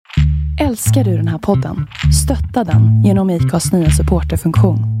Älskar du den här podden? Stötta den genom IKAs nya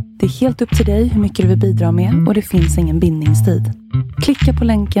supporterfunktion. Det är helt upp till dig hur mycket du vill bidra med och det finns ingen bindningstid. Klicka på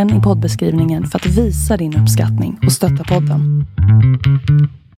länken i poddbeskrivningen för att visa din uppskattning och stötta podden.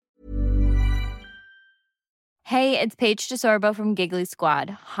 Hey, it's Paige DeSorbo from Giggly Squad.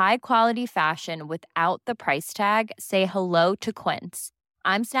 High quality fashion without the price tag. Say hello to Quince.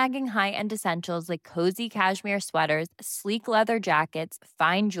 I'm snagging high-end essentials like cozy cashmere sweaters, sleek leather jackets,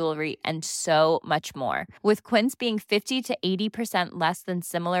 fine jewelry, and so much more. With Quince being 50 to 80% less than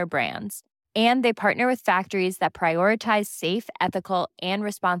similar brands. And they partner with factories that prioritize safe, ethical, and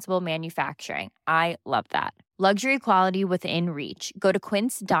responsible manufacturing. I love that. Luxury quality within reach. Go to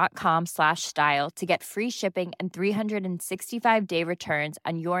quince.com/style to get free shipping and 365-day returns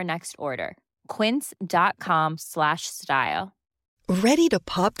on your next order. Quince.com/style. Ready to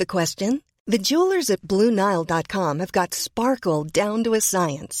pop the question? The jewelers at BlueNile.com have got sparkle down to a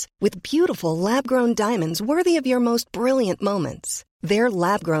science with beautiful lab-grown diamonds worthy of your most brilliant moments. Their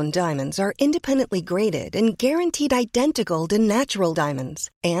lab-grown diamonds are independently graded and guaranteed identical to natural diamonds,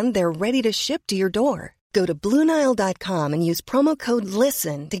 and they're ready to ship to your door. Go to BlueNile.com and use promo code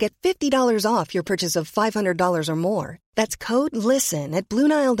LISTEN to get $50 off your purchase of $500 or more. That's code LISTEN at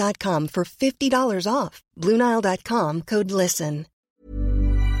BlueNile.com for $50 off. BlueNile.com, code LISTEN.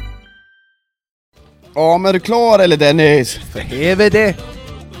 Ja, men är du klar eller Dennis? För helvete!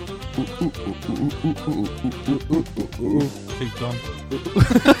 Flygplan.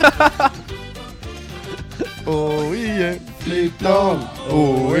 Flygplan.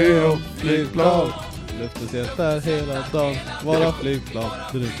 Flygplan. Luftsättar hela dagen. Våra flygplan.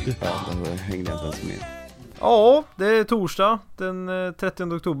 Ja, då hängde jag inte ens med. Ja, det är torsdag den 30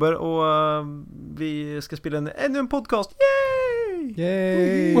 oktober och vi ska spela ännu en podcast. Yay!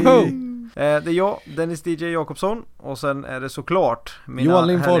 Yay! Woho! Det är jag, Dennis DJ Jakobsson, och sen är det såklart mina Johan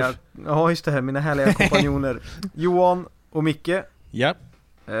Lindfors. härliga, ja just det här, mina härliga kompanjoner Johan och Micke. Ja.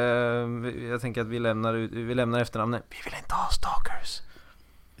 Jag tänker att vi lämnar efternamnet. Vi vill inte ha stalkers.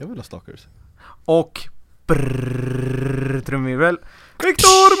 Jag vill ha stalkers. Och trumvirvel,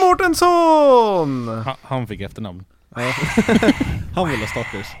 Viktor Mårtensson! Han fick efternamn. Han vill ha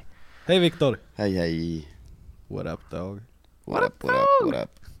stalkers. Hej Viktor. Hej. What up dog? What up?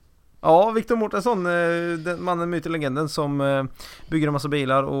 Ja, Viktor Mårtensson, den mannen, myten, legenden som bygger en massa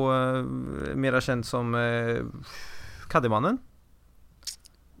bilar och mera känd som Caddymannen.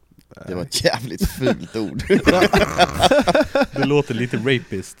 Det var ett jävligt fult ord. Det låter lite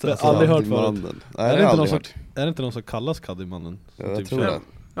rapist. Alltså, aldrig hört förut. Nej, är det inte någon som kallas Caddymannen? Jag typ tror det.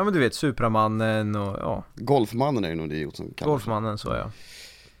 Ja, men du vet, Supramannen och ja. Golfmannen är ju nog det idiot som kallas. Golfmannen, så ja.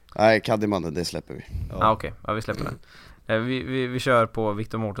 Nej, Caddymannen, det släpper vi. Ja, okej. Ja, vi släpper den. Vi kör på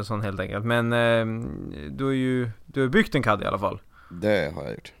Viktor Mårtensson helt enkelt. Men du har byggt en Caddy i alla fall. Det har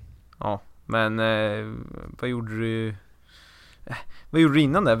jag gjort. Ja, men vad gjorde du? Vad gjorde du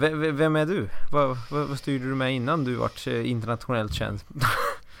innan det? Vem är du? Vad styrde du med innan du vart internationellt känd?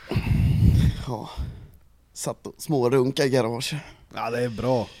 Ja, satt och små runka i garage. Ja, det är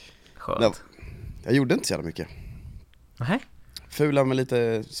bra. Skönt. Jag gjorde inte så jävla mycket. Nej. Fula med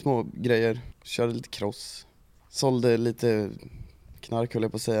lite små grejer. Körde lite cross. Sålde lite knark, höll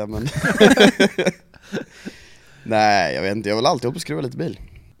jag på att säga, men nej, jag vet inte. Jag vill alltid upp och skruva lite bil.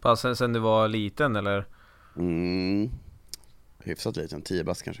 Bara sen du var liten, eller? Hyfsat liten, 10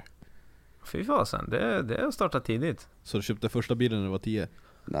 bast kanske. Fy fasen, det har startat tidigt. Så du köpte första bilen när du var 10?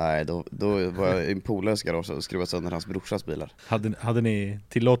 Nej, då var jag i en polares garage och skruvade sönder hans brorsas bilar. Hade ni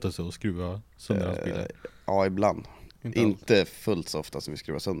tillåtelse att skruva sönder hans bilar? Ja, ibland. Inte fullt så ofta som vi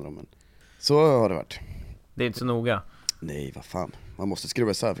skruvar sönder dem, men så har det varit. Det är inte så noga. Nej, vad fan. Man måste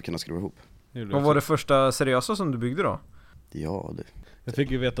skruva isär för att kunna skruva ihop. Vad var det första seriösa som du byggde då? Ja, det. Jag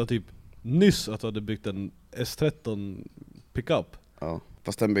fick ju veta typ nyss att du hade byggt en S13 pickup. Ja,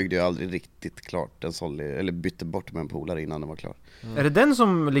 fast den byggde jag aldrig riktigt klart. Den sålde, eller bytte bort med en polare innan den var klar. Är det den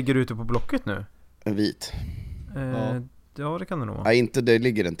som ligger ute på Blocket nu? En vit. Ja, det kan det nog vara. Nej, inte, det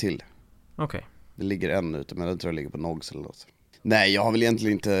ligger en till. Okej. Det ligger en ute, men den tror jag ligger på Nogs eller något. Nej, jag har väl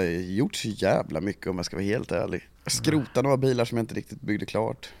egentligen inte gjort så jävla mycket om jag ska vara helt ärlig. Jag skrotade några bilar som jag inte riktigt byggde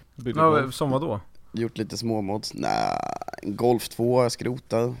klart. Som vad då? Gjort lite småmods. Nej, en Golf 2 har jag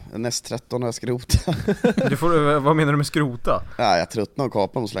skrotat. En S13 har jag skrotat. Vad menar du med skrota? Nej, jag tröttnade och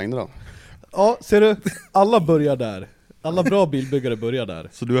kapade och slängde dem. Ja, ser du? Alla börjar där. Alla bra bilbyggare börjar där.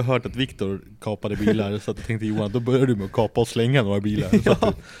 Så du har hört att Viktor kapade bilar, så att du tänkte Johan, då börjar du med att kapa och slänga några bilar.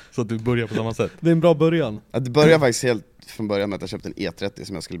 Så att du börjar på samma sätt. Det är en bra början. Det började faktiskt helt från början med att jag köpte en E30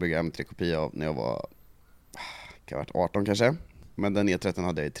 som jag skulle bygga M3-kopia av när jag var 18 kanske. Men den E30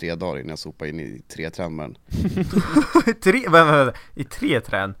 hade jag i 3 dagar innan jag sopade in i 3 trän med den. I 3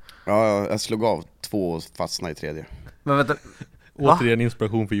 trän? Ja, jag slog av 2 och fastnade i 3:e. Men vänta. Återigen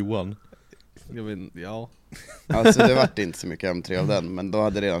inspiration för Johan. Jag vet, ja. Alltså det vart inte så mycket M3 av den. Men då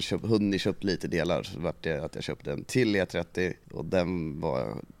hade jag redan hunnit köpt lite delar. Så vart det att jag köpte en till E30. Och den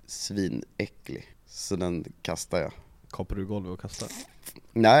var svinäcklig. Så den kastade jag. Kapade du golvet och kastade?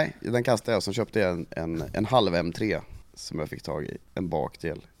 Nej, den kastade jag. Så köpte jag en halv M3 som jag fick tag i. En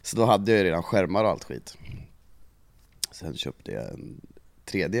bakdel. Så då hade jag redan skärmar och allt skit. Sen köpte jag en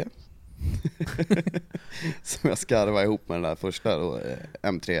 3D. Som jag skarvade ihop med den där första då,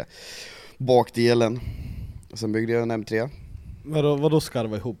 M3 bakdelen. Och sen byggde jag en M3. Vadå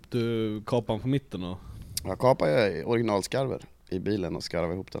skarva ihop? Du kapade den på mitten och... Jag kapade originalskarver i bilen och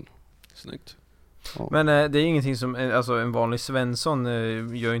skarvade ihop den. Snyggt. Ja. Men det är ingenting som, alltså en vanlig Svensson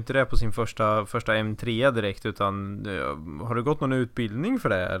gör inte det på sin första M3 direkt, utan har du gått någon utbildning för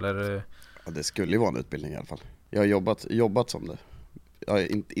det eller? Ja, det skulle ju vara en utbildning i alla fall. Jag har jobbat som det. Jag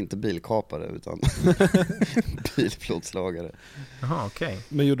är inte bilkapare utan bilplåtslagare. Jaha, okej.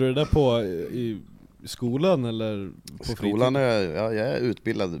 Men gjorde du det där i skolan eller på skolan? Jag är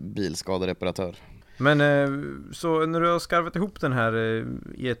utbildad bilskadereparatör. Men så när du har skarvat ihop den här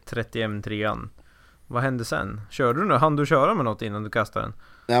E30 M3an, vad hände sen? Körde du nu? Hann du köra med något innan du kastade den?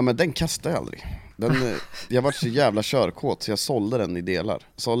 Nej, men den kastade jag aldrig. Jag var så jävla körkåt så jag sålde den i delar.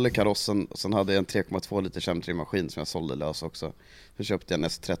 Sålde karossen och sen hade jag en 3,2 liter chemtrimmaskin som jag sålde lös också. Så köpte jag en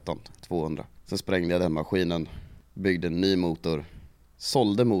S13 200. Sen sprängde jag den maskinen, byggde en ny motor,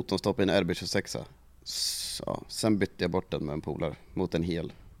 sålde motorn, stoppade in en RB26. Ja, sen bytte jag bort den med en polare mot en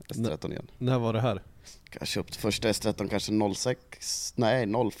hel S13 igen. När var det här? Jag köpte första S13 kanske 06,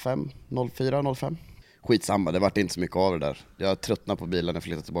 nej 05, 04, 05. Skitsamma, det vart inte så mycket av det där. Jag tröttnade på bilen, jag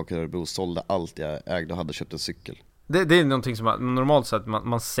flyttade tillbaka till Örebro, sålde allt jag ägde och hade köpt en cykel. Det är någonting som man, normalt sett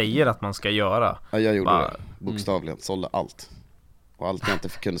man säger att man ska göra. Ja, jag gjorde det, bokstavligen, sålde allt. Och allt jag inte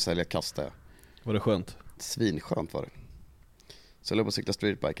kunde sälja kastade jag. Var det skönt? Svinskönt var det. Så jag låg på cykla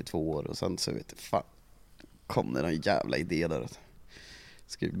streetbike i 2 år och sen så vet jag, fan, kom det någon jävla idé där.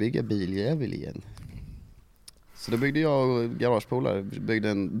 Ska vi bygga biljävel igen? Så då byggde jag och garagepolare byggde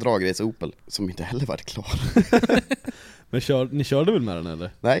en dragrace Opel som inte heller var klar. Men ni körde väl med den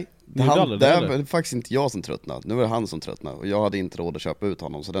eller? Nej, det var faktiskt inte jag som tröttnade. Nu var det han som tröttnade och jag hade inte råd att köpa ut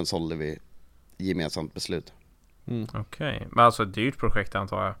honom, så den sålde vi gemensamt beslut. Okej. Men alltså ett dyrt projekt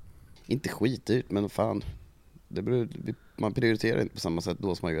antar jag. Inte skitdyrt, men fan, man prioriterar inte på samma sätt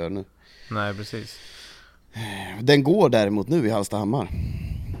då som man gör nu. Nej, precis. Den går däremot nu i Hallstahammar.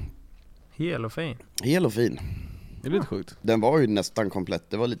 Hel och fin. Hel och fin. Det är lite sjukt. Den var ju nästan komplett.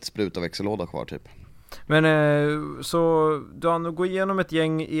 Det var lite sprut av växellåda kvar typ. Men så du har gå igenom ett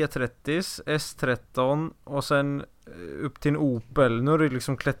gäng E30s, S13 och sen upp till en Opel. Nu har du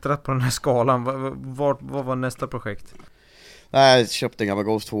liksom klättrat på den här skalan. Vad var nästa projekt? Nej, jag köpte en gammal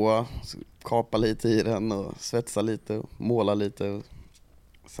Golf 2, kapa lite i den och svetsa lite och måla lite.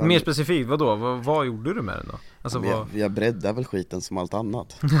 Sen... Mer specifikt, vadå? Vad gjorde du med den då? Alltså, jag breddade väl skiten som allt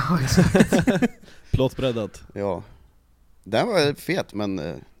annat. Ja, exakt. Plåtbreddat. Ja. Den var fet, men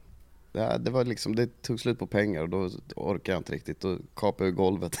det var liksom, det tog slut på pengar och då orkade jag inte riktigt. Då kapade jag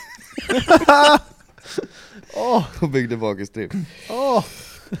golvet. Och byggde bakhjulsdrift.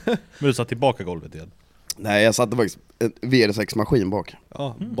 Men du satt tillbaka golvet igen? Nej, jag satte faktiskt en VR6-maskin bak.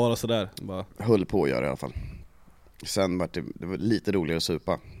 Ja, bara sådär. Bara. Höll på att göra i alla fall. Sen var det var lite roligare att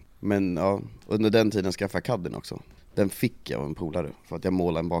supa. Men ja, under den tiden skaffade jag Caddien också. Den fick jag av en polare för att jag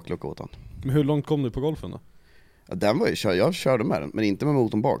målade en baklucka åt han. Men hur långt kom du på golfen då? Ja, den var ju, jag körde med den, men inte med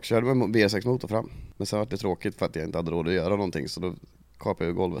motorn bak. Körde med VR6-motor fram. Men sen var det tråkigt för att jag inte hade råd att göra någonting, så då kapade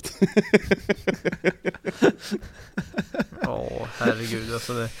jag golvet. Ja, herregud.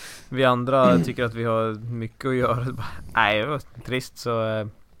 Alltså vi andra tycker att vi har mycket att göra. Nej, det var trist, så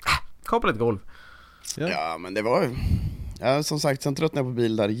kapade ett golv. Ja, men det var ju... Ja, som sagt, sen tröttnade jag på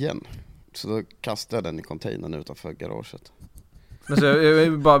bil där igen. Så då kastade jag den i containern utanför garaget. Men så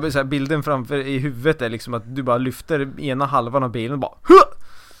jag bara så här, bilden framför i huvudet är liksom att du bara lyfter ena halvan av bilen och bara...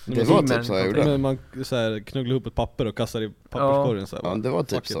 Det var typ så jag gjorde. Men man så här, knugglar ihop ett papper och kastar i papperskorgen. Så här, ja, det var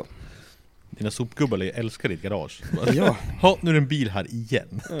typ så. Dina sopgubbar älskar ditt garage. Ja. Ha, nu är det en bil här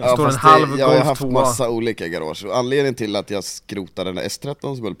igen. Ja, står en halv Golf 2. Jag har haft massa olika garage. Och anledningen till att jag skrotade den där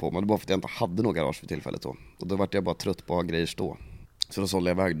S13 som höll på, men det var för att jag inte hade något garage för tillfället då. Och då var jag bara trött på att ha grejer stå. Så då sålde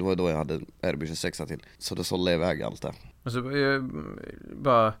jag iväg, då var då jag hade RB26 till. Så då sålde jag iväg allt det. Och så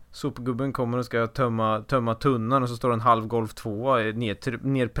bara sopgubben kommer och ska tömma tunnan och så står en halv Golf 2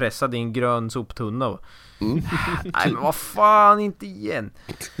 nerpressad i en grön soptunna. Nej, men vad fan, inte igen.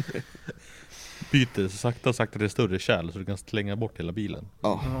 byter sakta till större kärl så du kan slänga bort hela bilen.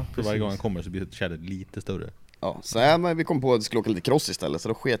 Ja, för varje gång han kommer så blir kärlet lite större. Ja, så men vi kom på att vi skulle åka lite cross istället, så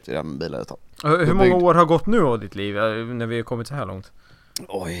då sket vi det med bilar ett tag. Hur många år har gått nu av ditt liv när vi har kommit så här långt?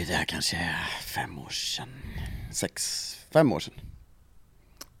 Oj, det här kanske är 5 år sedan. 5 år sedan.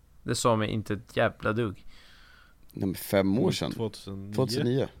 Det sa mig inte ett jävla dugg. Nej, men 5 år sedan.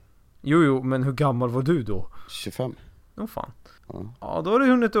 2009. Jo, men hur gammal var du då? 25. Fan. Ja, då har du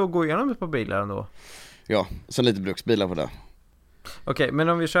hunnit att gå igenom ett par bilar ändå. Ja, sen lite bruksbilar på det. Okej, men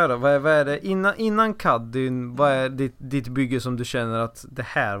om vi kör då, vad är det innan Caddyn, vad är ditt bygge som du känner att det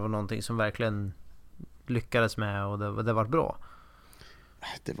här var någonting som verkligen lyckades med och det var bra?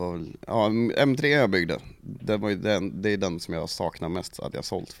 Det var väl, M3 jag byggde. Det är den som jag saknar mest att jag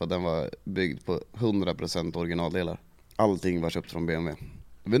sålt, för den var byggd på 100% originaldelar. Allting var köpt från BMW.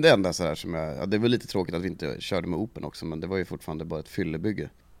 Men det enda så här som det var lite tråkigt att vi inte körde med Open också, men det var ju fortfarande bara ett fyllebygge.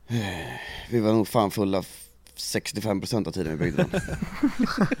 Vi var nog fan fulla 65% av tiden vi byggde den.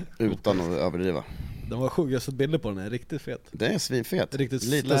 Utan att överdriva. Den var sjuk, jag har sett bilder på den, är riktigt fet. Det är svinfet. Riktigt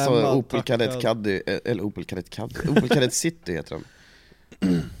lite så Opel Kadett Caddy, eller Opel Kadett City heter den.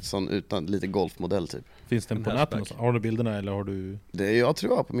 Sån utan lite golfmodell typ. Finns den på nätet? Har du bilderna eller har du? Jag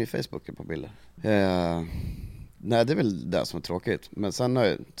tror jag har på min Facebook på bilder. Nej, det är väl det som är tråkigt. Men sen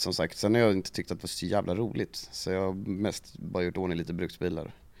har jag inte tyckt att det var så jävla roligt. Så jag har mest bara gjort ordning lite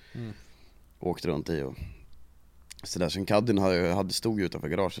bruksbilar. Åkt runt i och så där. Sen Caddyn stod utanför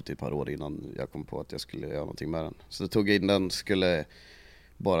garaget i ett par år innan jag kom på att jag skulle göra någonting med den. Så då tog jag in den, skulle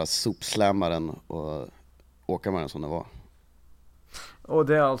bara sopslämma den och åka med den som den var. Och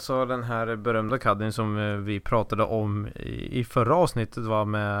det är alltså den här berömda Caddyn som vi pratade om i förra avsnittet, var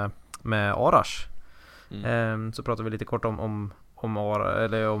med Arash. Så pratade vi lite kort om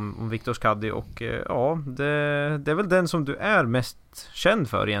Victors Caddy, och det är väl den som du är mest känd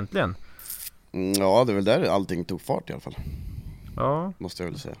för egentligen. Ja, det är väl där allting tog fart i alla fall. Ja. Måste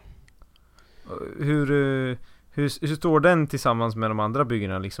jag väl säga. Hur står den tillsammans med de andra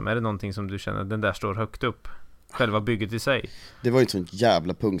byggena liksom? Är det någonting som du känner, den där står högt upp? Själva bygget i sig? Det var ju ett sånt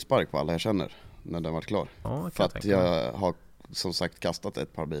jävla pungspark på alla jag känner när den var klar. Ja, för att jag har som sagt kastat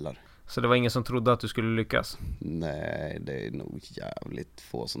ett par bilar. Så det var ingen som trodde att du skulle lyckas? Nej, det är nog jävligt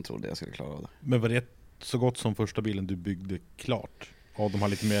få som trodde jag skulle klara det. Men var det så gott som första bilen du byggde klart? Ja, de har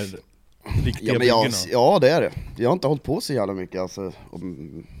lite mer riktiga byggena? Ja, det är det. Jag har inte hållit på så jävla mycket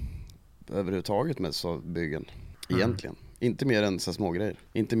överhuvudtaget med så byggen. Egentligen. Inte mer än så små grejer.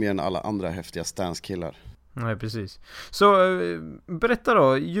 Inte mer än alla andra häftiga stanskillar. Nej, precis. Så berätta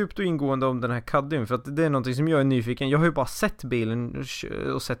då djupt och ingående om den här Caddyn, för att det är någonting som jag är nyfiken. Jag har ju bara sett bilen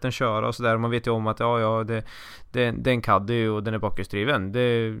och sett den köra och sådär. Man vet ju om att det är en Caddy och den är bakhjulsdriven. Det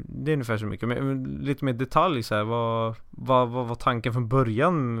är ungefär så mycket. Men lite mer detalj så här, vad var tanken från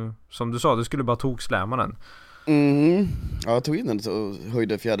början? Som du sa, du skulle bara tokslämma den. Ja, jag tog in den och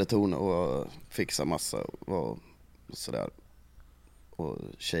höjde fjäderton och fixade massa och sådär. Och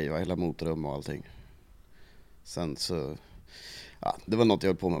tjejva hela motorrum och allting. Sen så, det var något jag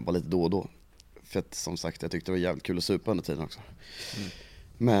höll på med bara lite då och då. För att som sagt, jag tyckte det var jävligt kul att supa under tiden också.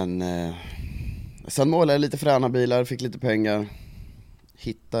 Men sen målade jag lite fräna bilar, fick lite pengar.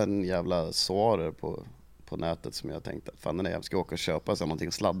 Hittade en jävla Soarer på nätet som jag tänkte att fan, den är jag ska åka och köpa så någonting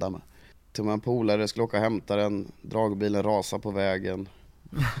att sladda med. Tog man en polare, skulle åka och hämta den. Dragbilen rasade på vägen.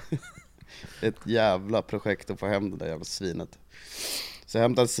 Ett jävla projekt att få hem det där jävla svinet. Så jag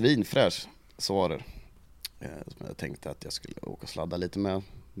hämtade en svinfräsch Soarer. Som jag tänkte att jag skulle åka och sladda lite med.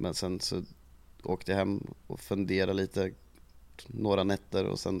 Men sen så åkte jag hem och funderade lite några nätter.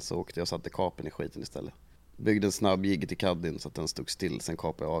 Och sen så åkte jag och satte kapen i skiten istället. Byggde en snabb jigg till Caddyn så att den stod still. Sen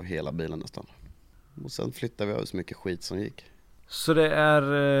kapade jag av hela bilen nästan. Och sen flyttade vi över så mycket skit som gick. Så det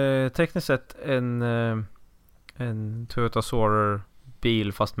är tekniskt sett en Toyota Soarer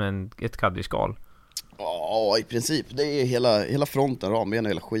bil fast med ett Caddy-skal? Ja, i princip. Det är hela fronten, ramben och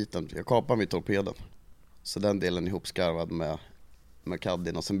hela skiten. Jag kapade vid torpeden. Så den delen är ihopskarvad med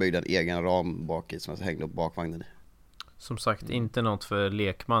Caddyn. Och sen byggde jag en egen ram bak i som jag hängde upp bakvagnen i. Som sagt, inte något för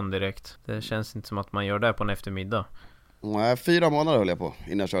lekman direkt. Det känns inte som att man gör det på en eftermiddag. Nej, 4 månader höll jag på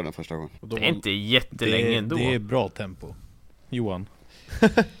innan jag körde den första gången. Det är inte jättelänge ändå. Det är bra tempo. Johan.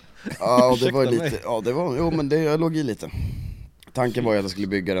 Ja, det var lite. Ja, det var. Jo, men jag låg i lite. Tanken var att jag skulle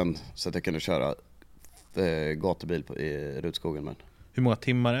bygga den så att jag kunde köra gatubil i Rutskogen. Men hur många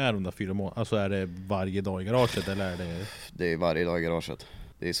timmar är de där 4 månader? Alltså är det varje dag i garaget eller är det? Det är varje dag i garaget.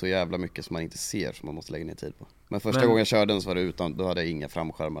 Det är så jävla mycket som man inte ser som man måste lägga ner tid på. Men första gången jag körde den så var det då hade jag inga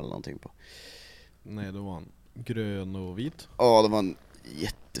framskärmar eller någonting på. Nej, då var han grön och vit. Ja, det var en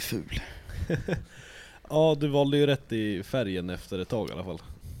jätteful. Ja, du valde ju rätt i färgen efter ett tag i alla fall.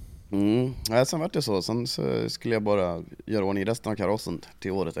 Sen var det så. Sen så skulle jag bara göra ordning resten av karossen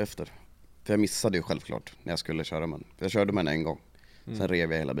till året efter. För jag missade ju självklart när jag skulle köra med den. Jag körde med den en gång. Sen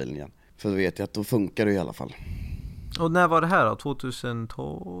rev jag hela bilen igen. För då vet jag att då funkar det i alla fall. Och när var det här då?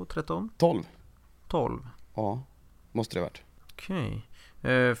 2013? 12? Ja, måste det ha varit. Okej.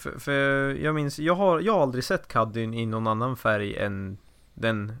 För jag minns, jag har aldrig sett Caddyn i någon annan färg än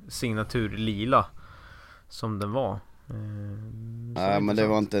den signatur lila som den var. Nej, men det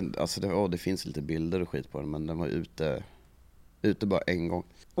var inte, alltså det finns lite bilder och skit på den, men den var ute bara en gång.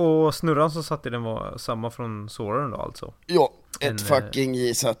 Och snurran som satt i den var samma från Soaren då alltså? Ja, ett fucking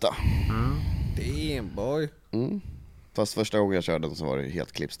JZ. Damn boy. Fast första gången jag körde den så var det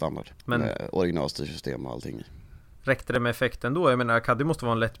helt klippstandard. Men med originalstyrsystem och allting. Räckte det med effekten då? Jag menar, Caddy måste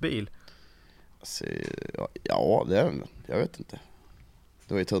vara en lätt bil. Alltså, ja, det är den. Jag vet inte.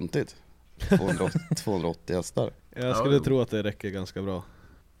 Det var ju tuntigt. 280 hästar. Jag skulle tro att det räcker ganska bra.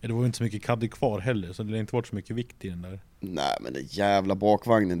 Det var ju inte så mycket Caddy kvar heller, så det har inte varit så mycket vikt i den där. Nej, men den jävla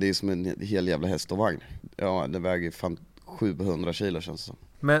bakvagnen, det är som en hel jävla häst och vagn. Ja, den väger fan 700 kilo känns det som.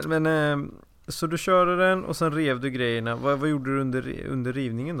 Men så du körde den och sen rev du grejerna. Vad gjorde du under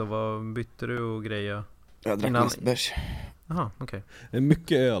rivningen då? Vad bytte du och grejer? Jag drack mest bärs. Jaha, okej. Det är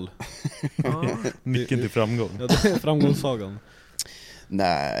mycket öl. Nyckeln till framgång. Ja, det är framgångssagan.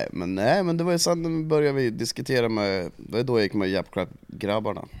 Nej, men det var ju sen började vi diskutera med, det var då jag gick med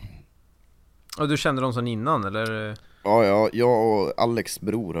Japcrap-grabbarna. Och du kände dem som innan, eller? Ja, jag och Alex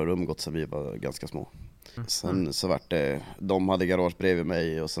bror har umgått sen vi var ganska små. Sen så vart det, de hade garage bredvid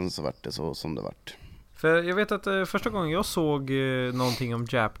mig och sen så vart det så som det vart. För jag vet att första gången jag såg någonting om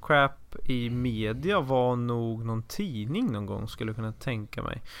Japcrap i media var nog någon tidning någon gång, skulle jag kunna tänka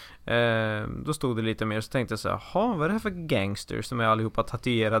mig. Då stod det lite mer, så tänkte jag så här, vad är det här för gangsters som är allihopa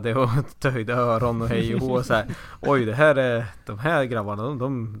tatuerade och töjda öron och hej och hå, så här. Oj, det här är de här grabbarna,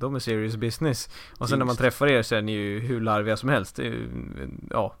 de är serious business. Och sen när man träffar er så är ni ju hur larviga som helst.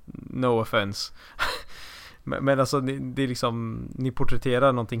 Ja, no offense. Men alltså det är liksom, ni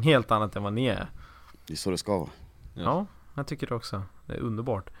porträtterar någonting helt annat än vad ni är. Det är så det ska vara. Ja, jag tycker det också. Det är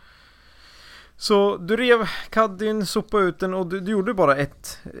underbart. Så du rev Caddyn, sopade ut den och du gjorde bara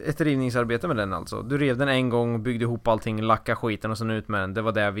ett rivningsarbete med den alltså. Du rev den en gång, byggde ihop allting, lackade skiten och sen ut med den. Det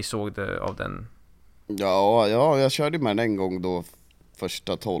var det vi såg av den. Ja, jag körde med den en gång då,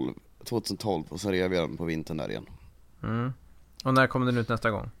 första 2012, och så rev jag den på vintern där igen. Och när kommer den ut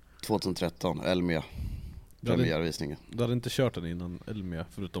nästa gång? 2013, Elmia. Premiärvisningen. Du hade inte kört den innan Elmia,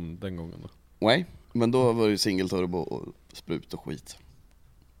 förutom den gången då? Nej, men då var det singelturbo och sprut och skit.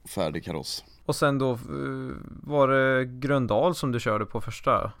 Färdig kaross. Och sen då var det Gröndal som du körde på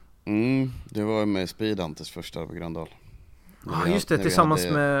första? Det var med Speedhunters första på Gröndal. Ja, just det, tillsammans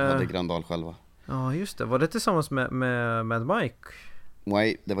med... hade Gröndal själva. Ja, just det. Var det tillsammans med Mike?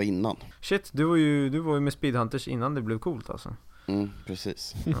 Nej, det var innan. Shit, du var ju med Speedhunters innan det blev coolt alltså.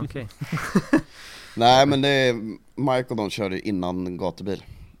 Precis. Okej. Nej, men Mike och de körde innan gatubil.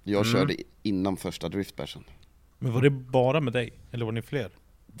 Jag körde innan första driftbärsen. Men var det bara med dig? Eller var ni fler?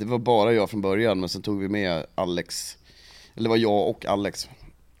 Det var bara jag från början, men sen tog vi med Alex. Eller det var jag och Alex.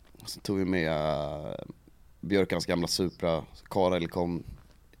 Sen tog vi med Björkans gamla Supra. Karel kom.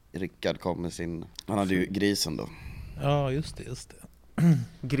 Rickard kom med sin... Han hade ju grisen då. Ja, just det.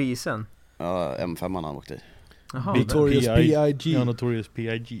 Grisen? Ja, M5 han åkte i. Jaha, Notorious PIG. Ja, Notorious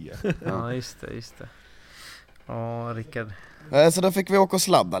PIG. Ja, just det. Ja, Rickard. Så där fick vi åka och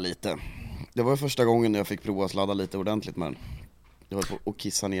sladda lite. Det var första gången jag fick prova att sladda lite ordentligt med den. Jag höll på att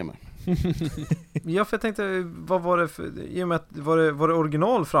kissa ner mig. Ja, för jag tänkte, vad var det för... I och med att, var det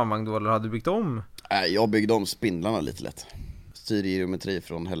original framvagn då, eller hade du byggt om? Nej, jag byggde om spindlarna lite lätt. Styrgeometri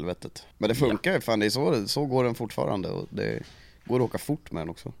från helvetet. Men det funkar ju, fan, det är så går den fortfarande. Och det går att åka fort med den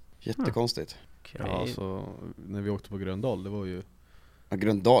också. Jättekonstigt. Okay. Ja, så när vi åkte på Gröndal, det var ju... Ja,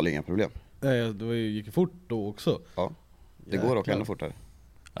 Gröndal, inga problem. Nej, det gick fort då också. Ja, det går att åka ännu fortare.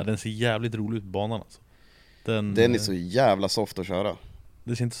 Ja, den ser jävligt rolig ut, banan alltså. Den är så jävla soft att köra.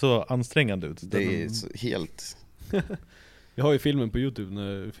 Det ser inte så ansträngande ut. Det är så helt... Jag har ju filmen på YouTube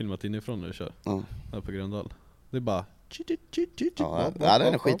när jag filmat inifrån när jag kör. Här på Gröndal. Det är bara... Ja, det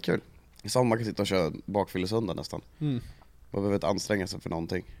är skitkul. Som man kan sitta och köra bakfyllesöndag nästan. Man behöver inte anstränga sig för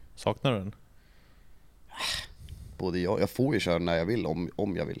någonting. Saknar du den? Både jag får ju köra när jag vill,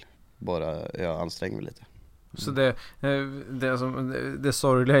 om jag vill. Bara jag anstränger mig lite. Så det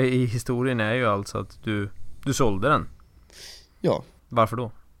sorgliga i historien är ju alltså att du sålde den. Ja. Varför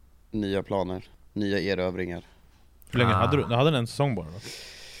då? Nya planer, nya erövringar. Hur länge hade du? Du hade en säsong bara då?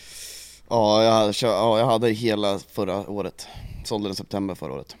 Ja, jag hade hela förra året. Sålde den i september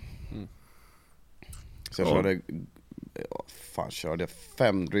förra året. Så jag körde Fan, körde jag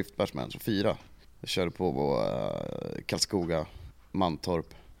 5 driftbärs med, så 4. Jag körde på Karlskoga,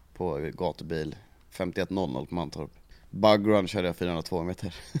 Mantorp på gatubil, 5100 på Mantorp. Bugrun körde jag 402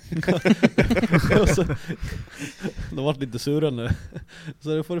 meter. Det var lite surande. Så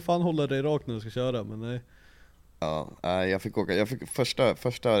det får du fan hålla dig rakt när du ska köra, men nej. Ja, jag fick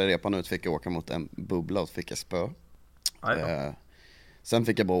första repan ut fick jag åka mot en bubbla och fick jag spö. Sen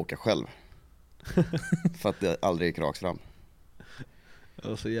fick jag bara åka själv. För att det aldrig gick rakt fram.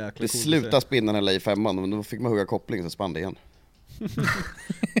 Det slutade spinna när jag i 5:an, men då fick man hugga koppling så spann det igen.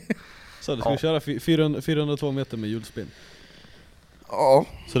 Så du skulle köra 402 meter med hjulspinn? Ja.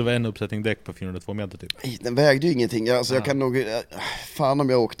 Så det var en uppsättning däck på 402 meter typ? Den vägde ju ingenting. Alltså jag kan nog... Fan om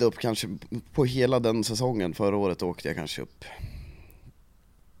jag åkte upp kanske... På hela den säsongen förra året åkte jag kanske upp...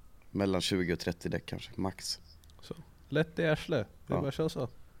 Mellan 20 och 30 däck kanske, max. Så. Lätt i arsle, det bara köra så.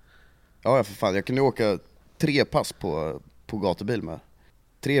 Ja, för fan. Jag kunde åka 3 pass på gatubil med.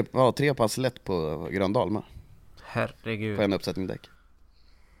 3 pass lätt på Gröndal med. Herregud. På en uppsättning däck.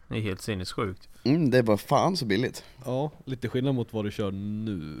 Det är helt sinnessjukt. Det var fan så billigt. Ja, lite skillnad mot vad du kör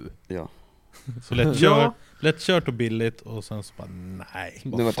nu. Ja. Så lättkört och billigt, och sen så bara nej.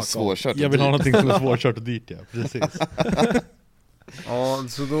 Nu var det svårkört. Jag vill ha någonting som är svårkört och dyrt, ja. Precis. Ja,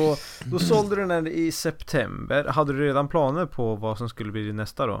 så då sålde du den här i september. Hade du redan planer på vad som skulle bli det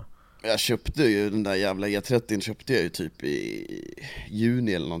nästa då? Jag köpte ju den där jävla E30, köpte jag ju typ i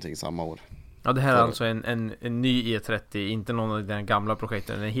juni eller någonting samma år. Ja, det här är alltså en ny E30, inte någon av de gamla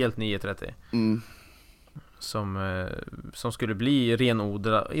projekten, en helt ny E30. Som skulle bli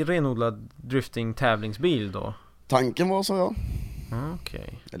renodlad drifting-tävlingsbil då. Tanken var så, ja.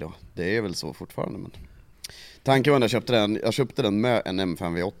 Okej. Eller ja, det är väl så fortfarande, men tanken var när jag köpte den med en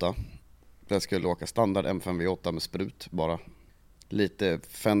M5 V8. Jag skulle åka standard M5 V8 med sprut bara. Lite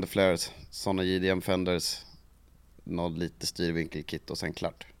fender flares, såna JDM fenders, något lite styrvinkelkit och sen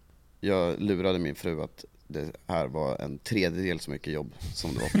klart. Jag lurade min fru att det här var en 1/3 så mycket jobb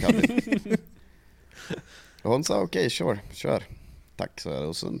som det var på cabin. Och hon sa okej, kör. Tack, så jag.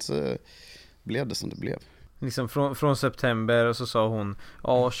 Och sen så blev det som det blev. Liksom från september, och så sa hon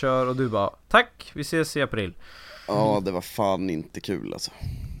ja, kör, och du bara tack, vi ses i april. Ja, det var fan inte kul alltså.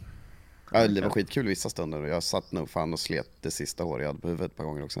 Ja, det var skitkul vissa stunder, och jag satt nog fan och slet det sista håret jag hade på huvudet ett par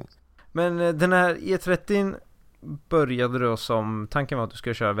gånger också. Men den här E30 började då som, tanken var att du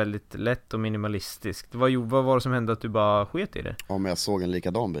skulle köra väldigt lätt och minimalistiskt. Vad var det som hände att du bara sket i det? Ja, men jag såg en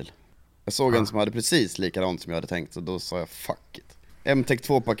likadan bil. Jag såg en som hade precis likadant som jag hade tänkt, så då sa jag fuck it. M-Tech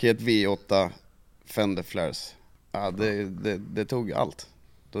 2-paket, V8, fender flares. Ja, det tog allt.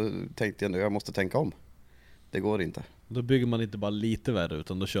 Då tänkte jag nu, jag måste tänka om. Det går inte. Då bygger man inte bara lite värre,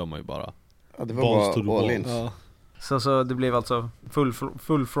 utan då kör man ju bara. Ja, det var bara all in. Ja. Så det blev alltså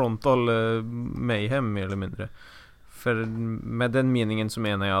full frontal mayhem mer eller mindre. För med den meningen så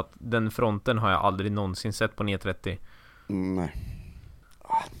menar jag att den fronten har jag aldrig någonsin sett på en E30. Nej.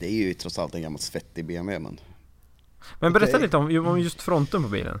 Det är ju trots allt en gammal svettig BMW, men berätta lite om just fronten på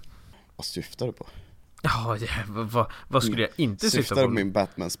bilen. Vad syftar du på? Ja, vad skulle jag inte syfta på? Syftar du på min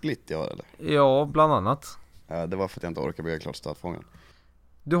Batman-split jag eller? Ja, bland annat. Ja, det var för att jag inte orkar bygga klart stötfångaren.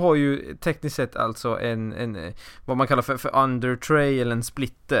 Du har ju tekniskt sett alltså en vad man kallar för undertray, eller en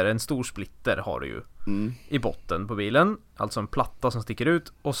splitter, en stor splitter har du ju i botten på bilen. Alltså en platta som sticker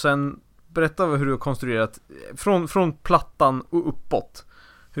ut. Och sen berätta hur du har konstruerat från plattan och uppåt.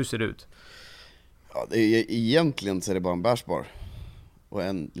 Hur ser det ut? Ja, egentligen så är det bara en bärsbar och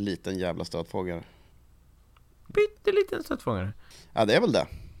en liten jävla stötfångare. Pytteliten stötfångare. Ja, det är väl det.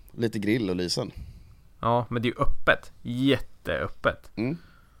 Lite grill och lysen. Ja, men det är ju öppet. Jätteöppet.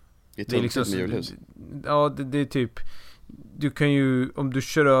 Det är liksom med hjulhus. Ja, det är typ, du kan ju, om du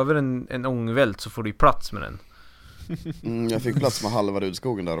kör över en ångvält så får du ju plats med den. Jag fick plats med halva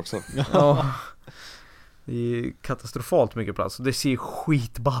Rudskogen där också. Ja. Det är katastrofalt mycket plats. Det ser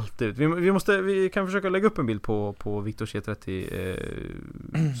skitballt ut. Vi kan försöka lägga upp en bild på Victors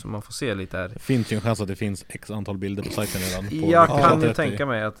E30 så man får se lite här. Det finns ju en chans att det finns x antal bilder på sajten redan. Jag kan ju tänka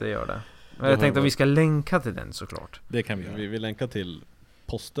mig att det gör det. Men jag tänkte att vi ska länka till den såklart. Det kan vi göra. Vi länkar till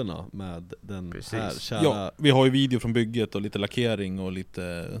posterna med den här kära... Ja, vi har ju video från bygget och lite lackering och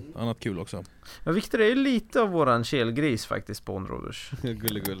lite annat kul också. Ja, Victor är ju lite av våran kelgris faktiskt på Onroaders.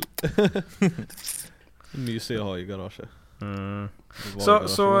 Gull. Mysig att ha i garaget.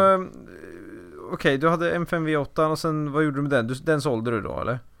 Okej, du hade M5 V8 och sen vad gjorde du med den? Den sålde du då,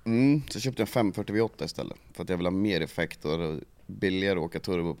 eller? Så köpte jag en 540 V8 istället. För att jag vill ha mer effekt och billigare att åka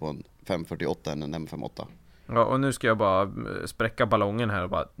turbo på en 548 än en M58. Ja, och nu ska jag bara spräcka ballongen här och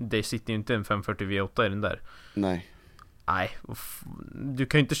bara, det sitter ju inte en 540 V8 i den där. Nej, du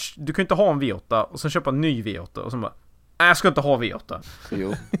kan ju inte ha en V8 och sen köpa en ny V8 och sen bara, Jag ska inte ha V8.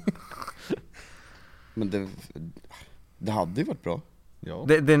 Jo. Men det hade ju varit bra. Ja.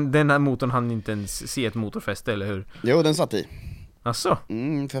 Den här motorn hann inte ens se ett motorfäste, eller hur? Jo, den satt i. Asså?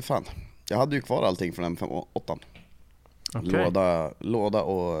 För fan. Jag hade ju kvar allting från M58. Okay. Låda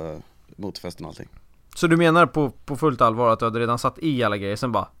och motorfästen och allting. Så du menar på fullt allvar att du hade redan satt i alla grejer,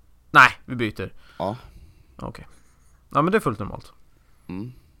 sen bara, nej, vi byter? Ja. Okej. Ja, men det är fullt normalt.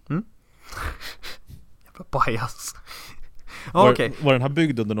 Jävla bias. Var den här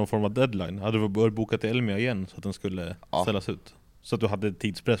byggd under någon form av deadline? Hade du börjat boka till Elmia igen så att den skulle ställas ut? Så att du hade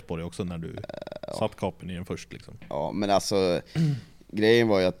tidspress på dig också när du satt kapen i den först liksom? Ja, men alltså grejen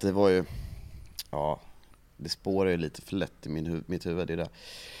var ju att det var ju, det spårar ju lite för lätt i mitt huvud. Det där.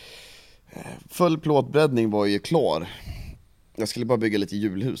 Full plåtbreddning var ju klar. Jag skulle bara bygga lite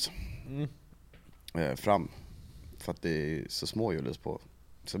hjulhus fram, för att det är så små hjulhus på.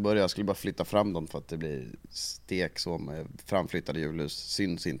 Så jag skulle bara flytta fram dem för att det blir stek så med framflyttade hjulhus.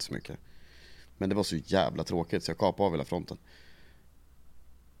 Syns inte så mycket. Men det var så jävla tråkigt så jag kapade av hela fronten.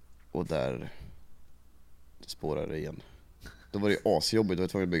 Och där spårade det igen. Då var det ju asjobbigt, då var jag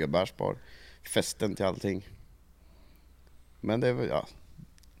tvungen att bygga bärspar. Fästen till allting. Men det var,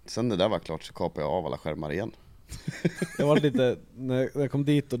 sen det där var klart så kapade jag av alla skärmar igen. Jag var lite, när jag kom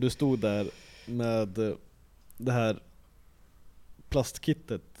dit och du stod där med det här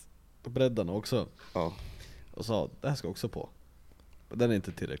plastkittet på breddarna också. Ja. Och sa, det här ska också på. Den är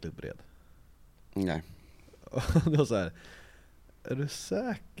inte tillräckligt bred. Nej. Det var så här, är du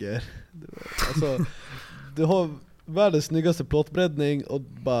säker? Alltså, du har världens snyggaste plåtbreddning och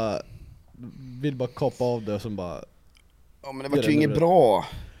vill bara kapa av det och som bara... Ja, men det var ju inget bra.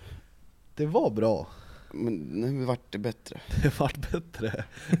 Det var bra. Men nu vart det bättre. Det vart bättre.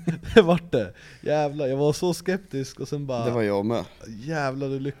 Det vart det. Jävlar, jag var så skeptisk och sen bara... Det var jag med. Jävlar,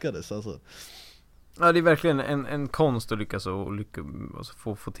 du lyckades alltså. Ja, det är verkligen en konst att lyckas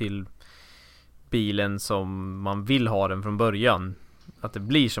och få till bilen som man vill ha den från början. Att det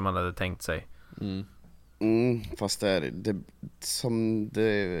blir som man hade tänkt sig. Fast det som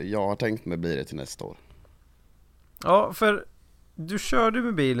jag har tänkt mig blir det till nästa år. Ja, för du körde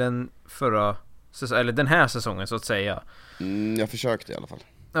med bilen eller den här säsongen så att säga. Jag försökte i alla fall.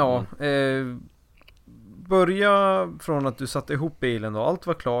 Ja, börja från att du satte ihop bilen och allt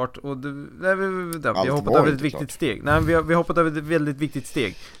var klart och vi har hoppat över ett viktigt steg. Nej, vi har hoppat över ett väldigt viktigt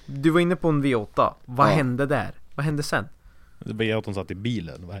steg. Du var inne på en V8. Vad hände där? Vad hände sen? Det var att de satt i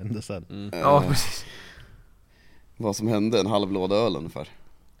bilen. Vad hände sen? Ja, precis. Vad som hände, en halv låda öl ungefär.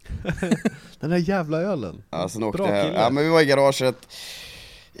 Den där jävla ölen. Ja, sen åkte jag men vi var i garaget.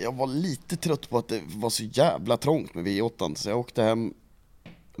 Jag var lite trött på att det var så jävla trångt med V8, så jag åkte hem,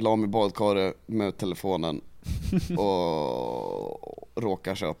 la mig i badkaret med telefonen och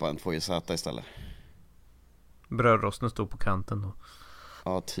råkade köpa en 2JZ istället. Brödrosten stod på kanten då.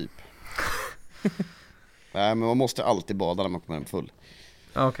 Ja, typ. Nej, men man måste alltid bada när man kommer hem full.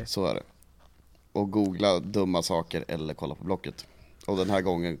 Okay. Så är det. Och googla dumma saker eller kolla på Blocket. Och den här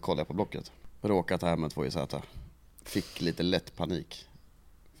gången kollade jag på Blocket. Råkat här med 2JZ. Fick lite lätt panik.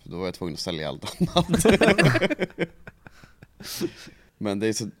 För då var jag tvungen att sälja allt annat. Men det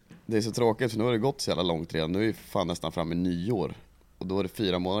är så tråkigt, för nu har det gått så jävla långt redan. Nu är vi fan nästan fram i nyår. Och då är det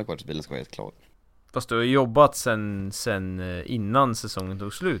 4 månader kvar tills bilen ska vara helt klar. Fast du har jobbat sen innan säsongen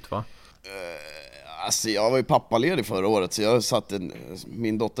tog slut, va? Alltså jag var ju pappaledig förra året, så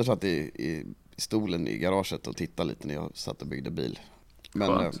min dotter satt i stolen i garaget och tittade lite när jag satt och byggde bil.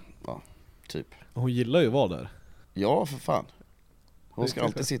 Men ja, typ. Hon gillar ju att vara där. Ja, för fan. Hon ska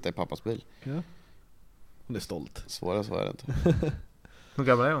alltid sitta i pappas bil. Ja. Hon är stolt. Svårare så är det inte. Hur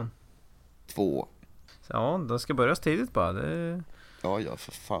gammal är hon? 2. Så, ja, den ska börja tidigt bara. Ja,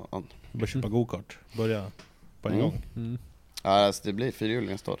 för fan. Börja köpa go-kart. Börja på en gång. Ja, alltså det blir 4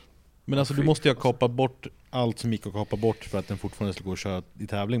 nästa år. Men alltså du måste ju ha kapat bort allt som gick att kapa bort för att den fortfarande skulle gå och köra i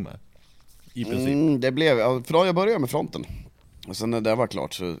tävling med. I princip. Det blev, för då jag började med fronten. Och sen när det var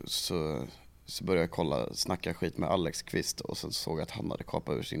klart så började jag snacka skit med Alex Kvist. Och sen såg jag att han hade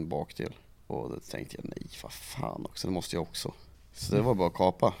kapat ur sin bakdel. Och då tänkte jag, nej vad fan också, det måste jag också. Så det var bara att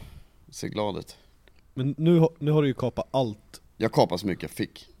kapa. Se glad ut. Men nu har du ju kapat allt. Jag kapade så mycket jag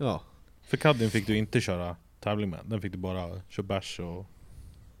fick. Ja. För Caddien fick du inte köra tävling med. Den fick du bara köra bärs och...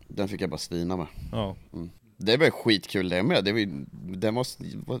 Den fick jag bara svina med. Ja. Det var skitkul det med. Den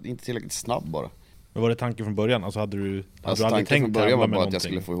var inte tillräckligt snabb bara. Men var det tanken från början? Alltså hade du tanken tänkt från början var bara någonting? att jag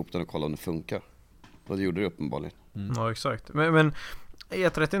skulle få ihop den och kolla om det funkar. Och det gjorde det uppenbarligen. Ja, exakt. Men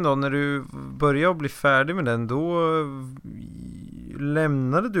E30 då, när du började bli färdig med den, då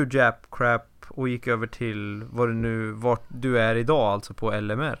lämnade du Jap Crap och gick över till vart du är idag, alltså på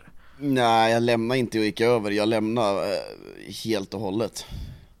LMR? Nej, jag lämnade inte och gick över. Jag lämnade helt och hållet.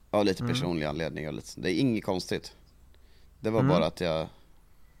 Av lite personliga anledningar. Det är inget konstigt. Det var bara att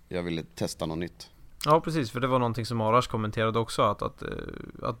jag ville testa något nytt. Ja, precis. För det var någonting som Arash kommenterade också.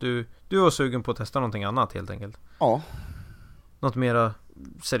 Att du var sugen på att testa någonting annat helt enkelt. Ja. Något mera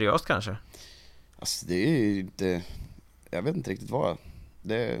seriöst kanske? Alltså det är ju inte... Jag vet inte riktigt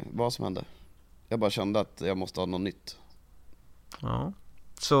vad som hände. Jag bara kände att jag måste ha något nytt. Ja.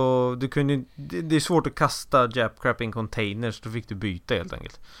 Så du kunde... Det är svårt att kasta Japcrap i en container, så då fick du byta helt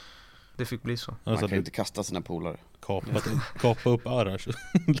enkelt. Det fick bli så. Man kan ju inte kasta sina polare. Kapa upp Arash.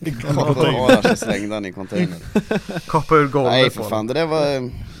 Kapa upp Arash och släng den i container. Kapa ur golvet. Nej för fan, det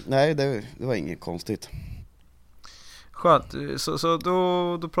var inget konstigt. Skönt, så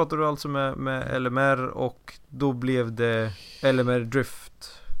då pratade du alltså med LMR och då blev det LMR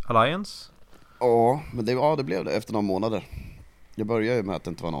Drift Alliance? Ja, men det blev det efter några månader. Jag började ju med att det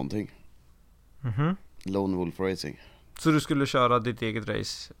inte var någonting. Lone Wolf Racing. Så du skulle köra ditt eget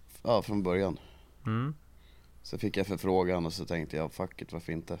race? Ja, från början. Så fick jag förfrågan och så tänkte jag, fuck it,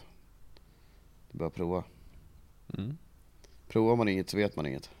 varför inte? Det började prova. Provar man inget så vet man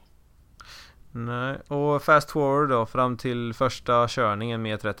inget. Nej, och fast forward då fram till första körningen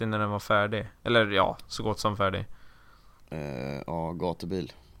med 30 när den var färdig. Eller ja, så gott som färdig. Ja,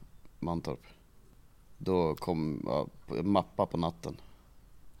 gatubil Mantorp. Då kom mappa på natten.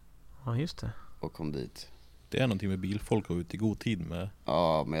 Ja, just det. Och kom dit. Det är någonting med bilfolk och ut i god tid med.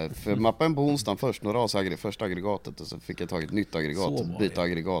 Ja, men för mappen på onsdagen först, några ras första aggregatet och så fick jag tagit ett nytt aggregat, byta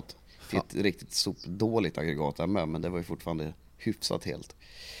aggregat. Till ett riktigt dåligt aggregat där med, men det var ju fortfarande hyfsat helt.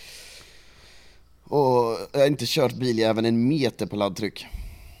 Och jag har inte kört bil även en meter på laddtryck.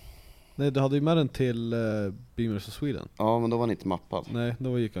 Nej, du hade ju med den till Beamers of Sweden. Ja, men då var den inte mappad. Nej,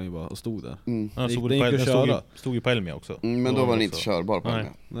 då gick han ju bara och stod där. Ja, stod ju på Elmia också. Men då var den inte körbar på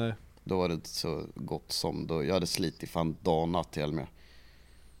Elmia. Nej. Då var det inte så gott som då. Jag hade slitit fan dag och natt till Elmia.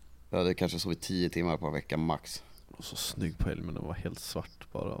 Jag hade kanske sovit 10 timmar på en vecka max. Och så snygg på Elmia, den var helt svart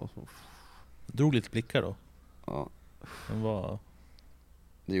bara. Och så. Drog lite blickar då. Ja. Den var...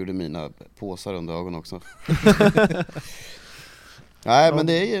 Det gjorde mina påsar under ögonen också. Nej, men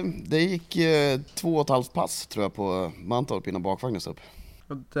det gick 2,5 pass tror jag på Mantorp innan bakvagnen upp.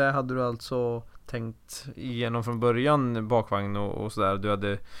 Och där hade du alltså tänkt igenom från början bakvagn och sådär. Du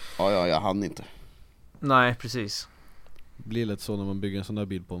hade... Ja, jag hann inte. Nej, precis. Det blir lätt så när man bygger en sån där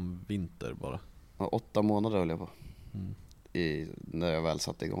bil på en vinter bara. Ja, 8 månader höll jag på. När jag väl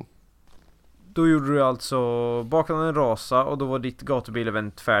satte igång. Då gjorde du alltså bakvagnen rasa och då var ditt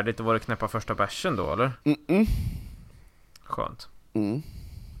gatubil-event färdigt. Då var det knäppa första bärsen då, eller? Skönt.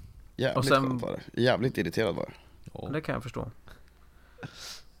 Jävligt och sen, skönt var det. Jävligt irriterad var det. Ja. Det kan jag förstå.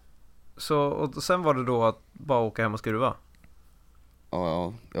 Så, och sen var det då att bara åka hem och skruva?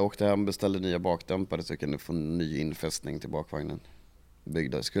 Ja. Jag åkte hem, beställde nya bakdämpare så jag kunde få ny infästning till bakvagnen.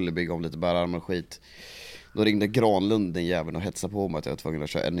 Skulle bygga om lite bärarmar och skit. Då ringde Granlund, den jäveln, och hetsade på mig att jag var tvungen att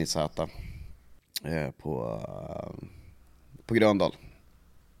köra NIZ på Gröndal.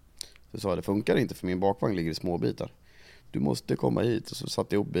 Så sa jag, det funkar inte för min bakvagn ligger i små bitar. Du måste komma hit. Och så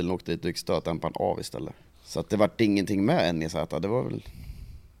satte jag ihop bilen och åkte dit och gick stötdämparen av istället. Så att det vart ingenting med NIZ. Det var väl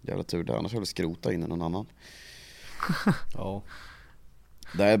jävla tur där, annars hade jag skrota in någon annan. Ja.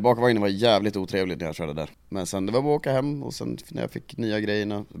 Där bakvagnen var jävligt otrevlig när jag körde där. Men sen det var bara att åka hem och sen när jag fick nya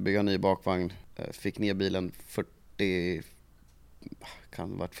grejerna, bygga en ny bakvagn, fick ner bilen 40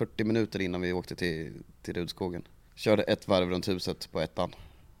 minuter innan vi åkte till Rudskogen. Körde ett varv runt huset på ettan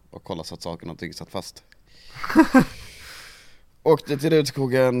och kollade så att sakerna och ting satt fast. Åkte till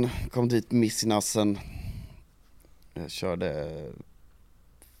Rudskogen, kom dit miss i nassen. Jag körde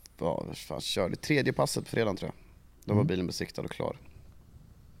tredje passet på fredagen tror jag. Då var bilen besiktad och klar.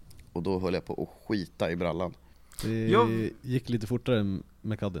 Och då höll jag på att skita i brallan. Det gick lite fortare än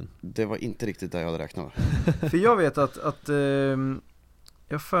med Cadden. Det var inte riktigt där jag hade räknat med. För jag vet att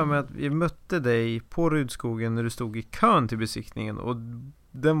jag för mig att vi mötte dig på Rudskogen när du stod i kön till besiktningen. Och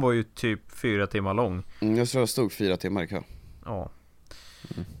den var ju typ 4 timmar lång. Jag tror jag stod 4 timmar i kö. Ja.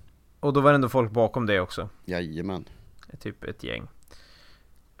 Och då var det ändå folk bakom dig också. Jajamän. Typ ett gäng.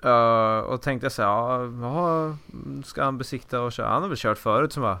 Och tänkte jag så här, ska han besikta och köra? Han har väl kört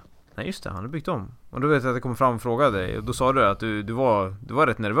förut, som bara, nej just det, han har byggt om. Och då vet jag att jag kom fram och frågade dig. Och då sa du att du var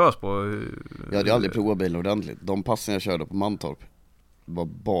rätt nervös på... Jag hade aldrig provat bilen ordentligt. De passen jag körde på Mantorp var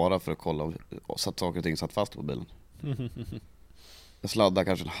bara för att kolla så att saker och ting satt fast på bilen. Jag sladdade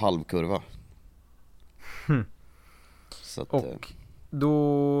kanske en halv kurva. Så att, och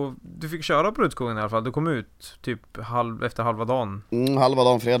då du fick köra på Rudskogen i alla fall. Du kom ut typ efter halva dagen. Halva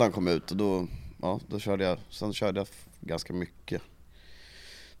dagen fredagen kom ut och då körde jag. Sen körde jag ganska mycket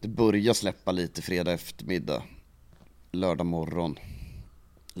Det börjar släppa lite fredag eftermiddag. Lördag morgon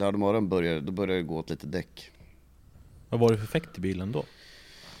börjar det gå åt lite däck. Vad var det för effekt i bilen då?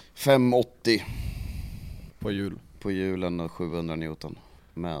 580 på hjulen och 700 Newton.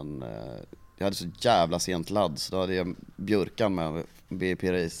 Men jag hade så jävla sent ladd, så då hade jag Björkan med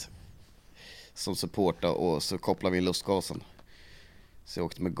BP Race som supporta, och så kopplade vi in lustgasen. Så jag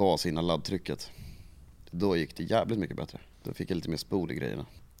åkte med gas innan laddtrycket. Då gick det jävligt mycket bättre. Då fick jag lite mer spol i grejerna.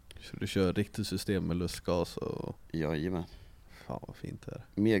 Så du kör riktigt system med lustgas och... Jajamän. Fan vad fint det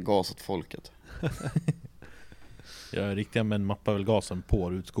är. Mer gas åt folket. Jag är riktiga men mappar väl gasen på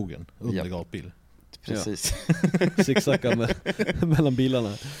Rudskogen under gatbil. Precis. Ja. Zigzacka mellan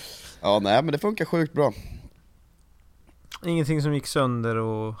bilarna. Ja, nej, men det funkar sjukt bra. Ingenting som gick sönder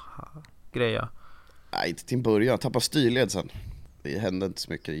och greja? Nej, inte till en början. Jag tappade styrled sen. Det hände inte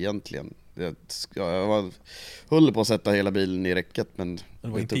så mycket egentligen. Jag höll på att sätta hela bilen i räcket, men det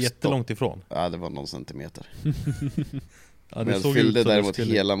var inte jättelångt ifrån. Ja, det var någon centimeter. Ja, men jag fyllde däremot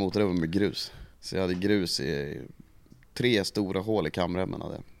hela motorhuven med grus. Så jag hade grus i 3 stora hål i kamremmen.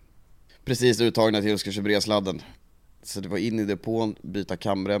 Precis uttagna till att jag skulle köra bresladden. Så det var in i depån, byta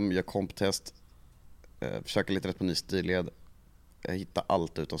kamrem, göra komptest, försöka lite rätt på ny styrled. Jag hittade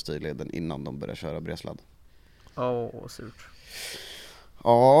allt utom styrleden innan de började köra bresladd. Surt.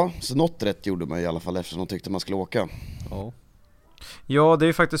 Ja, så något rätt gjorde man i alla fall eftersom de tyckte man skulle åka. Ja, det är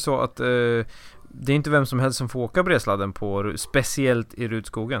ju faktiskt så att det är inte vem som helst som får åka bresladden på, speciellt i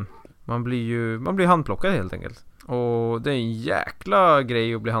Rudskogen. Man blir handplockad helt enkelt. Och det är en jäkla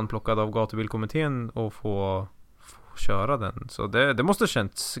grej att bli handplockad av gatubilkommittén och få köra den. Så det måste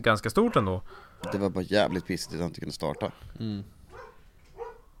känts ganska stort ändå. Det var bara jävligt pissigt att jag inte kunde starta.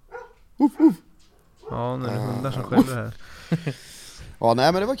 Ja, nu är det hundar som skäller här. Ja,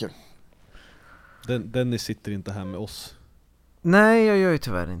 nej, men det var kul. Dennis sitter inte här med oss. Nej, jag gör ju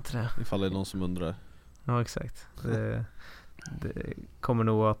tyvärr inte det. Ifall det är någon som undrar. Ja, exakt. Det kommer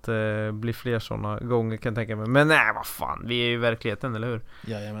nog att bli fler sådana gånger, kan jag tänka mig. Men nej, vad fan, vi är ju i verkligheten, eller hur?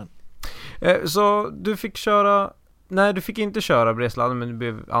 Jajamän. Så du fick köra... Nej, du fick inte köra bresladden, men du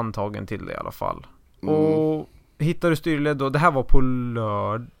blev antagen till det i alla fall. Och hittade du styrled då? Det här var på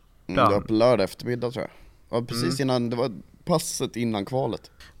lördag. Det var på lördag eftermiddag, tror jag. Ja, precis innan, det var passet innan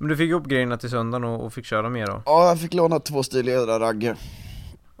kvalet. Men du fick upp grejerna till söndagen och fick köra mer då? Ja, jag fick låna 2 styrledare, Ragge.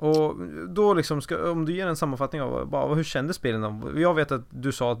 Och då liksom, om du ger en sammanfattning av hur kändes bilen då? Jag vet att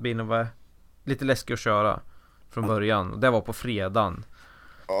du sa att bilen var lite läskig att köra från början. Och det var på fredagen.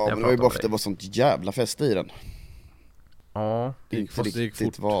 Ja, men det var ju bara för att det var sånt jävla fäste i den. Ja, det gick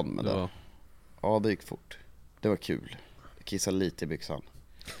riktigt van med det. Ja, det gick fort. Det var kul. Jag kissade lite i byxan.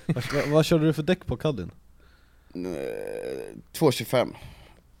 Vad körde du för däck på Caddien? 225.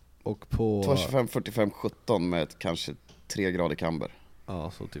 Och på 225, 45, 17 med ett kanske 3 grader camber.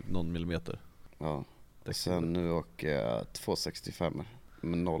 Ja, så typ någon millimeter. Ja. Och sen nu åker jag 265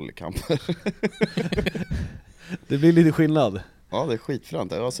 med 0 i camber. Det blir lite skillnad. Ja, det är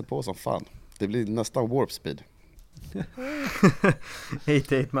skitfränt. Jag öser på som fan. Det blir nästan warp speed.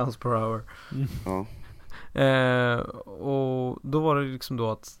 88 miles per hour. Ja. Och då var det liksom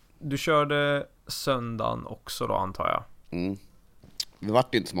då att du körde söndagen också då, antar jag. Det var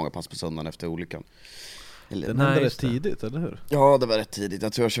inte så många pass på söndagen efter olyckan. Den hände rätt tidigt, eller hur? Ja, det var rätt tidigt.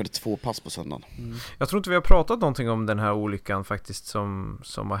 Jag tror jag körde 2 pass på söndagen. Jag tror inte vi har pratat någonting om den här olyckan faktiskt som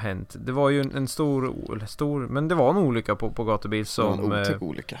har hänt. Det var ju en stor, men det var en olycka på gatubil som... Det var en otäck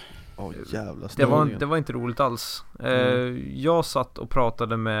olycka. Jävla det var inte roligt alls. Jag satt och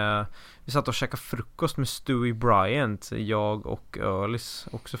pratade med... Vi satt och käkade frukost med Stewie Bryant, jag och Ölis,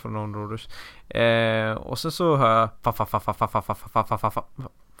 också från området. Och så hör jag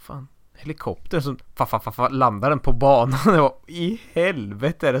fan, helikopter som landar den på banan. Och i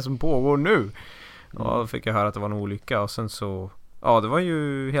helvete är det som pågår nu? Ja, då fick jag höra att det var en olycka. Och sen så, ja, det var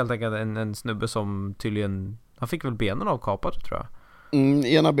ju helt enkelt en snubbe som tydligen, han fick väl benen avkapat, tror jag.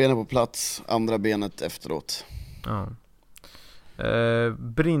 Ena benet på plats, andra benet efteråt. Ja.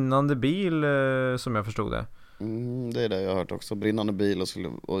 Brinnande bil, som jag förstod det. Det är det jag har hört också. Brinnande bil,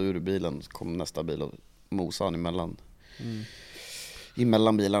 och ur bilen kom nästa bil och mosade han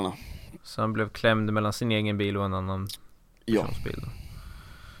emellan bilarna. Så han blev klämd mellan sin egen bil och en annan bil.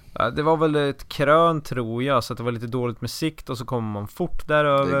 Ja, det var väl ett krön, tror jag, så att det var lite dåligt med sikt. Och så kommer man fort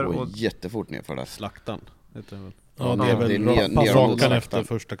däröver. Det går jättefort ner för det. Slaktan heter det väl. Ja, det är väl rakan efter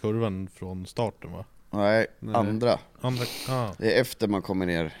första kurvan från starten, va? Nej. Andra. Det är efter man kommer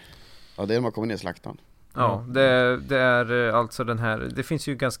ner. Ja, det är när man kommer ner slaktan. Ja, det är alltså den här. Det finns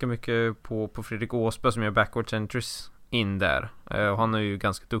ju ganska mycket på Fredrik Åsberg som gör backwards entries in där. Han är ju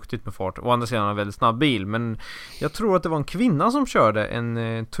ganska duktigt med fart. Å andra sidan har han en väldigt snabb bil. Men jag tror att det var en kvinna som körde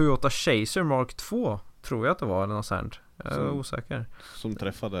en Toyota Chaser Mark 2. Tror jag att det var, eller något sånt. Jag är osäker. Som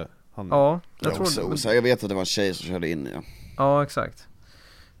träffade han. Ja, jag vet att det var en tjej som körde in, ja. Ja, exakt.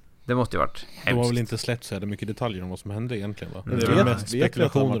 Det måste ju varit hemskt. De har väl inte släppt så mycket detaljer om vad som hände egentligen, va? Det är väl mest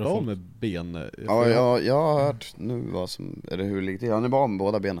spekulationer av med ben. Ja, jag har hört nu vad som, eller hur det ligger till. Han är bra med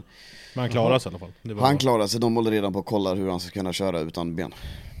båda benen. Men han klarar sig i alla fall. Han klarar sig, de håller redan på att kolla hur han ska kunna köra utan ben.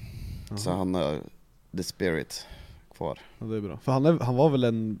 Så han har the spirit kvar. Ja, det är bra. För han var väl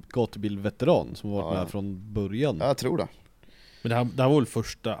en gatubilveteran som var med från början. Ja, jag tror det. Men det här var väl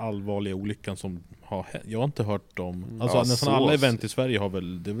första allvarliga olyckan som jag har inte hört om. Alltså nästan alla event i Sverige har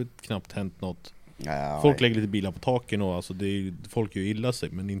väl, det har väl knappt hänt något. Folk lägger lite bilar på taken och alltså folk gör illa sig,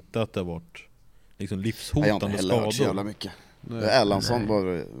 men inte att det har varit liksom livshotande skador. Jag har inte jävla mycket. Erlandsson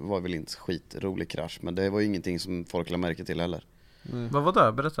var väl inte skitrolig krasch, men det var ju ingenting som folk lade märke till heller. Vad var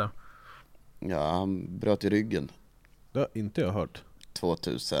det? Berätta. Ja, han bröt i ryggen. Det har inte jag hört.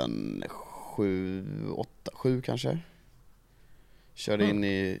 2007 kanske. Körde in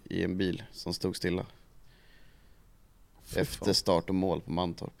i en bil som stod stilla. Efter start och mål på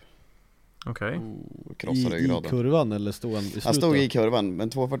Mantorp. Okej. Krossade I graden. kurvan eller stod han i slutet? Han stod i kurvan, men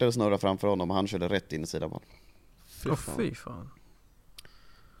 240 snurrade framför honom och han körde rätt in i sidan. Fy fan.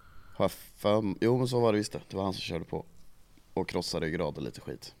 Jo, men så var det visst det. Det var han som körde på. Och krossade graden lite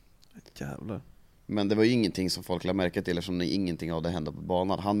skit. Jävlar. Men det var ju ingenting som folk lade märke till, eftersom ingenting av det hände på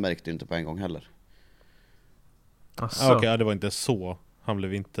banan. Han märkte ju inte på en gång heller. Okej, det var inte så. Han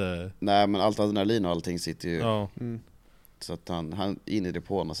blev inte... Nej, men allt adrenalin och allting sitter ju... Ja. Så att han in i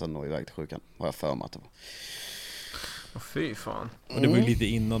depån och sen iväg till sjukan. Har jag för mig att det var. Fy fan. Och det var ju lite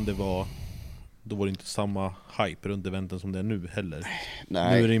innan det var... Då var det inte samma hype runt eventen som det är nu heller.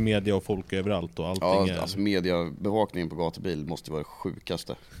 Nej. Nu är det media och folk överallt och allting är... alltså mediabevakningen på gatubil måste vara det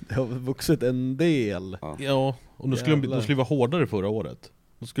sjukaste. Det har vuxit en del. Ja, och då skulle det vara hårdare förra året.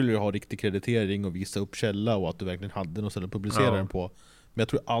 Då skulle du ha riktig kreditering och visa upp källa och att du verkligen hade något att publicera den på. Men jag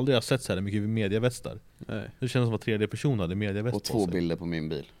tror aldrig jag har sett så här mycket mediavästar. Nej. Det känns som att tredje person hade mediaväst och 2 bilder på min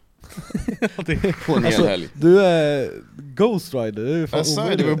bil. På en hel helg. Du är Ghost Rider. Det är fan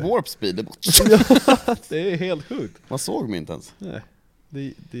omöjligt. Det var warp speed. Ja, det är helt sjukt. Man såg mig inte ens. Nej.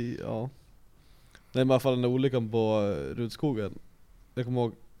 Ja. Nej, men i alla fall den där olyckan på Rudskogen. Jag kommer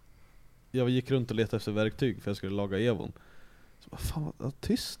ihåg, jag gick runt och letade efter verktyg för jag skulle laga Evon. Så bara, fan vad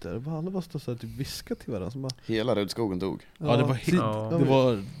tyst där. Alla bara stod så här typ viska till varandra. Så bara... Hela Rudskogen dog. Ja, det var det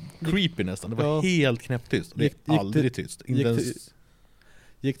var creepy nästan. Det var helt knäpptyst. Det är aldrig tyst.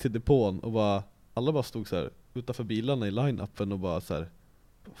 Gick till depån och bara, alla bara stod så här utanför bilarna i line-upen och bara så här,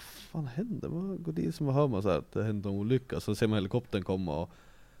 vad fan hände? Vad går det som hör man så här att det hände en olycka? Så ser man helikoptern komma och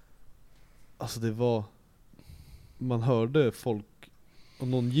alltså det var, man hörde folk,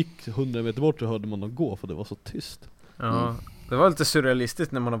 om någon gick 100 meter bort så hörde man dem gå för det var så tyst. Ja, det var lite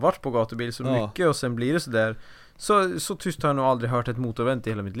surrealistiskt när man har varit på gatubil så mycket och sen blir det så där. Så tyst har jag nog aldrig hört ett motorevent i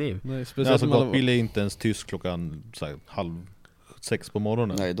hela mitt liv. Nej, speciellt alltså gatubil är inte ens tyst klockan så här, 5:30 på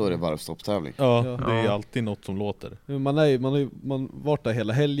morgonen. Nej, då är det bara stopptävling. Ja, det är alltid något som låter. Man varit där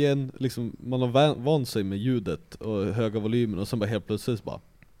hela helgen, liksom, man har vant sig med ljudet och höga volymer och sen bara helt plötsligt bara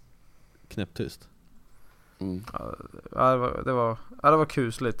knäpptyst. Det var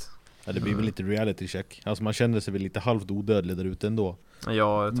kusligt. Ja, det blir väl lite reality check. Alltså man känner sig väl lite halvt odödlig där ute ändå. Ja,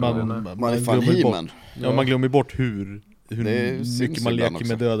 jag tror man är fan He-Man. Ja, man glömmer bort hur mycket man leker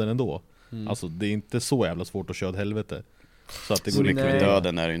med döden ändå. Alltså det är inte så jävla svårt att köra åt helvete. Så att det går med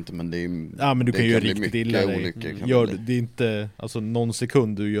döden är det inte, men det är, ja, men du kan ju riktigt illa dig. Det är inte, alltså någon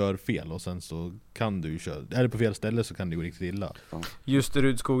sekund du gör fel och sen så kan du köra. Är det på fel ställe så kan det gå riktigt illa. Just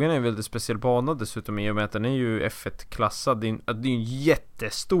Rudskogen är en väldigt speciell bana dessutom, i och med att den är ju F1-klassad. Det är en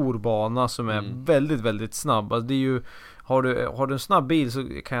jättestor bana som är väldigt, väldigt snabb. Alltså det är ju, har du en snabb bil så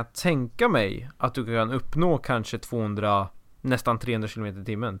kan jag tänka mig att du kan uppnå kanske 200, nästan 300 km i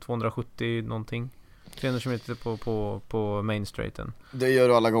timmen. 270 någonting. 300 km på Main Straighten. Det gör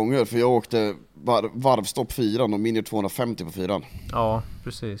du alla gånger, för jag åkte varvstopp 4 och min är 250 på 4. Ja,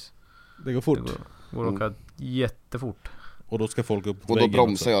 precis. Det går fort. Det går att åka jättefort. Och då ska folk upp på och då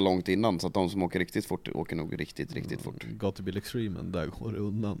bromsar jag långt innan, så att de som åker riktigt fort åker nog riktigt fort. Gatubil Extremen, där går det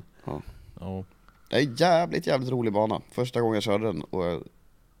undan. Ja. Det är en jävligt rolig bana. Första gången jag körde den, och jag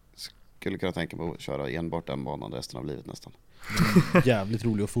skulle kunna tänka mig att köra enbart den banan resten av livet nästan. Jävligt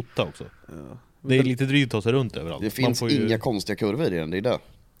rolig att fota också. Ja. Det är lite drygt att ta sig runt överallt. Det finns inga konstiga kurvor i den, det är det.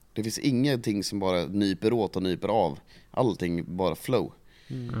 Det finns ingenting som bara nyper åt och nyper av. Allting bara flow.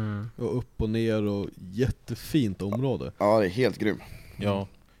 Och upp och ner och jättefint område. Ja, det är helt grym. Ja,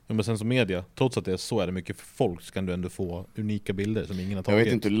 Ja, men sen som media, trots att det är så är det mycket för folk, så kan du ändå få unika bilder som ingen har Jag tagit.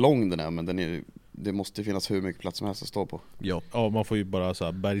 vet inte hur lång den är, men det måste finnas hur mycket plats som helst att stå på. Ja, man får ju bara så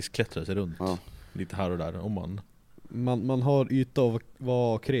här bergsklättra sig runt lite här och där om man har yta att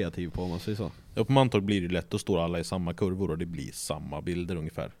vara kreativ på, om man säger så. Ja, på Mantorp blir det lätt, då står alla i samma kurvor och det blir samma bilder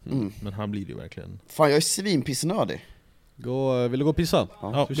ungefär. Men här blir det ju verkligen. Fan, jag är svinpissnödig. Vill du gå och pissa?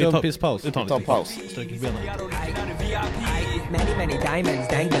 Ja, vi kör en pisspaus. Vi tar en paus. Sträcker benen. Many diamonds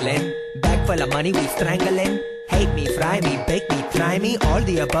dangling. Bag full of money we strangling. Hate me, fry me, bake me, try me. All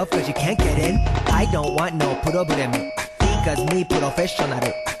the above cause you can't get in. I don't want no problem. Because me professional.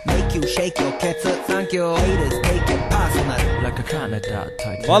 Make you shake your kettle. Thank you. Haters take it personal. Like a Canada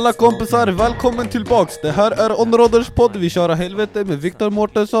type. Alla kompisar, välkommen tillbaks. Det här är Onroders podd. Vi kör helvete med Viktor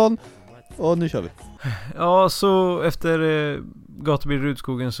Mårtensson. Och nu kör vi. Ja, så efter Gatubil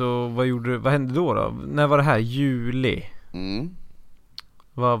Rudskogen så vad hände då? När var det här? Juli?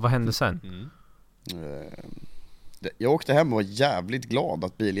 Vad hände sen? Jag åkte hem och var jävligt glad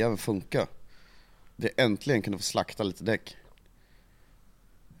att biljäveln funkar. Det äntligen kunde få slakta lite däck.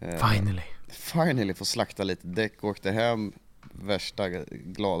 Finally få slakta lite däck. Åkte hem, värsta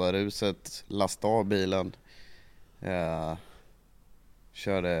glada ruset, lastade av bilen.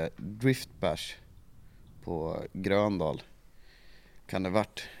 Körde driftbash på Gröndal. Kan det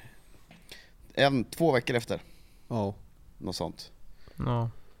varit 2 veckor efter. Ja. Något sånt. Ja.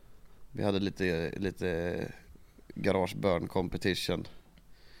 Vi hade lite garage burn competition.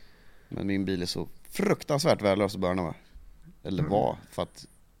 Men min bil är så fruktansvärt värdelös att börja med. Eller var, för att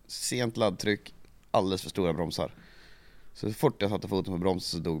sent laddtryck, alldeles för stora bromsar. Så fort jag satte foten på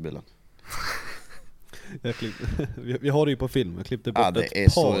bromsen så dog bilen. Vi har det ju på film. Jag klippte bort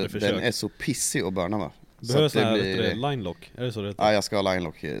ett par försök. Den är så pissig att börna med. Behövs det blir line lock? Är det så det heter? Ja, jag ska ha line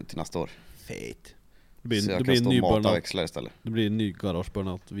lock till nästa år. Fett. Så jag kan stå och mata växlar istället. Det blir en ny garage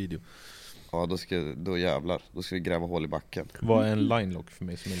burnout video. Ja, då jävlar. Då ska vi gräva hål i backen. Vad är en line lock för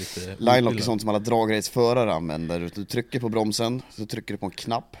mig som är lite... Line lock är sånt som alla dragraceförare använder. Du trycker på bromsen, så trycker du på en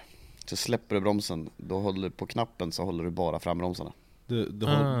knapp. Så släpper du bromsen. Då håller du på knappen, så håller du bara frambromsarna. Du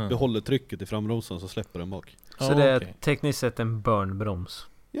behåller trycket i frambromsen, så släpper den bak. Så det är tekniskt sett en burnbroms.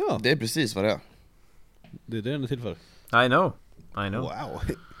 Ja. Det är precis vad det är. Det är det den är till för. I know. Wow.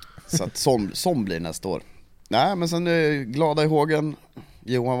 Så att som blir nästa år. Nej, men sen glada i hågen.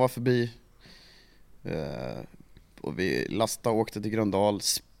 Johan var förbi. Och vi lastade och åkte till Gröndal.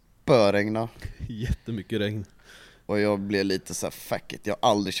 Spöregna. Jättemycket regn. Och jag blev lite så här fuck it. Jag har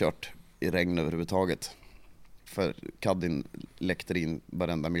aldrig kört i regn överhuvudtaget. För Caddin läckte in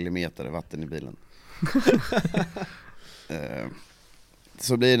varenda millimeter vatten i bilen.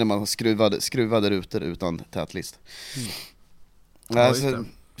 Så blir det när man skruvade rutor utan tätlist. Så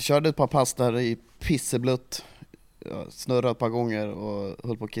körde ett par pass där i pisseblött. Snurrade ett par gånger och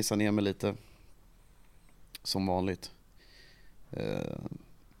höll på att kissa ner mig lite. Som vanligt.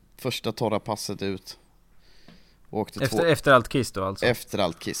 Första torra passet ut. Åkte efter allt kiss då alltså? Efter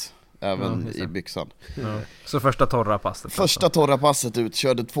allt kiss. Även i byxan. Ja. Så första torra passet? Första torra passet ut.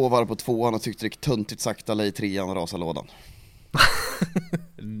 Körde 2 varv på 2:an och tyckte det gick töntigt sakta. Lej 3:an och rasade lådan.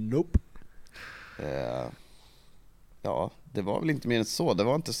 Nope. Ja, det var väl inte mer än så.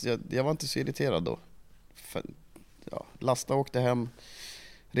 Jag var inte så irriterad då. Lasta åkte hem.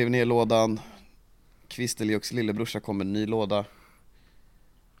 Rev ner lådan. Kvisteljux lillebrorsa kom med en ny låda.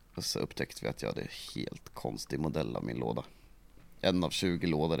 Och så upptäckte vi att jag hade helt konstig modell av min låda. En av 20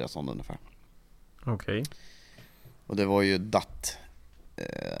 lådor jag sån ungefär. Okej. Och det var ju DAT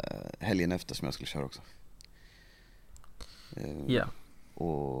helgen efter som jag skulle köra också. Ja.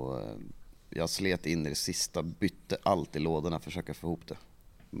 Och jag slet in i det sista, bytte allt i lådorna för att försöka få ihop det.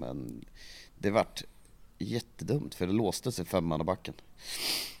 Men det vart jättedumt för det låste sig 5-mannabacken.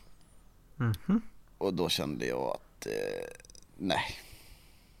 Och då kände jag att nej.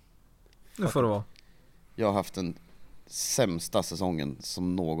 Det får det vara. Jag har haft den sämsta säsongen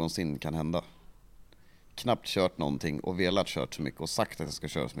som någonsin kan hända. Knappt kört någonting och velat kört så mycket och sagt att jag ska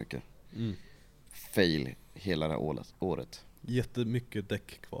köra så mycket. Fail hela det här året. Jättemycket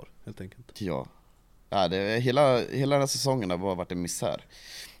däck kvar helt enkelt. Ja, hela den här säsongen har bara varit en misär.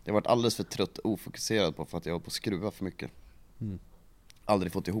 Jag har varit alldeles för trött och ofokuserad på för att jag var på att skruva för mycket.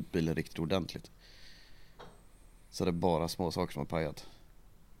 Aldrig fått ihop bilen riktigt ordentligt. Så det är bara små saker som har pajat.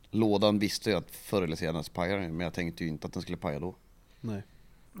 Lådan visste jag att förr eller senare pajar den, men jag tänkte ju inte att den skulle paja då. Nej.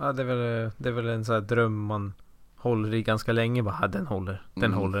 Ja, det är väl en sån här dröm man håller i ganska länge. Bara, den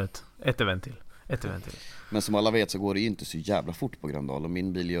håller ett event till. Men som alla vet så går det ju inte så jävla fort på Gröndal. Och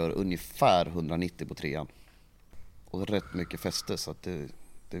min bil gör ungefär 190 på 3:an. Och rätt mycket fäste, så att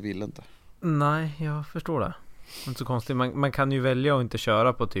det vill inte. Nej, jag förstår det. Inte så konstigt, man kan ju välja att inte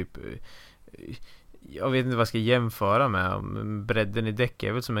köra på typ, jag vet inte vad jag ska jämföra med. Bredden i däck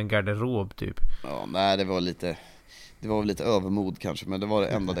är väl som en garderob typ. Ja, nej, det var väl lite övermod kanske, men det var det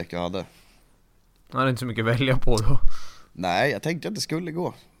enda däck jag hade. Man hade inte så mycket att välja på då. Nej, jag tänkte att det skulle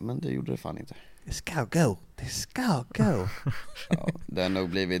gå, men det gjorde det fan inte. Det ska gå. Ja, det har nog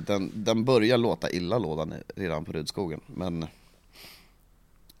blivit, den börjar låta illa lådan redan på Rudskogen, men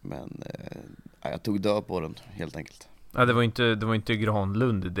jag tog död på den helt enkelt. Ja, det var inte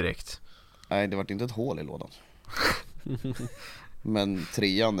Granlund direkt. Nej, det var inte ett hål i lådan. Men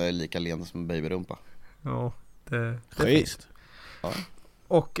 3:an är lika len som en babyrumpa. Ja, det Schysst. Ja.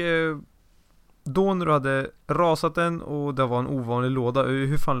 Och då när du hade rasat den och det var en ovanlig låda,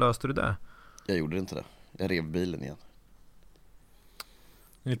 hur fan löste du det? Jag gjorde inte det. Jag rev bilen igen.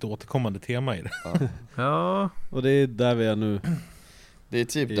 Lite återkommande tema i det. Ja. Ja. Och det är där vi är nu. Det är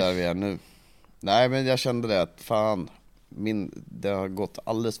typ där vi är nu. Nej, men jag kände det att fan, det har gått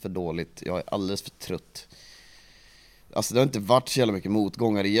alldeles för dåligt. Jag är alldeles för trött. Alltså det har inte varit så jävla mycket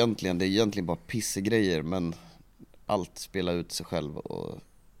motgångar egentligen. Det är egentligen bara pissegrejer, men allt spelar ut sig själv och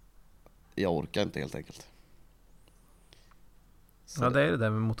jag orkar inte helt enkelt. Så ja, det är det där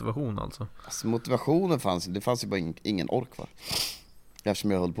med motivation alltså. Alltså motivationen fanns ju bara ingen ork kvar.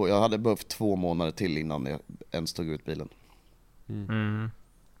 Eftersom jag höll på. Jag hade behövt 2 månader till innan jag ens tog ut bilen.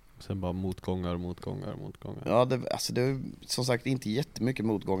 Sen bara motgångar. Ja, det är som sagt inte jättemycket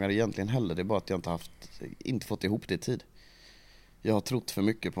motgångar egentligen heller. Det är bara att jag inte fått ihop det i tid. Jag har trott för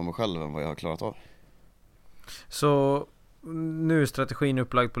mycket på mig själv än vad jag har klarat av. Så nu är strategin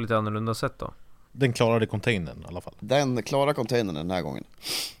upplagd på lite annorlunda sätt då? Den klarade containern i alla fall. Den klarar containern den här gången.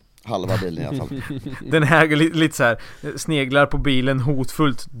 Halva bilen i alla fall. Den här lite så här sneglar på bilen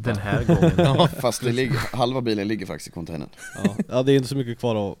hotfullt den här gången. Ja, fast halva bilen ligger faktiskt i containern. Ja, det är inte så mycket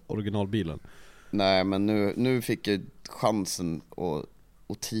kvar av originalbilen. Nej, men nu fick jag chansen och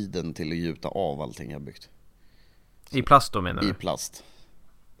tiden till att gjuta av allting jag byggt. I plast då menar du? I plast.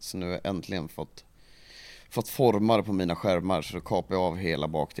 Så nu har jag äntligen fått formar på mina skärmar, så då kapar jag av hela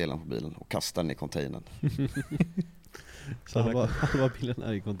bakdelen på bilen och kastar den i containern. Så halva bilen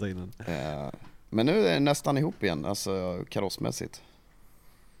är i containern. Men nu är det nästan ihop igen, alltså karossmässigt.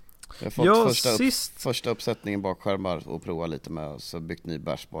 Jag har fått första uppsättningen bakskärmar och prova lite med, så byggt ny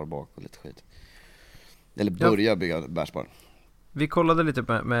bärsbar bak och lite skit. Eller börja bygga bärsbar. Vi kollade lite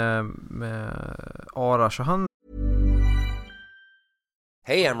med Arash och han.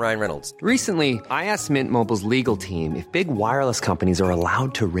 Hey, I'm Ryan Reynolds. Recently, I asked Mint Mobile's legal team if big wireless companies are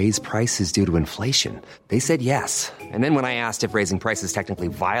allowed to raise prices due to inflation. They said yes. And then when I asked if raising prices technically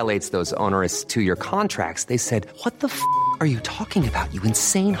violates those onerous 2-year contracts, they said, "What the f*** are you talking about, you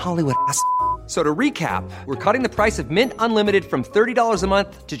insane Hollywood ass?" So to recap, we're cutting the price of Mint Unlimited from $30 a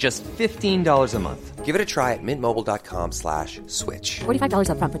month to just $15 a month. Give it a try at mintmobile.com/switch. $45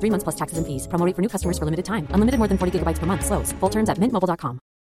 up front for 3 months plus taxes and fees. Promo rate for new customers for limited time. Unlimited more than 40 gigabytes per month. Slows full terms at mintmobile.com.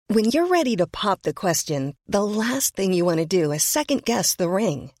 When you're ready to pop the question, the last thing you want to do is second-guess the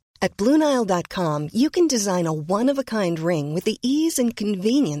ring. At BlueNile.com, you can design a one-of-a-kind ring with the ease and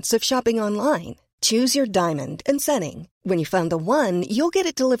convenience of shopping online. Choose your diamond and setting. When you find the one, you'll get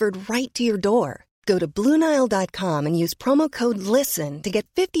it delivered right to your door. Go to BlueNile.com and use promo code LISTEN to get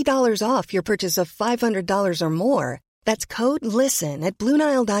 $50 off your purchase of $500 or more. That's code LISTEN at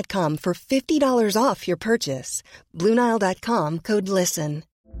BlueNile.com for $50 off your purchase. BlueNile.com, code LISTEN.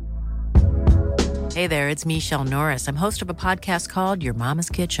 Hey there, it's Michelle Norris. I'm host of a podcast called Your Mama's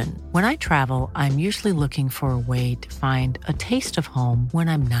Kitchen. When I travel, I'm usually looking for a way to find a taste of home when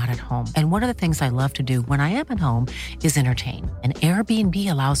I'm not at home. And one of the things I love to do when I am at home is entertain. And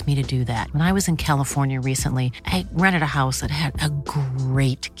Airbnb allows me to do that. When I was in California recently, I rented a house that had a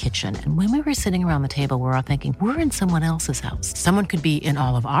great kitchen. And when we were sitting around the table, we were all thinking, we're in someone else's house. Someone could be in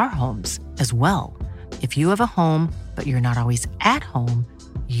all of our homes as well. If you have a home, but you're not always at home,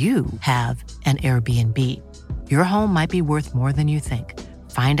 you have an Airbnb. Your home might be worth more than you think.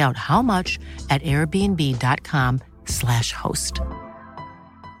 Find out how much at airbnb.com/host.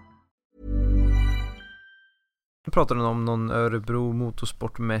 Jag pratade om någon Örebro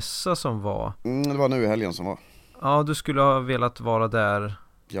motorsportmässa som var. Det var nu i helgen som var. Ja, du skulle ha velat vara där.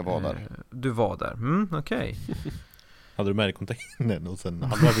 Jag var där. Du var där, okej. Hade du med dig containern och sen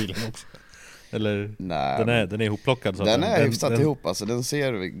halva bilen också? Eller nej, den är ihopplockad så den är hyfsat ihop, alltså den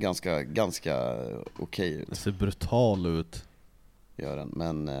ser ganska okej ut. Den ser brutal ut. Gör den,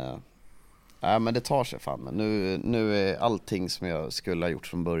 men det tar sig fan. Men nu är allting som jag skulle ha gjort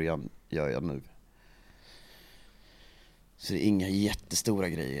från början gör jag nu. Så det är inga jättestora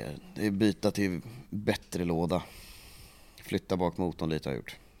grejer. Det är byta till bättre låda. Flytta bak motorn lite har jag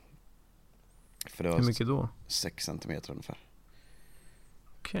gjort. Hur mycket då? 6 centimeter ungefär.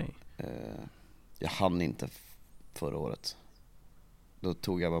 Okej. Jag hann inte förra året. Då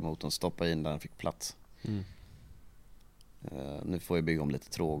tog jag bara motorn, stoppade in där den fick plats. Nu får jag bygga om lite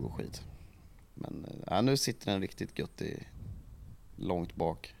tråg och skit. Men nu sitter den riktigt gött i långt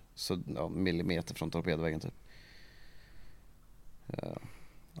bak. Så millimeter från torpedväggen typ.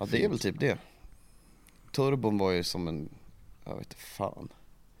 Ja, det är väl typ det. Turbon var ju som en, jag vet inte fan,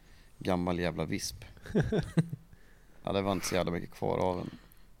 gammal jävla visp. Ja, det var inte så jävla mycket kvar av den.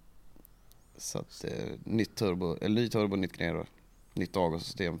 Så att ny turbo, nytt grejer, nytt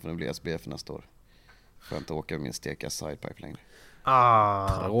avgassystem för den blir SBF nästa år. Får jag inte åka med min steka sidepipe längre.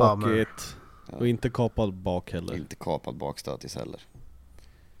 Tråkigt. Ja. Och inte kapad bak heller. Inte kapad bakstötis heller.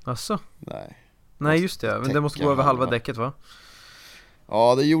 Asså? Nej, just det. Men det måste gå över halva däcket, va?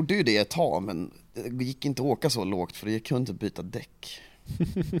 Ja, det gjorde ju det ett tag, men det gick inte att åka så lågt för jag kunde inte byta däck.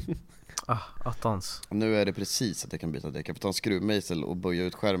 Attans. Nu är det precis att jag kan byta däck. Jag får ta en skruvmejsel och böja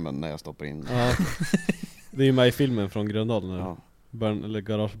ut skärmen när jag stoppar in. Ja. Det är ju med i filmen från Gröndalen. Ja. Eller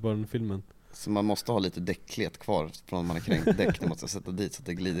Garageburn-filmen. Så man måste ha lite däckklet kvar från man är kränkt däck. Det måste jag sätta dit så att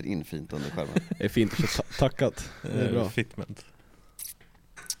det glider in fint under skärmen. Det är fint att tackat. Det är bra. Fitment.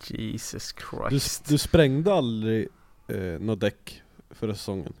 Jesus Christ. Du sprängde aldrig något däck förra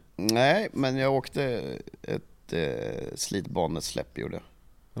säsongen? Nej, men jag åkte ett slitbanesläpp gjorde jag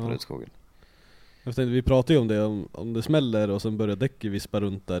på Rudskogen. Jag tänkte, vi pratade ju om det, om det smäller och sen börjar däcket vispa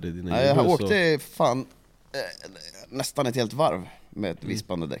runt där i dina jag åkte fan nästan ett helt varv med ett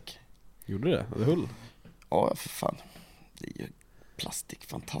vispande däck. Gjorde det? Det höll? Ja, för fan. Det är ju plastik,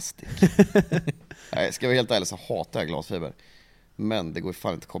 fantastiskt. Nej, ska jag vara helt ärlig så hatar jag glasfiber. Men det går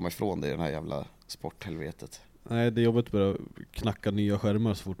fan inte att komma ifrån det i den här jävla sporthelvetet. Nej, det är jobbigt att börja knacka nya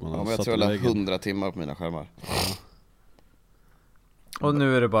skärmar så fort man har men jag satt tror jag väggen. 100 timmar på mina skärmar. Ja. Och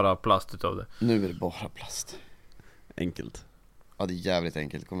nu är det bara plast utav det. Nu är det bara plast. Enkelt. Ja, det är jävligt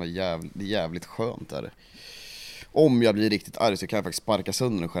enkelt. Det kommer vara det är jävligt skönt där. Om jag blir riktigt arg så kan jag faktiskt sparka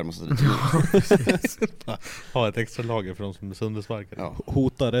sönder en skärm och så det. Ha ett extra lager för de som är söndersparkade. Ja.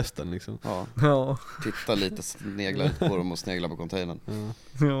 Hota resten liksom. Ja. Titta lite, snegla lite på dem och snegla på containern.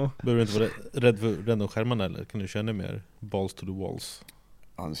 Ja. Behöver du inte vara rädd för rända skärmarna eller kan du känna mer balls to the walls?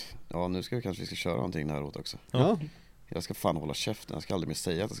 Ja, nu ska vi ska köra någonting här åt också. Ja. Jag ska fan hålla käften, jag ska aldrig mer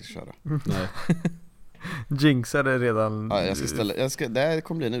säga att jag ska köra. Nej. Jinxar det redan. Ja, det här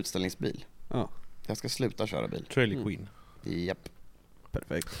kommer bli en utställningsbil. Ja. Jag ska sluta köra bil. Trailer Queen. Japp.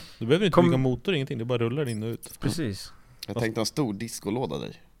 Perfekt. Du behöver inte bygga motor, ingenting, det bara rullar in och ut. Precis. Jag tänkte en stor discolåda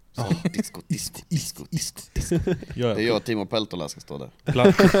dig. Disco. Det är jag och Timo Peltola ska stå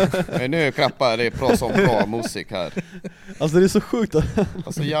där. Nu klappar det är som bra musik här. Alltså det är så sjukt.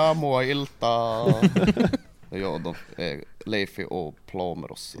 Alltså jag må ilta. Ja, de Leifi och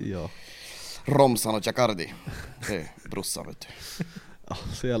Plomeros. Ja. Romsan och Jacardi. Det är brorsan, vet du. Ja,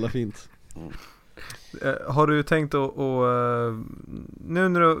 så jävla fint. Har du tänkt att nu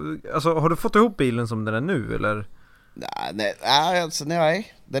när du, alltså, har du fått ihop bilen som den är nu eller?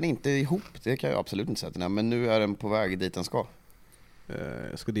 Nej, den är inte ihop. Det kan jag absolut inte säga. Men nu är den på väg dit den ska.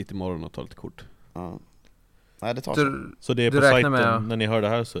 Jag ska dit imorgon och ta lite kort. Ja. Nej, det tar sig. Så det är på sajten, när ni hör det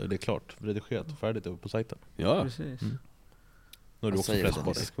här så är det klart, redigerat och färdigt över på sajten. Ja, precis. Nu är du också press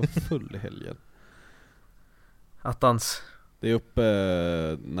på det. Ska vara full i helgen. Attans. Det är uppe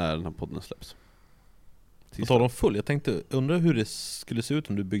när den här podden släpps. Och tar de full? Jag tänkte, undrar hur det skulle se ut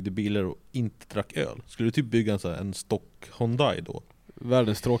om du byggde bilar och inte drack öl. Skulle du typ bygga en stock Hyundai då?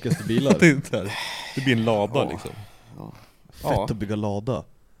 Världens tråkigaste bilar. Det blir en lada liksom. Ja. Fett att bygga lada.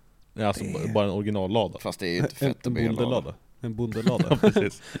 Ja, alltså bara en originallada. Fast det är ju inte fett att bygga lada. En bondelada. Ja,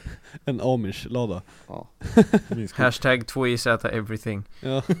 precis. En Amish-lada. Ja. Hashtag 2IZ everything.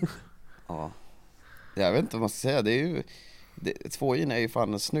 Ja. Ja. Jag vet inte vad man ska säga. Det är ju 2i är ju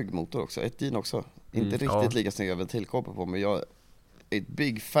fan en snygg motor också. 1i också. Inte riktigt lika snygga ventilkoppar på, men jag är ett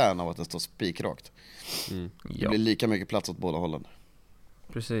big fan av att den står spikrakt. Det blir lika mycket plats åt båda hållen.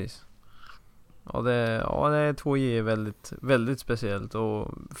 Precis. Ja, det är 2i är väldigt, väldigt speciellt.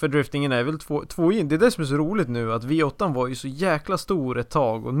 Och för driftingen är väl 2i. Det är det som är så roligt nu, att V8 var ju så jäkla stor ett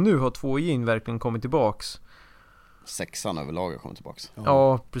tag och nu har 2i verkligen kommit tillbaks. 6an överlag har kommit tillbaks.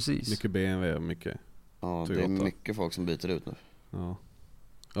 Ja, precis. Mycket BMW och mycket Ja, Toyota. det är mycket folk som byter ut nu.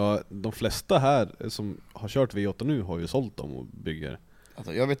 Ja, de flesta här som har kört V8 nu har ju sålt dem och bygger.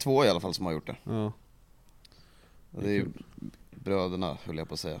 Alltså, jag vet 2 i alla fall som har gjort det. Ja. Det är ju bröderna, höll jag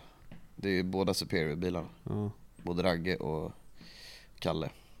på att säga. Det är ju båda Superior-bilarna. Ja. Både Ragge och Kalle.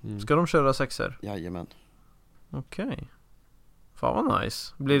 Ska de köra 6er? Jajamän. Okej. Fan vad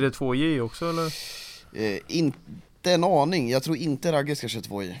nice. Blir det 2i också eller? Inte en aning. Jag tror inte Ragge ska köra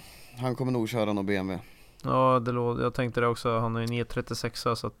 2i. Han kommer nog köra någon BMW. Ja, jag tänkte det också. Han är en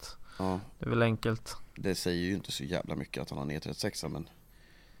E36 så att det är väl enkelt. Det säger ju inte så jävla mycket att han har en E36, men...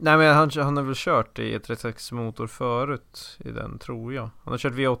 Nej, men han har väl kört i E36 motor förut i den, tror jag. Han har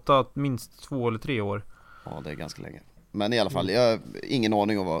kört V8 minst 2 eller 3 år. Ja, det är ganska länge. Men i alla fall, jag har ingen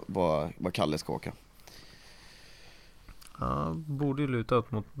aning om vad Kalle ska åka. Ja, borde ju luta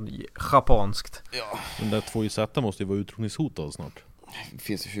ut mot japanskt. Ja. Den där 2JZ måste ju vara utrotningshotad snart. Det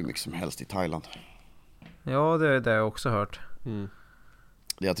finns ju hur mycket som helst i Thailand. Ja, det är det jag också hört.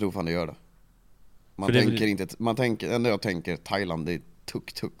 Jag tror fan det gör det. Enda jag tänker Thailand, det är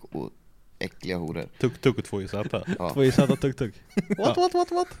tuk-tuk och äckliga horor. Tuk-tuk och 2JZ. Ja. 2JZ tuk-tuk. What?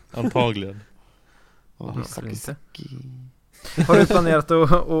 Antagligen. Har du planerat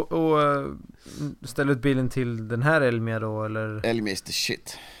att ställa ut bilen till den här Elmia då, eller? Elmia is the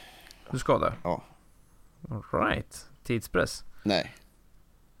shit. Du ska det? Ja. All right. Tidspress? Nej.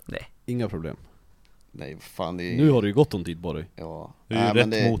 Inga problem. Nej, fan det är... Nu har du ju gått om tid på dig. Ja. Det är ju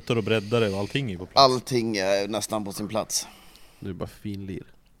rätt motor och breddare och allting är på plats. Allting är nästan på sin plats. Nu är det bara finlir.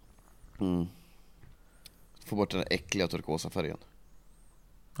 Få bort den där äckliga turkosa färgen.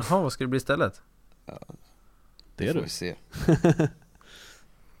 Jaha, vad ska det bli istället? Ja, det får vi se.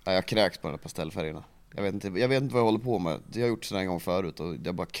 Jag kräks på de där pastellfärgerna. Jag vet inte vad jag håller på med. Jag har gjort sådär en gång förut och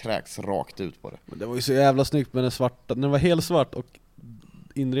jag bara kräks rakt ut på det. Men det var ju så jävla snyggt med den svarta. Den var helt svart och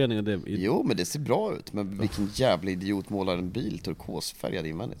inredningen det. Jo, men det ser bra ut. Men vilken jävla idiot målar en bil turkosfärgad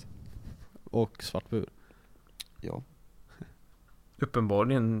invändigt. Och svartbur. Ja.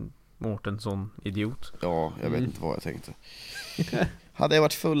 Uppenbarligen Mårtensson idiot. Ja, jag vet inte vad jag tänkte. Hade jag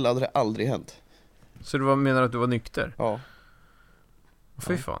varit full hade det aldrig hänt. Så du menar att du var nykter? Ja.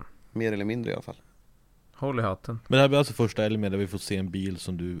 Fy fan. Mer eller mindre i alla fall. Håll i hatten. Men det här blir alltså första Elmia där vi får se en bil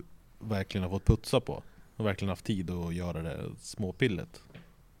som du verkligen har fått putsa på. Och verkligen haft tid att göra det småpillet.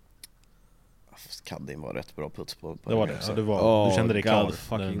 Kadin var rätt bra puts på det var det. Ja, du kände dig klar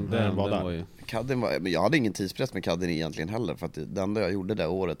fucking den var där. Ju... Kadin var, men jag hade ingen tidspress med Kadin egentligen heller. För att det enda jag gjorde det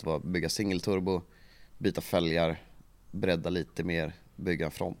året var bygga singelturbo, byta fälgar, bredda lite mer, bygga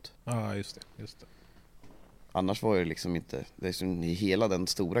en front. Ja, just det. Annars var det liksom inte, det är som hela den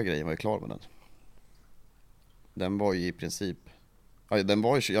stora grejen var jag klar med den. Den var ju i princip,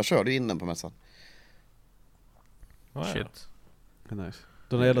 jag körde in den på mässan. Shit. Nice.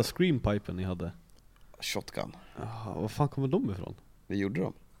 Den där jävla screampipen ni hade. Shotgun. Vad fan kommer de ifrån? Vi gjorde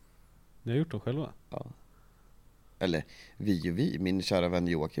dem. Ni har gjort dem själva? Ja. Eller min kära vän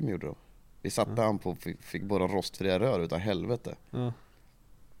Joakim gjorde dem. Vi satte han på, fick borra rostfria rör utav helvete. Ja.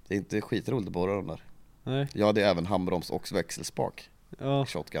 Det är inte skitroligt att borra dem där. Nej. Jag hade även handbroms och växelspak. Ja.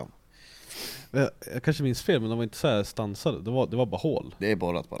 Shotgun. Jag kanske minns fel, men de var inte så här stansade. Det var bara hål. Det är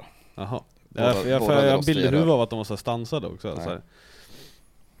borrat bara. Jaha. Jag bildade huvud av att de var så här stansade också. Så här.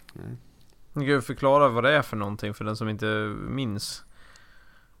 Kan du förklara vad det är för någonting för den som inte minns?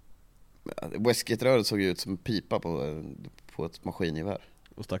 Westgate-röret såg ut som en pipa på ett maskingevär.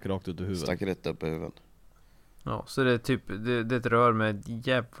 Och stack rakt ut i huvudet. Stack rätt upp i huvudet. Ja, så det är typ det är ett rör med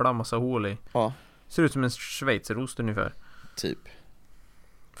jävla massa hål i. Ja. Ser ut som en schweizerost ungefär. Typ.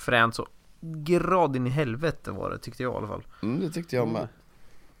 Fränt så grad in i helvete var det, tyckte jag i alla fall. Det tyckte jag med.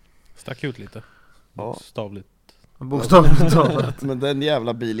 Stack ut lite. Ja. Bokstavligt talat. Men den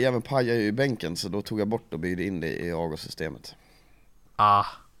jävla biljäveln pajade ju i bänken, så då tog jag bort och byggde in det i avgassystemet.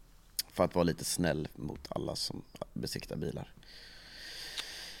 För att vara lite snäll mot alla som besiktar bilar.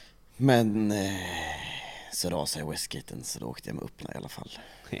 Men så rasade jag Westgaten, så då åkte jag med öppna i alla fall.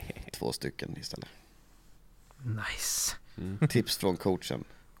 2 stycken istället. Nice. Tips från coachen: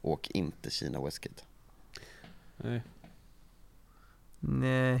 åk inte Kina Westgate.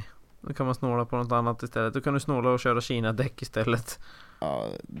 Nej, då kan man snåla på något annat istället. Då kan du snåla och köra Kina-däck istället. Ja,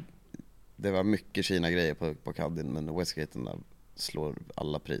 det var mycket Kina-grejer på Kadin, men Westgaten slår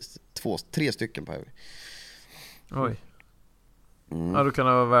alla pris. 3 stycken på Heavy. Oj. Ja, då kan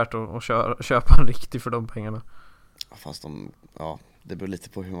det vara värt att köpa en riktig för de pengarna. Fast det beror lite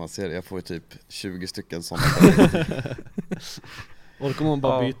på hur man ser det. Jag får ju typ 20 stycken sådana. Orkar man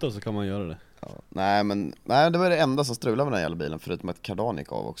bara byta så kan man göra det. Ja. Nej, det var det enda som strulade med den jävla bilen, förutom att kardan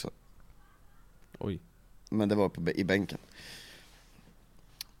gick av också. Oj. Men det var i bänken.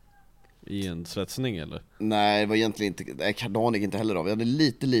 I en svetsning eller? Nej, det var egentligen inte. Nej, kardan gick inte heller av. Jag hade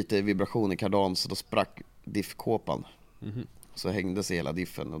lite vibration i kardan, så då sprack diffkåpan. Så hängde sig hela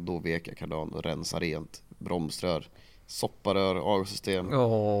diffen, och då vek jag kardan och rensade rent. Bromsrör, sopparör, avgassystem.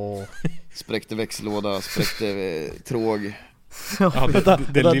 Spräckte växellåda, spräckte tråg. Ja,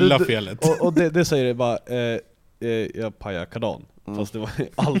 det lilla felet. Och det säger det bara jag pajar kardan. Fast det var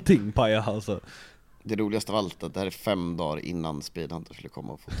allting pajar alltså. Det roligaste av allt att det här är 5 dagar innan Speedhunter skulle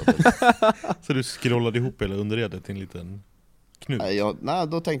komma och fota bil. Så du scrollade ihop hela underredet till en liten knut? Nej,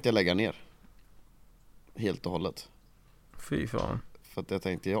 då tänkte jag lägga ner. Helt och hållet. Fy fan. För att jag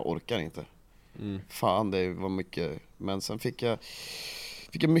tänkte, jag orkar inte. Fan, det var mycket. Men sen fick jag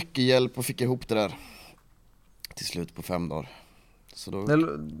mycket hjälp och fick ihop det där. Till slut på 5 dagar. Så då...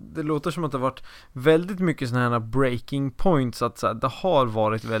 det låter som att det har varit väldigt mycket sådana här breaking points. Att så här, det har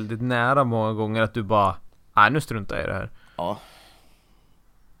varit väldigt nära många gånger att du bara, nej nu struntar jag i det här. Ja.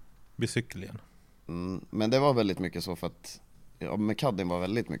 Bicykel igen. Men det var väldigt mycket så för att, med Caddien var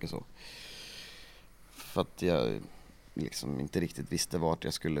väldigt mycket så. För att jag liksom inte riktigt visste vart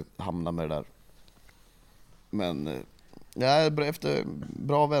jag skulle hamna med det där. Men efter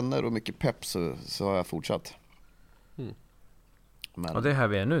bra vänner och mycket pepp så har jag fortsatt. Men, och det är här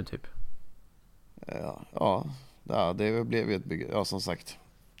vi är nu typ. Ja, det blev ju ett bygge. Ja, som sagt.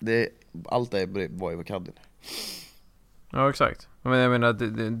 Allt var ju på Caddien. Ja, exakt. Men jag menar,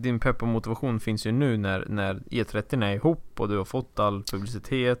 din pepp och motivation finns ju nu när E30 är ihop och du har fått all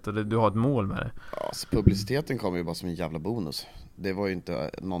publicitet och du har ett mål med det. Ja, så publiciteten kommer ju bara som en jävla bonus. Det var ju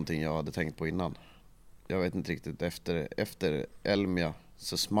inte någonting jag hade tänkt på innan. Jag vet inte riktigt, efter Elmia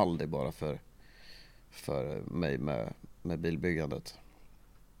så small det bara för mig med bilbyggandet.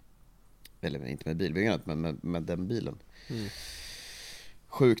 Eller inte med bilbyggandet, men med den bilen.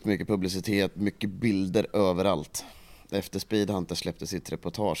 Sjukt mycket publicitet, mycket bilder överallt. Efter Speedhunter släppte sitt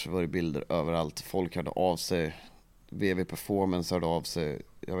reportage var det bilder överallt. Folk hörde av sig. VV Performance hörde av sig.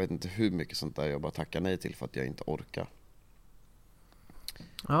 Jag vet inte hur mycket sånt där jag bara tackar nej till för att jag inte orkar.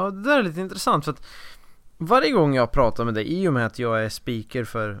 Ja, det där är lite intressant för att varje gång jag pratar med dig, i och med att jag är speaker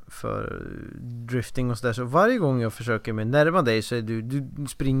för drifting och sådär, så varje gång jag försöker mig närma dig så är du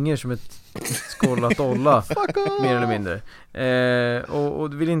springer som ett skållat olla mer eller mindre. Och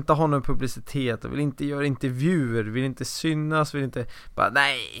du vill inte ha någon publicitet, du vill inte göra intervjuer, vill inte synas, vill inte bara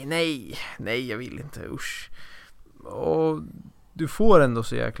nej, jag vill inte, usch. Och du får ändå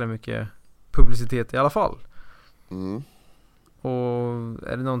så jäkla mycket publicitet i alla fall. Och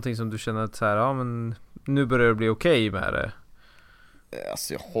är det någonting som du känner att så här, ja men nu börjar det bli okej med det?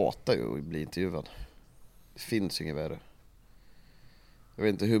 Alltså jag hatar ju att bli intervjuad. Det finns ju inget värre. Jag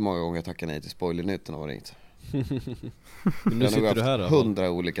vet inte hur många gånger jag tackar nej till Spoilernytten har ringt. Nu sitter du här då.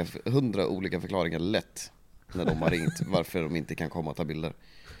 100 olika förklaringar lätt när de har ringt varför de inte kan komma och ta bilder.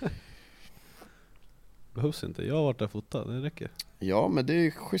 Behövs inte, jag har varit där och fotat, det räcker. Ja, men det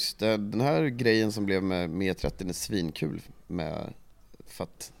är schysst. Den här grejen som blev med E30 är svinkul för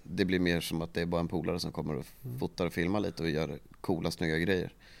att det blir mer som att det är bara en polare som kommer och fotar och filmar lite och gör coola, snygga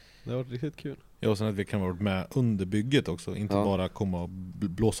grejer. Det har varit riktigt kul. Ja, och sen att vi kan vara med under bygget också. Inte bara komma och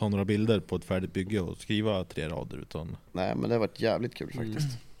blåsa några bilder på ett färdigt bygge och skriva 3 rader utan... Nej, men det har varit jävligt kul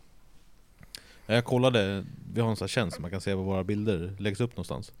faktiskt. Jag kollade, vi har en sån här tjänst som man kan se var våra bilder läggs upp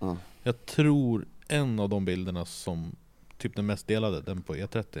någonstans. Jag tror en av de bilderna som typ den mest delade, den på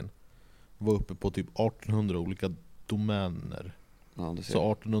E30, var uppe på typ 1800 olika domäner. Ja, det ser.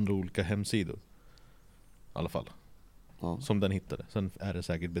 Så 1800 olika hemsidor. I alla fall. Ja. Som den hittade. Sen är det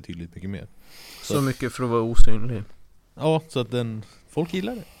säkert betydligt mycket mer. Så mycket för att vara osynlig. Ja, så att folk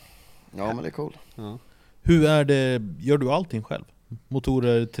gillar det. Ja, men det är cool. Ja. Hur är det, gör du allting själv?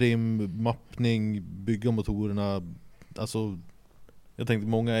 Motorer, trim, mappning, bygga motorerna. Alltså, jag tänkte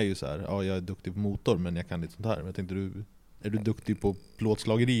många är ju så här, ja jag är duktig på motor men jag kan lite sånt här. Men jag tänkte, är du duktig på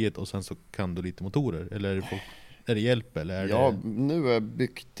plåtslageriet och sen så kan du lite motorer? Eller är det hjälp? Eller är nu har jag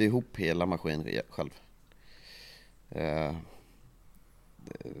byggt ihop hela maskinen själv.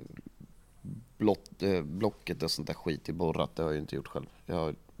 Blocket och sånt där skit i borrat, det har jag ju inte gjort själv.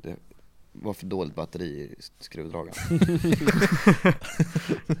 Det var för dåligt batteri i skruvdragaren.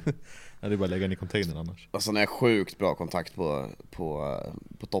 Ja, det är bara att lägga den i containern annars. Och sen är jag sjukt bra kontakt på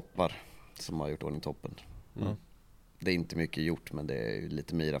toppar som har gjort ordning toppen. Det är inte mycket gjort, men det är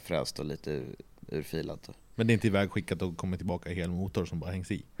lite mirafräst och lite urfilat. Men det är inte ivägskickat och kommer tillbaka i hel motor som bara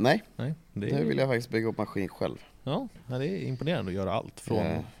hängs i? Nej. Nu vill jag faktiskt bygga upp maskin själv. Ja, det är imponerande att göra allt.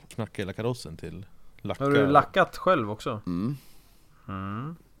 Från knacka hela karossen till lacka. Har du lackat själv också?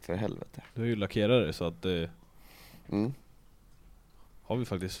 För helvete. Du är ju lackerare så att det har vi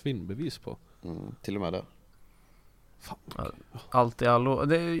faktiskt filmbevis på. Till och med det. Allt i allo.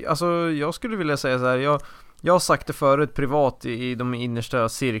 Alltså jag skulle vilja säga så här, jag har sagt det förut privat i de innersta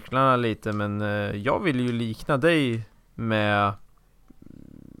cirklarna lite, men jag vill ju likna dig med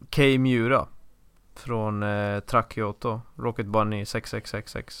Kei Miura från Truck Kyoto, Rocket Bunny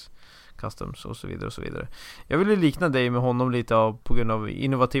 6666 Customs och så vidare och så vidare. Jag vill ju likna dig med honom lite på grund av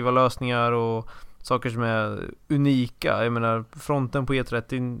innovativa lösningar och saker som är unika. Jag menar, fronten på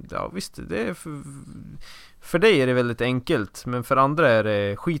E30, ja visst, det är för dig är det väldigt enkelt, men för andra är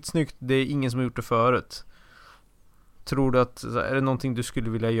det skitsnyggt. Det är ingen som har gjort det förut. Tror du att, är det någonting du skulle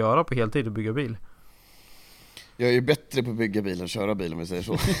vilja göra på heltid och bygga bil? Jag är ju bättre på att bygga bil än köra bil, om vi säger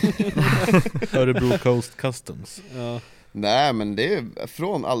så. Örebro Coast Customs. Ja. Nej, men det är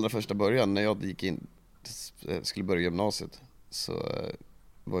från allra första början när jag skulle börja gymnasiet, så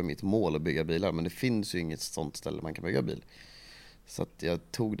var ju mitt mål att bygga bilar, men det finns ju inget sånt ställe man kan bygga bil. Så att jag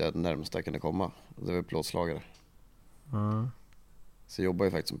tog det närmast jag kunde komma. Det var plåtslagare. Så jag jobbade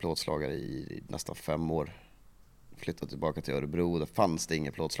ju faktiskt som plåtslagare i nästan 5 år. Flyttade tillbaka till Örebro, och där fanns det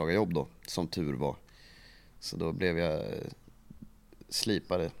inget plåtslagarjobb då, som tur var. Så då blev jag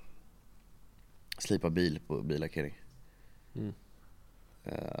slipa bil på billackering.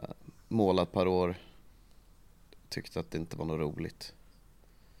 Målat ett par år. Tyckte att det inte var något roligt.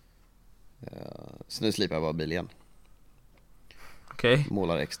 Så nu slipar jag bara bil igen. Okej.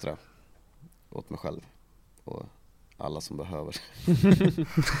 Målar extra åt mig själv och alla som behöver.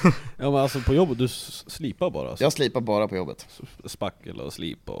 Ja, men alltså på jobbet, du slipar bara alltså. Jag slipar bara på jobbet. Spackel och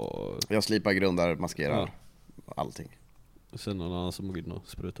slip och... Jag slipar, grundar, maskerar, allting. Och sen någon annan som går in och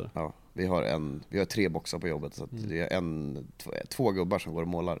sprutar. Ja, vi har 3 boxar på jobbet, så att det är 2 gubbar som går och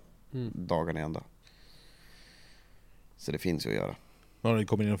målar dagarna i ända. Så det finns ju att göra. Har det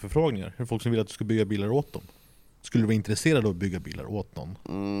kommit in förfrågningar? Är det folk som vill att du ska bygga bilar åt dem? Skulle du vara intresserad av att bygga bilar åt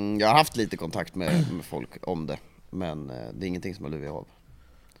någon? Jag har haft lite kontakt med folk om det, men det är ingenting som har blivit av.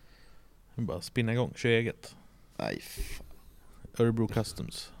 Bara spinna igång, kör eget. Nej, fan. Örebro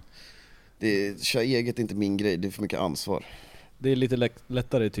Customs. Kör eget är inte min grej, det är för mycket ansvar. Det är lite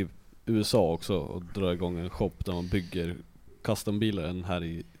lättare i typ USA också att dra igång en shop där man bygger custombilar än här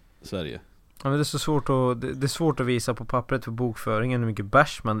i Sverige. Ja, men det är svårt att visa på pappret för bokföringen hur mycket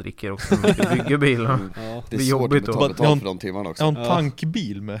bärs man dricker också när man bygger bilar. Ja, det är svårt att betala för de timmarna också. Jag har en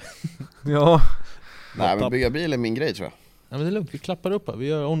tankbil med. Ja. Nej, men bygga bil är min grej, tror jag. Ja, men det är lugnt, vi klappar upp här. Vi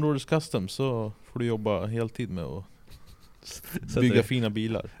gör on-roaders custom, så får du jobba heltid med att bygga fina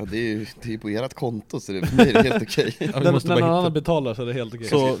bilar. Ja, det är ju på ert konto, så det blir helt okej. Ja, när någon annan betalar så är det helt okej.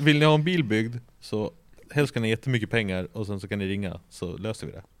 Så vill ni ha en bil byggd, så helst ska ni jättemycket pengar, och sen så kan ni ringa, så löser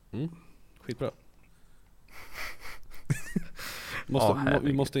vi det. Skitbra.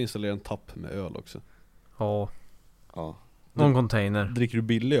 Vi måste installera en tapp med öl också. Ja. Någon container. Dricker du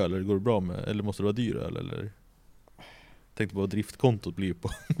billig öl, eller går det bra med, eller måste det vara dyr öl, eller? Tänkte på vad driftkontot blir på.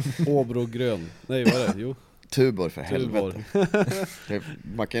 Åbro grön. Nej, vad är det? Jo. Tubor, för helvete.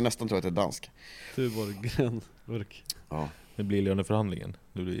 Man kan ju nästan tro att det är dansk. Tubor grön burk. Ja. Det blir löneförhandlingen.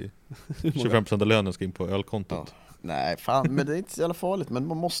 Det blir 25% av lönen ska in på ölkontot. Ja. Nej, fan, men det är inte så jävla farligt. Men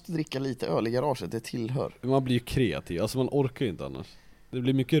man måste dricka lite öl i garaget, det tillhör. Man blir ju kreativ, alltså man orkar ju inte annars. Det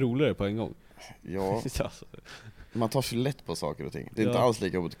blir mycket roligare på en gång. Ja. Man tar så lätt på saker och ting. Det är inte alls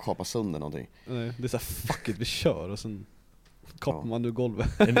lika jobbigt att kapa sönder någonting. Nej, det är såhär, fuck it, vi kör. Och sen kapar man nu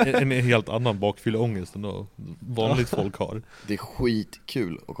golvet. En helt annan bakfylleångest än vad vanligt folk har. Det är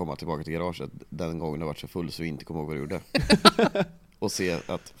skitkul att komma tillbaka till garaget den gången du varit så full så vi inte kommer ihåg vad du gjorde. Och se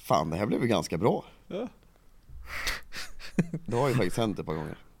att fan, det här blev ju ganska bra. Ja. Det har ju faktiskt hänt ett par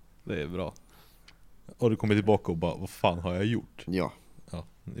gånger. Det är bra. Och du kommer tillbaka och bara, vad fan har jag gjort? Ja.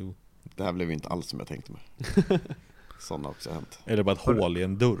 Jo. Det här blev ju inte alls som jag tänkte mig. Sådana har också hänt. Eller bara ett hål i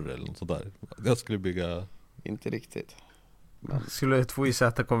en dörr eller något sånt där. Jag skulle bygga... Inte riktigt. Men... Skulle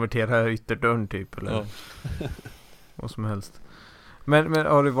 2JZ konvertera ytterdörren typ, eller? Ja. Vad som helst. Men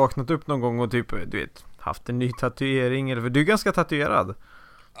har du vaknat upp någon gång och typ, du vet, haft en ny tatuering? Eller, för du är ganska tatuerad.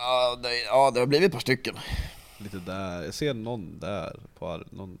 Ja, det har blivit ett par stycken. Lite där, jag ser någon där på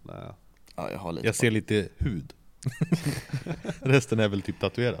någon där. Ja, jag ser lite hud. Resten är väl typ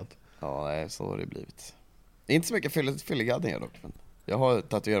tatuerat. Ja, nej, så har det blivit. Inte så mycket fyllegaddningar dock, men jag har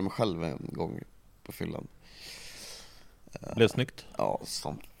tatuerat mig själv en gång på fyllan. Blev snyggt? Ja,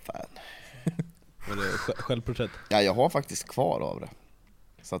 som fan. Var det självporträtt? Ja, jag har faktiskt kvar av det.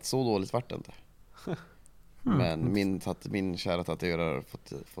 Så att så dåligt vart det inte. Men min kära tatuerare har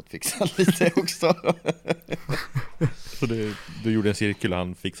fått fixa lite också. Så du gjorde en cirkel och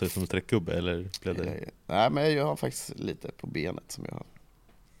han fixade som en streckgubbe, eller blev det? Nej, men jag har faktiskt lite på benet som jag har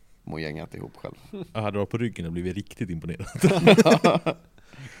mojängat ihop själv. Jag hade varit på ryggen och blivit riktigt imponerad.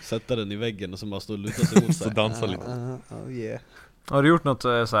 Sätta den i väggen och så bara stå och luta sig mot sig. Så dansa lite. Oh yeah. Har du gjort något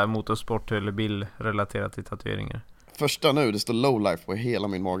så här motorsport eller bilrelaterat till tatueringar? Första nu, det står low life på hela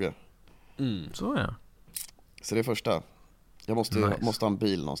min mage. Så ja. Så det är första. Jag måste ha en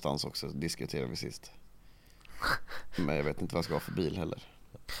bil någonstans också, diskuterar vi sist. Men jag vet inte vad jag ska ha för bil heller.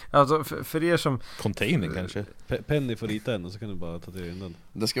 Alltså för er som... Container kanske? Penny får rita en och så kan du bara tatuera in den.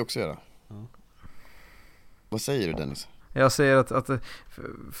 Det ska jag också göra. Ja. Vad säger du, Dennis? Jag säger att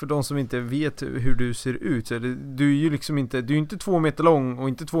för de som inte vet hur du ser ut, så du är ju liksom inte, du är inte 2 meter lång och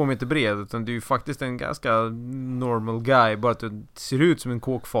inte 2 meter bred, utan du är ju faktiskt en ganska normal guy, bara att du ser ut som en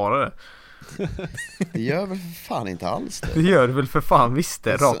kåkfarare. Det gör väl för fan inte alls det. Det gör du väl för fan, visst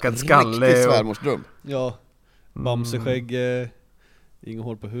det, rakad skalle. Riktigt svärmorsdröm. Ja, bamseskägg, ingen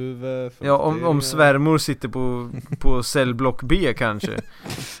hår på huvudet. Ja, om svärmor sitter på cellblock B kanske.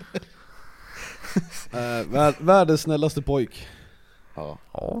 Världens snällaste pojk.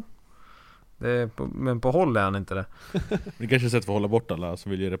 Ja. Men på håll är han inte det. Det kanske är ett sätt för att hålla bort alla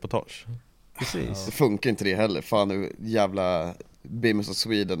som vill göra reportage. Precis. Det funkar inte det heller. Fan, nu jävla Beamers of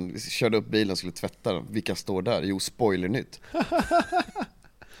Sweden körde upp bilen och skulle tvätta den. Vilka står där? Jo, spoilernytt.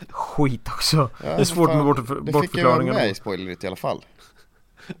 Skit också. Ja, det är svårt med bortförklaringar. Det fick jag vara med i spoilernytt i alla fall.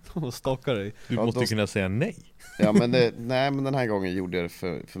 De stakar dig. Du måste kunna säga nej. Ja, men men den här gången gjorde jag det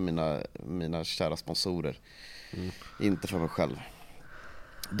för mina kära sponsorer. Inte för mig själv.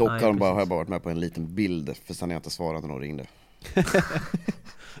 Dock har jag bara varit med på en liten bild, för sen har jag inte svarat när de ringde.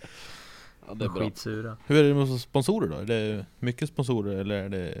 Ja, det är bra. Skitsura. Hur är det med sponsorer då? Är det mycket sponsorer eller är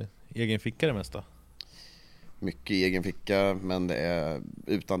det egen ficka det mesta? Mycket egen ficka, men det är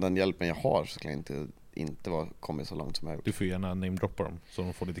utan den hjälpen jag har så kan jag inte kommit så långt som jag har gjort. Du får gärna namedroppa dem så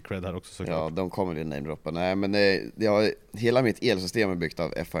de får lite cred här också såklart. Ja, de kommer ju namedroppa. Nej, men hela mitt elsystem är byggt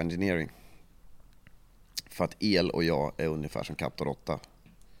av FA Engineering. För att el och jag är ungefär som katt och råtta.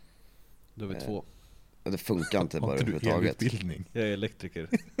 Då är vi två. Det funkar inte bara överhuvudtaget. Jag är elektriker.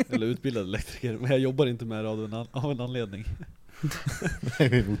 Eller utbildad elektriker. Men jag jobbar inte med det av en anledning. Det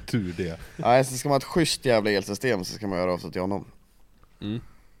är nog tur det. Nej, så ska man ha ett schysst jävla elsystem så ska man göra av så till honom.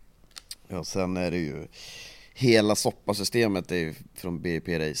 Ja, sen är det ju hela soppasystemet är ju från BIP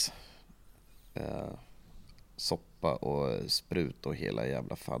Race. Soppa och sprut och hela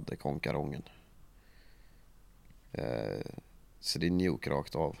jävla fadderkonkarongen. Så det är nuke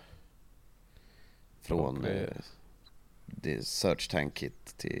rakt av. Från det är Search Tank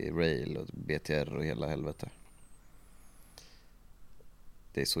Kit till Rail och BTR och hela helvete.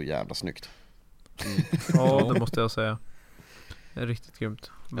 Det är så jävla snyggt. Ja, det måste jag säga. Det är riktigt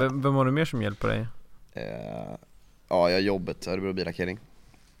grymt. Vem har du mer som hjälper dig? Ja, jag har jobbet, Örebro Billackering.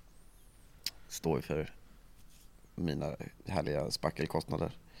 Står för mina härliga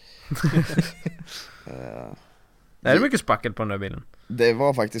spackelkostnader. Är det mycket spackel på den där bilen? Det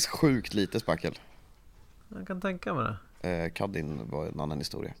var faktiskt sjukt lite spackel. Jag kan tänka mig det. Caddin var en annan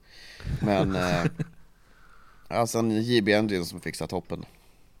historia. Men alltså en JB Engine som fixar toppen.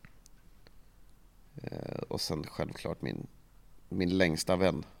 Och sen självklart min längsta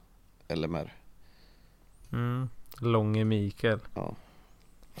vän LMR. Långe Mikael. Ja.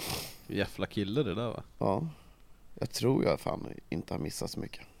 Jävla kille det där, va? Ja. Jag tror jag fan inte har missat så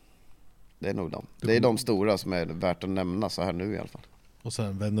mycket. Det är nog dem. Det är de stora som är värt att nämna så här nu i alla fall. Och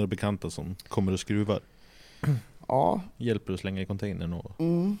sen vänner och bekanta som kommer och skruvar. Ja. Hjälper att slänga i containern och...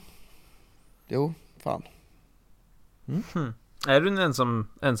 Jo, fan. Är du en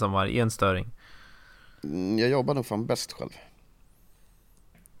ensamvarg, enstöring? Jag jobbar nog fan bäst själv.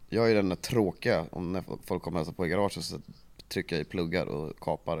 Jag är den där tråkiga. Om när folk kommer hälsa på i garaget så trycker jag i pluggar och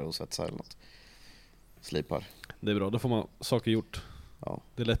kapar och svetsar eller något. Slipar. Det är bra, då får man saker gjort. Ja.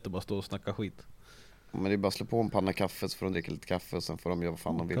 Det är lätt att bara stå och snacka skit. Men det är bara att slå på en panna kaffe så får de dricka lite kaffe och sen får de göra vad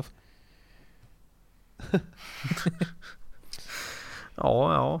fan de vill.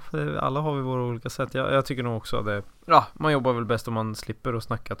 Ja, alla har vi våra olika sätt. Jag tycker nog också att man jobbar väl bäst om man slipper att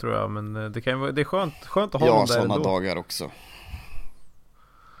snacka, tror jag. Men det är skönt att ha någon där ändå. Ja, sådana dagar också.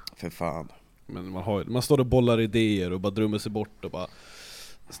 För fan. Men man står och bollar idéer och bara drömmer sig bort och bara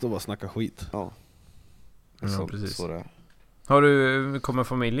står och snackar skit. Ja. Precis. Så det. Kommer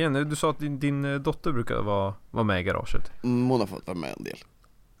familjen? Du sa att din dotter brukar vara med i garaget. Hon har fått vara med en del.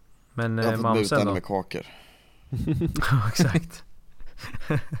 Men jag har fått buta henne med kakor. Ja, exakt.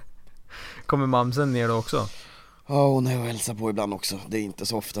 Kommer mamsen ner då också? Ja, hon är och hälsar på ibland också. Det är inte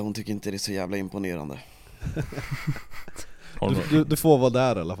så ofta, hon tycker inte det är så jävla imponerande. Du får vara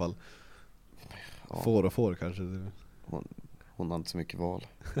där i alla fall. Ja. Får kanske. Hon har inte så mycket val.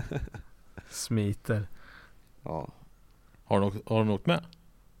 Smiter. Ja. Har hon åkt med?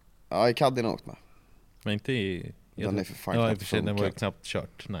 Ja, i Caddin har åkt med. Men inte i... Den är för fan knappt. Ja, i och för sig, den var ju knappt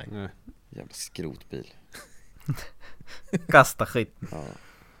kört. Nej. Jävla skrotbil. Kasta skit. Ja.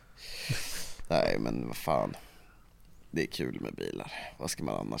 Nej, men vad fan. Det är kul med bilar. Vad ska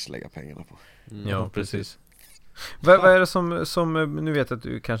man annars lägga pengarna på? Ja, precis. Vad är det som nu vet jag att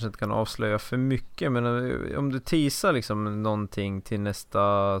du kanske inte kan avslöja för mycket, men om du teasar liksom någonting till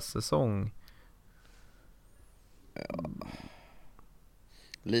nästa säsong? Ja.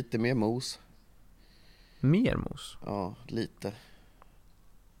 Lite mer mos. Mer mos? Ja, lite.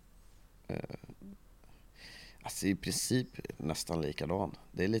 Alltså i princip nästan likadan.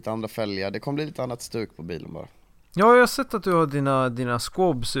 Det är lite andra fälgar. Det kommer bli lite annat stuk på bilen bara. Ja, jag har sett att du har dina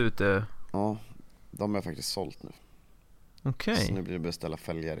squabs ute. Ja, de är faktiskt sålt nu. Okej. Så nu blir det beställa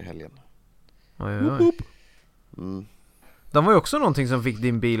fälgar i helgen. Oj. Mm. De var ju också någonting som fick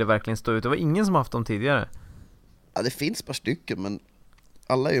din bil att verkligen stå ut. Det var ingen som haft dem tidigare. Ja, det finns ett par stycken, men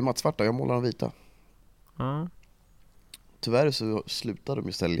alla är ju mattsvarta. Jag målar dem vita. Ja. Tyvärr så slutade de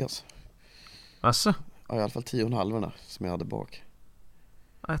ju säljas. Asså? Ja, i alla fall 10,5 som jag hade bak.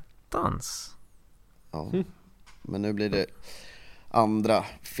 Attans. Ja. Men nu blir det andra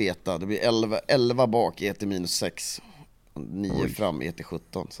feta. Det blir 11 bak ET-6. 9 fram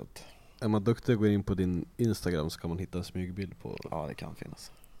ET-17. Så att... Är man duktig och går in på din Instagram så kan man hitta en smygbild på... Ja, det kan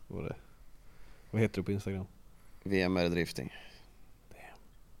finnas. Vad heter du på Instagram? VMR drifting.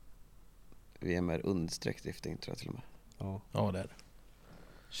 VMR_drifting tror jag till och med. Ja, det är det.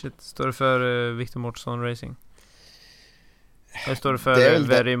 Shit, står det för Victor Mårtensson Racing? Eller står det för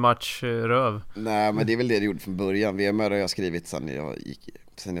very much röv? Nej, men det är väl det jag gjorde från början. VMR har jag skrivit sen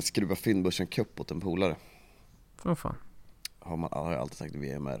jag skruvade Finnbussen Cup åt en polare. Åh fan. Har jag alltid sagt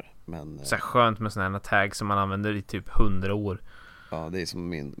VMR. Men, så skönt med sådana här tags som man använder i typ 100 år. Ja, det är som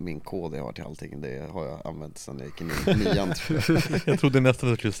min kod jag har till allting. Det har jag använt sedan jag gick in i 9. Jag trodde nästan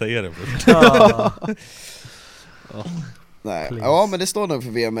att du skulle säga det. Ja. Nej. Ja, men det står nog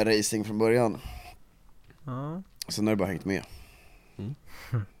för VMR Racing från början. Ja. Sen har det bara hängt med.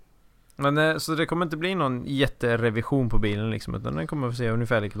 Men så det kommer inte bli någon jätterevision på bilen liksom, utan den kommer att se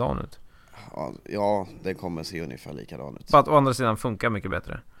ungefär likadan ut. Ja, den kommer att se ungefär likadan ut. För att å andra sidan funkar mycket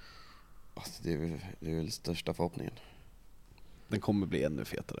bättre. Alltså, det är väl största förhoppningen. Den kommer bli ännu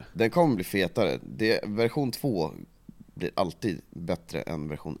fetare. Den kommer bli fetare. Version 2 blir alltid bättre än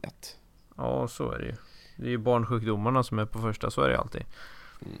version 1. Ja, så är det ju. Det är ju barnsjukdomarna som är på första, så är det alltid.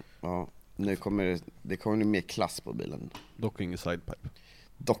 Ja, nu kommer det kommer mer klass på bilen. Docking i sidepipe.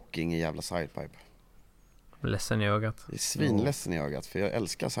 Docking i jävla sidepipe. Ledsen i ögat. Det är svinledsen i ögat, för jag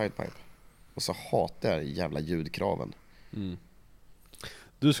älskar sidepipe. Och så hatar jag jävla ljudkraven.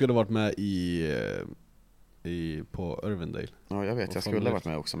 Du skulle varit med på Irvindale. Ja, jag vet, jag skulle ha varit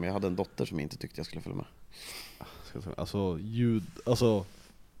med också, men jag hade en dotter som inte tyckte jag skulle följa med. Alltså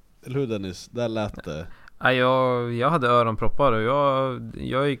eller hur Dennis, där lät det. Ja, jag hade öronproppar och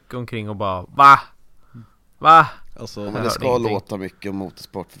jag gick omkring och bara Va? Alltså, men det ska låta mycket om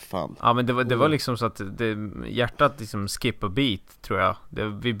motorsport för fan. Ja, men det var liksom så att hjärtat liksom skip a beat, tror jag. Det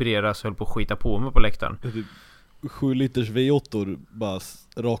vibrerade så höll på att skita på mig på läktaren. 7 liters V8 bara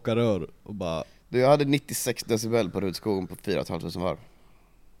raka rör och bara... Jag hade 96 decibel på Rudskogen på 4 500 varv.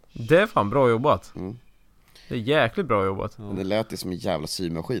 Det är fan bra jobbat. Det är jäkligt bra jobbat. Men det lät ju som en jävla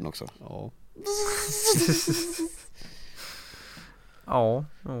symaskin också. Ja. Ja,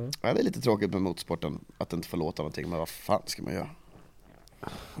 det är lite tråkigt med motorsporten att det inte får låta någonting, men vad fan ska man göra?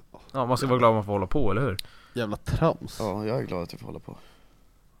 Ja, man ska vara glad om man får hålla på, eller hur? Jävla trams. Ja, jag är glad att jag får hålla på.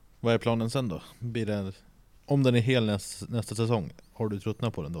 Vad är planen sen då? Om den är hel nästa säsong, har du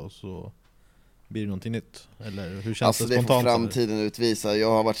tröttnat på den då, så blir det någonting nytt? Eller hur känns det spontant? Det får framtiden utvisa.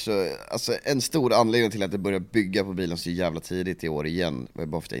 Jag har varit så, en stor anledning till att jag började bygga på bilen så jävla tidigt i år igen var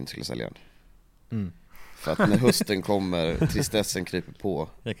bara för att jag inte skulle sälja den. För att när hösten kommer, tristessen kryper på,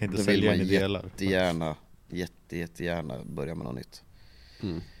 jag kan inte då sälja vill man jättegärna börja med något nytt.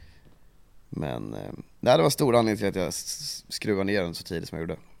 Men det var stor anledning till att jag skruvade ner den så tidigt som jag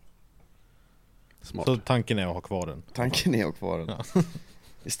gjorde. Smart. Så tanken är att ha kvar den? Tanken är att ha kvar den. Ja.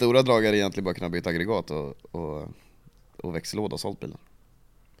 I stora drag är det egentligen bara kunna byta aggregat och växellåda och sålt bilen.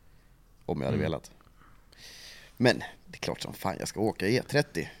 Om jag hade velat. Men det är klart som fan jag ska åka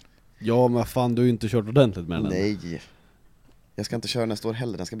E30. Ja, men fan, du har ju inte kört ordentligt med den. Nej. Jag ska inte köra nästa år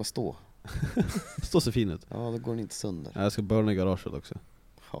heller, den ska bara stå. Stå så fin ut. Ja, då går den inte sönder. Jag ska börja i garaget också.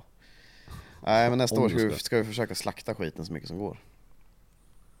 Ja. Nej, men nästa år ska vi försöka slakta skiten så mycket som går.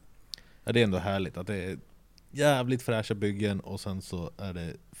 Ja, det är ändå härligt att det är jävligt fräscha byggen och sen så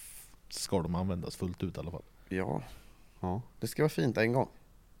ska de användas fullt ut i alla fall. Ja. Det ska vara fint en gång.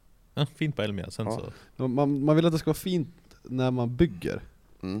 Ja, fint på Elmia sen så. Man vill att det ska vara fint när man bygger.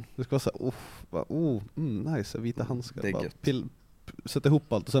 Det ska vara så nice, vita handskar. Det är gött. Sätta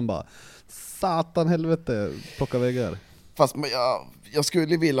ihop allt och sen bara satan helvete, plocka väggar. Fast jag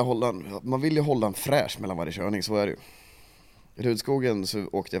skulle vilja man vill ju hålla en fräsch mellan varje körning, så är det ju. I Rudskogen så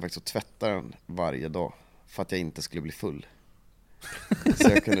åkte jag faktiskt och tvättade den varje dag för att jag inte skulle bli full. Så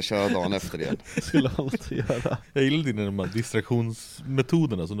jag kunde köra dagen efter det igen. Skulle ha något att göra. Jag gillar de här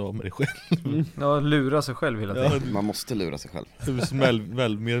distraktionsmetoderna som du har med dig själv. Ja, lura sig själv hela tiden. Man måste lura sig själv. Du är så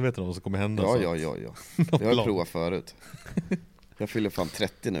väl medveten om vad som kommer hända. Ja. Jag har provat förut. Jag fyller fan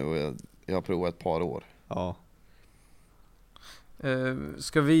 30 nu och jag har provat ett par år. Ja.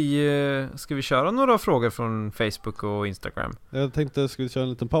 Ska vi köra några frågor från Facebook och Instagram? Jag tänkte, ska vi köra en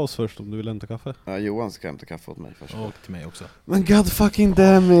liten paus först om du vill hämta kaffe? Ja, Johan ska hämta kaffe åt mig först. Och till mig också. Men god fucking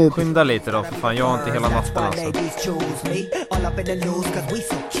damn it! Skynda lite då, för fan, jag har inte hela natten alltså.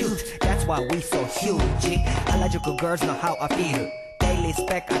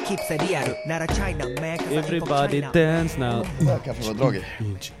 Everybody dance now. Kaffe var dragit.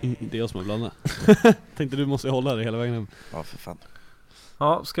 Det är jag som har blandat. Tänkte du måste hålla det hela vägen hem. Ja, för fan.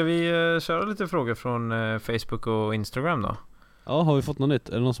 Ja, ska vi köra lite frågor från Facebook och Instagram då? Ja, har vi fått något nytt?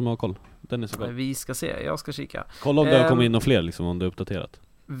 Är det någon som har koll? Den är så koll. Vi ska se, jag ska kika. Kolla om det har kommit in några fler liksom, om det är uppdaterat.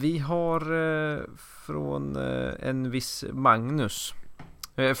 Vi har från en viss Magnus.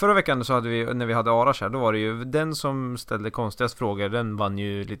 Förra veckan så hade vi, när vi hade Arash här, då var det ju den som ställde konstigast frågor, den vann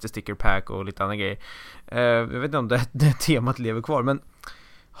ju lite sticker pack och lite andra grejer. Jag vet inte om det temat lever kvar, men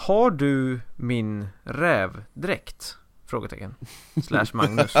har du min rävdräkt? Frågetecken. /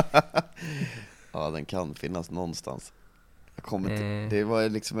 Magnus. Ja, den kan finnas någonstans. Jag kommer inte, det var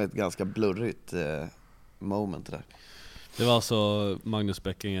liksom ett ganska blurrigt moment där. Det var alltså Magnus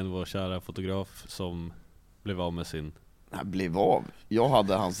Bäckingen, vår kära fotograf, som blev av med sin... Nej, blev av. Jag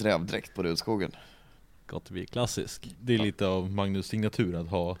hade hans rävdräkt på Rudskogen. Gott att bli klassisk. Det är lite av Magnus signatur att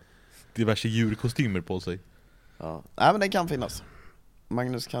ha diverse djurkostymer på sig. Ja, nej men den kan finnas.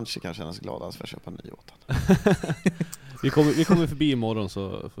 Magnus kanske kan kännas glad för att köpa en ny åt han. vi kommer förbi imorgon så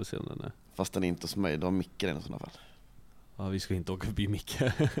får vi se om den är. Fast den är inte hos mig, då har Micke den i sådana fall. Ja, vi ska inte åka förbi Micke.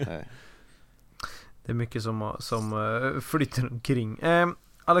 Nej. Det är mycket som flyter omkring.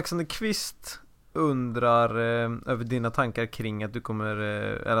 Alexander Kvist undrar över dina tankar kring att du kommer,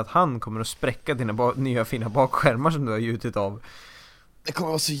 eller att han kommer att spräcka dina nya fina bakskärmar som du har gjutit av. Det kommer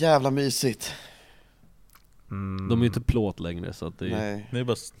vara så jävla mysigt. De är ju inte plåt längre så att det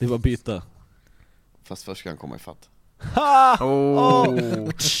är bara byta. Fast först ska han komma i fatt.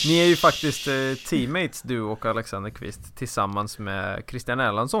 Ni är ju faktiskt teammates, du och Alexander Kvist, tillsammans med Christian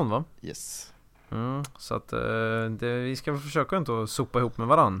Erlandsson, va? Yes. Så att vi ska försöka inte att sopa ihop med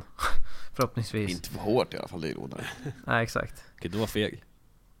varann. Förhoppningsvis. Inte för hårt i alla fall, det är onödigt. Nej, exakt. Okej, du var feg.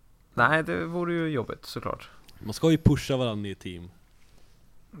 Nej, det vore ju jobbigt såklart. Man ska ju pusha varandra i team.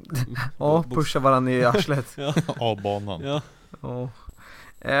 Ja, pusha varandra i arslet. Av banan. Ja.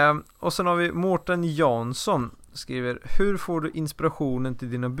 Och sen har vi Mårten Jansson skriver: hur får du inspirationen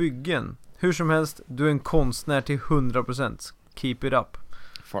till dina byggen? Hur som helst, du är en konstnär till 100%. Keep it up.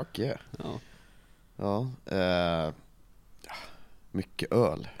 Fuck yeah. Ja, mycket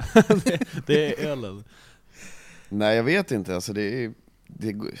öl. det är ölen. Nej, jag vet inte. Alltså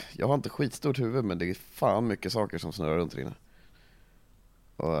jag har inte skitstort huvud, men det är fan mycket saker som snurrar runt inne.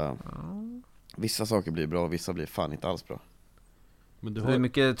 Och vissa saker blir bra och vissa blir fan inte alls bra. Men det är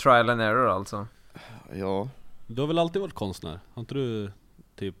mycket trial and error alltså. Ja. Du har väl alltid varit konstnär? Har inte du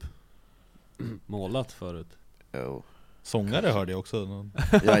typ målat förut? Jo. Sångare hörde jag också.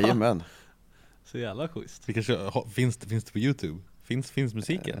 Jajamän. Så jävla schysst. Finns det på YouTube? Finns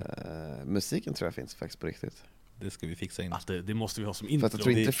musiken? Musiken tror jag finns faktiskt på riktigt. Det ska vi fixa in. Det måste vi ha som intro. För jag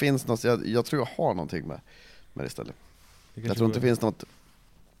tror inte finns något, jag tror jag har någonting med det istället. Jag tror inte det finns något.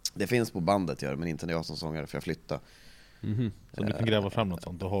 Det finns på bandet men inte när jag som sångare, för jag flyttar. Så du kan gräva fram något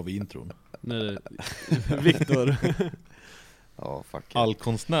sånt, då har vi intron. Viktor. Ja, fuck.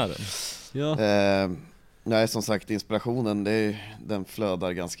 Allkonstnären. Ja. Nej, som sagt, inspirationen den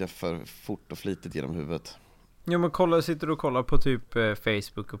flödar ganska för fort och flitigt genom huvudet. Jo, men sitter du och kollar på typ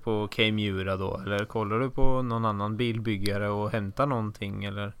Facebook och på K-Mura då? Eller kollar du på någon annan bilbyggare och hämtar någonting?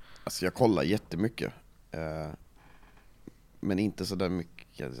 Eller? Alltså jag kollar jättemycket. Men inte så där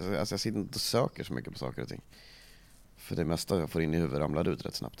mycket. Alltså jag sitter inte och söker så mycket på saker och ting. För det mesta jag får in i huvudet ramlar ut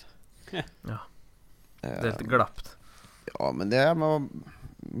rätt snabbt. Ja. Det är lite glappt. Ja, men det är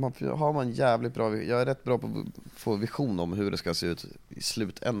har man jävligt bra. Jag är rätt bra på att få vision om hur det ska se ut i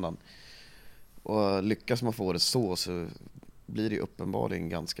slutändan. Och lyckas man få det så blir det uppenbarligen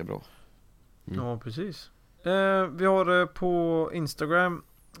ganska bra. Ja, precis. Vi har på Instagram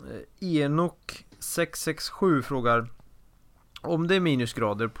Enok667 frågar: om det är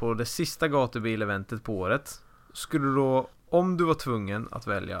minusgrader på det sista gatubileventet på året, skulle du då, om du var tvungen att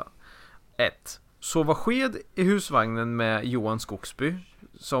välja 1. Sova sked i husvagnen med Johan Skogsby,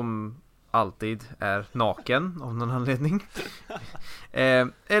 som alltid är naken av någon anledning,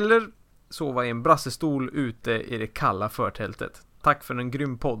 eller sova i en brassestol ute i det kalla förtältet. Tack för en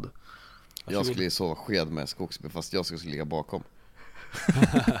grym podd. Jag skulle ju sova sked med Skogsby, fast jag skulle ligga bakom.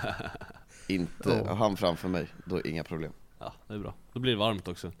 Inte han framför mig, då är inga problem. Ja, det är bra. Då blir det varmt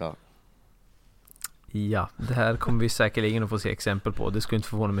också. Ja, det här kommer vi säkerligen att få se exempel på. Det skulle inte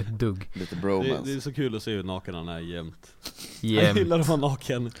förvåna mig ett dugg. Lite bromance. Det är så kul att se hur naken han är jämt. Jag gillar att vara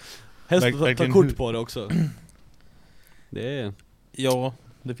naken. Helst ta kort på det också. Det är... Ja,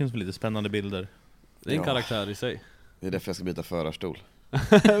 det finns väl lite spännande bilder. Det är en karaktär i sig. Det är därför jag ska byta förarstol.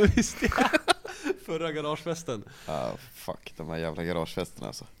 Visst, ja. Förra garagefesten. Fuck, de här jävla garagefesterna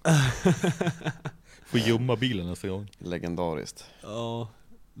alltså. Får gömma bilen nästa gång. Legendariskt. Ja.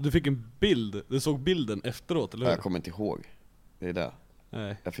 Du fick en bild. Du såg bilden efteråt, eller hur? Jag kommer inte ihåg. Det är det.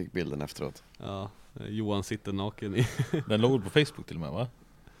 Nej. Jag fick bilden efteråt. Ja, Johan sitter naken i. Den låg på Facebook till och med, va?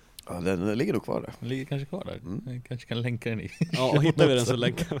 Ja, den ligger nog kvar där. Den ligger kanske kvar där. Jag kanske kan länka den i. Ja, och hittar vi den så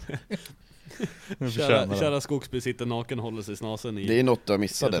länkar vi. Kära Skogsby sitter naken och håller sig snasen i. Det är något du har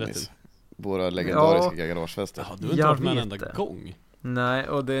missat, Dennis. Våra legendariska garagefester. Ja, du har inte varit med en enda gång. Nej,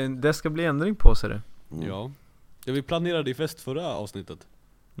 och det ska bli ändring på sig det. Ja. Vi planerade i fest förra avsnittet.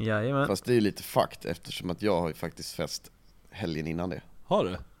 Jajamän. Fast det är lite fakt, eftersom att jag har ju faktiskt fest helgen innan det. Har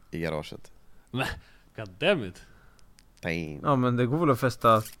du? I garaget. Nej, goddammit. Ja, men det går väl att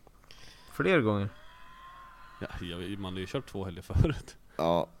festa fler gånger. Ja, man har ju kört 2 helger förut.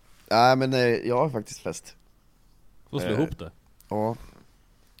 Ja, nej men jag har faktiskt fest. Får slå ihop det. Ja.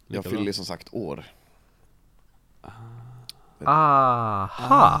 Jag fyller ju som sagt år.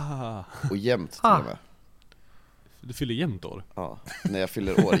 Aha. Och jämnt till och med. Du fyller jämnt år? Ja, när jag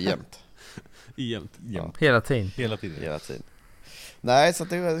fyller år jämnt. Jämnt. Ja. Hela tiden. Nej, så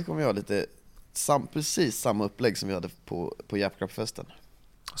det kommer jag lite precis samma upplägg som vi hade på Japcrap-festen.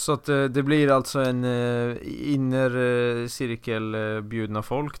 Så att det blir alltså en innercirkel bjudna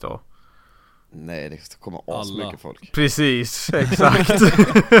folk då? Nej, det kommer asmycket folk. Precis, exakt.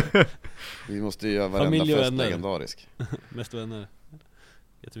 Vi måste ju göra varenda fest legendarisk. Mest vänner.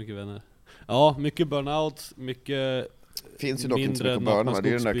 Jättemycket vänner. Ja, mycket burnout, mycket. Finns ju dock inte så mycket burnout, det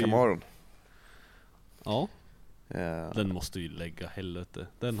är den där Camaron. Ja. Den måste ju lägga helvete.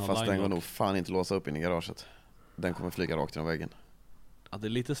 Fast den går nog fan inte låsa upp in i garaget. Den kommer flyga rakt genom väggen. Ja, det är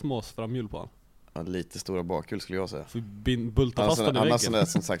lite små framhjul på han. Ja, lite stora bakhjul skulle jag säga. Får bulta fast den i väggen. Han har sån där,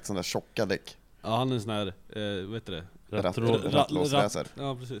 som sagt, sån där tjocka däck. Ja, han är en sån här, vad heter det? Rattlåsläser.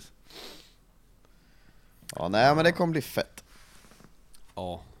 Ja, precis. Ja, nej men det kommer bli fett.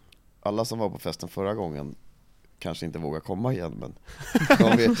 Ja. Alla som var på festen förra gången kanske inte vågar komma igen, men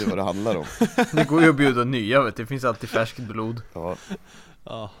de vet ju vad det handlar om. Det går ju att bjuda nya, vet du. Det finns alltid färskt blod. Ja.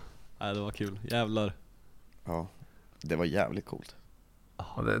 Ja, nej, det var kul. Jävlar. Ja, det var jävligt coolt.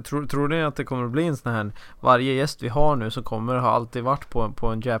 Tror ni att det kommer att bli en sån här, varje gäst vi har nu så kommer ha alltid varit på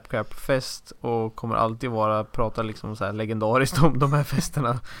en Japcrap-fest och kommer alltid prata liksom så här legendariskt om de här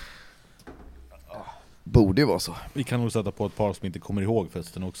festerna? Borde ju vara så. Vi kan nog sätta på ett par som inte kommer ihåg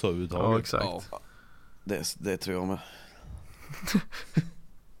festen också överhuvudtaget. Ja, exakt. Ja. Det tror jag med.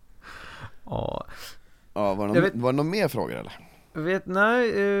 Ja. Ja, var det någon mer frågor eller?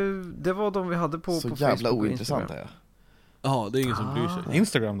 Nej, det var de vi hade på så på jävla Facebook och ointressant Instagram. är jag. Ja, det är ingen som bryr sig.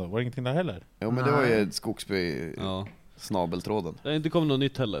 Instagram då, var det ingenting där heller? Jo, men det var ju Skogsby snabeltråden. Det har inte kommit något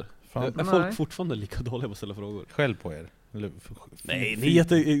nytt heller. Fan. Är folk fortfarande lika dåliga på att ställa frågor? Skäll på er. Eller, nej, ni är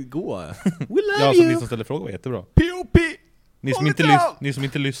jättegoda. Ja, så ni som ställer frågor var jättebra. P.O.P. Ni som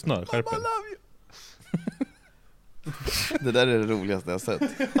inte lyssnar, skärp er. Det där är det roligaste jag har sett.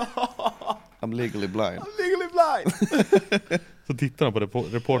 I'm legally blind. Så tittar han på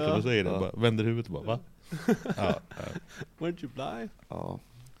reportern och säger det, bara vänder huvudet och bara, va? Weren't you blind? Ja.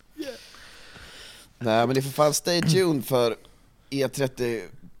 Yeah. Nej, men ni får fan stay tuned för E30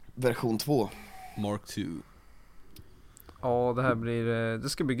 version 2 Mark 2. Ja, det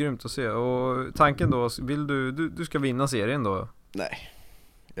ska bli grymt att se. Och tanken då, vill du ska vinna serien då? Nej,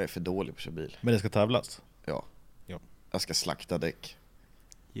 jag är för dålig på att köra bil. Men det ska tävlas? Ja. Jag ska slakta däck.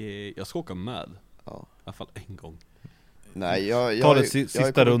 Jag ska åka med. Ja. I alla fall en gång. Nej, jag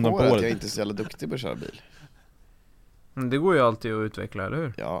sista rundan på året. Jag är inte så jävla duktig på att köra bil. Det går ju alltid att utveckla, eller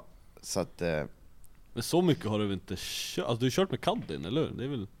hur? Ja, så att men så mycket har du väl inte kört? Alltså du har kört med Caddin, eller hur? Det är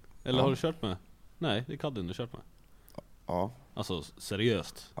väl... Eller har du kört med? Nej, det är Caddin du har kört med. Ja. Alltså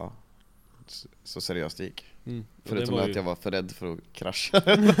seriöst. Ja. Så seriöst det gick. Förutom att jag var för rädd för att krascha.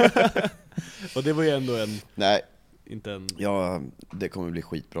 Och det var ju ändå en... Nej. Inte en... Ja, det kommer bli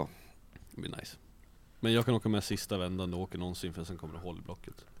skitbra. Det blir nice. Men jag kan åka med sista vändan och åker någonsin, för sen kommer det håll i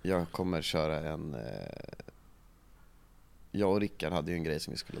blocket. Jag kommer köra en... Jag och Rickard hade ju en grej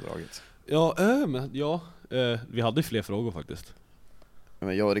som vi skulle dragit. Ja, men vi hade fler frågor faktiskt.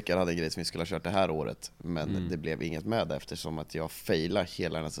 Men jag och Rickard hade en grej som vi skulle ha kört det här året, men det blev inget med det eftersom att jag failade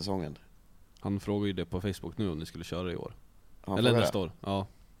hela den här säsongen. Han frågade ju det på Facebook nu om ni skulle köra i år. Eller nästa år. Ja.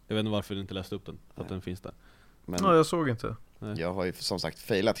 Jag vet inte varför du inte läste upp den, för att den finns där. Men jag såg inte. Jag har ju som sagt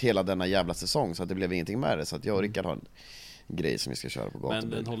failat hela denna jävla säsong, så att det blev ingenting med det. Så att jag och Rickard har en grej som vi ska köra på gatubil. Men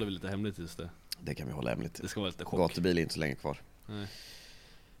den håller vi lite hemligt tills det. Det kan vi hålla hemligt. Det ska vara lite chock. Gatubil är inte så länge kvar. Nej.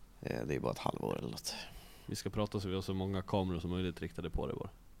 Det är bara ett halvår eller något. Vi ska prata så vi har så många kameror som möjligt riktade på det bara.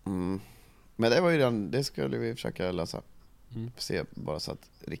 Men det var ju det skulle vi försöka lösa. Se bara så att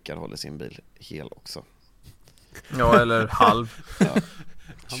Rickard håller sin bil hel också. Ja, eller halv. Ja.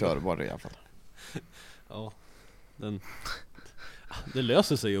 Körbar i alla fall. Ja. Det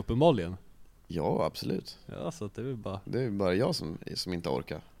löser sig uppenbarligen. Ja, absolut. Ja, så att det är bara... Det är bara jag som inte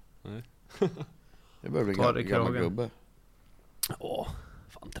orkar. Nej. Jag börjar bli gammal gubbe.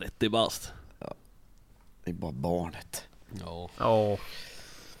 Fan 30 bast. Ja. Det är bara barnet. Ja.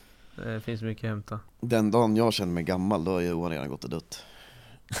 Det finns mycket att hämta. Den dagen jag känner mig gammal, då har Johan redan gått och dött.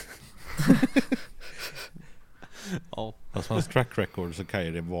 Ja. Fast hans track record så kan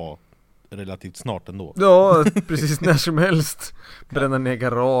ju det vara relativt snart ändå. Ja, precis när som helst. Bränna ner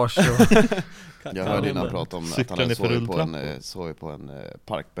garage och... Jag hörde innan prata om att han hade sovit på en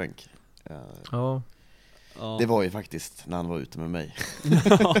parkbänk. Ja. Det var ju faktiskt när han var ute med mig.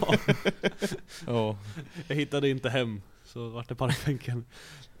 Ja. Jag hittade inte hem, så vart det parkbänken.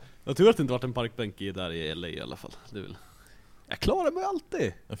 Jag tror att det inte vart en parkbänk där i LA i alla fall. Det vill. Jag klarar mig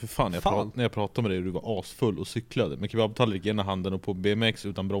alltid. Ja, för fan, när jag pratade med dig och du var asfull och cyklade med kebabtallrik i ena handen och på BMX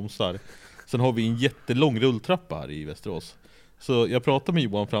utan bromsar. Sen har vi en jättelång rulltrappa här i Västerås. Så jag pratade med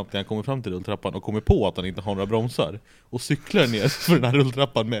Johan fram till han kommer fram till rulltrappan och kommer på att han inte har några bromsar. Och cyklar ner för den här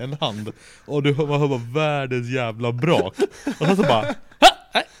rulltrappan med en hand. Och du hör bara världens jävla brak. Och han så bara,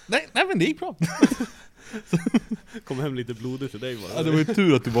 nej men det gick bra. Kom hem lite blodigt till dig bara. Ja, det var ju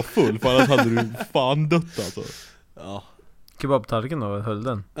tur att du var full, för annars hade du fan dött alltså. Ja. Kebabtallriken då, höll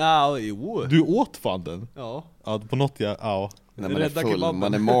den? Ja, jo. Du åt fan den? Ja. Ja, på något ja. När man är full,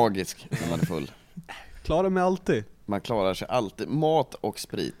 man är magisk när man är full. Klarar mig alltid. Man klarar sig alltid, mat och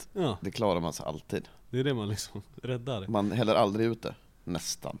sprit. Ja. Det klarar man sig alltid. Det är det man liksom räddar. Man häller aldrig ut det,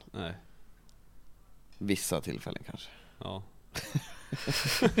 nästan. Nej. Vissa tillfällen kanske. Ja.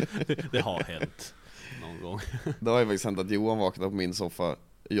 det har hänt någon gång. Det har ju faktiskt hänt att Johan vaknade på min soffa,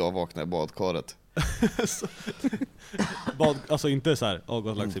 jag vaknade i badkaret. Alltså inte så här,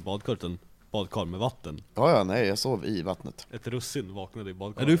 gått lagt sig i badkaret, en badkar med vatten. Ja, nej, jag sov i vattnet. Ett russin vaknade i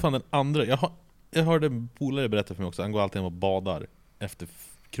badkaret. Är du fan den andra? Jag hörde en polare berätta för mig också, han går alltid hem och badar efter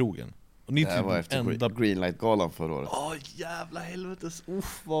krogen. Och ni det var efter Greenlight-galan förra året. Jävla helvetes,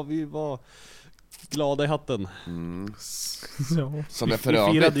 vad vi var glada i hatten. Ja. Som jag för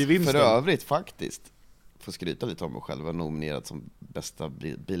övrigt faktiskt får skryta lite om mig själv, var nominerad som bästa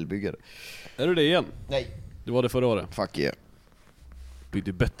bilbyggare. Är du det igen? Nej. Du var det förra året. Fuck yeah.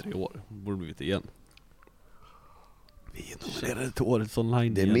 Byggde bättre i år, borde blivit det igen. Vi är nominerade till årets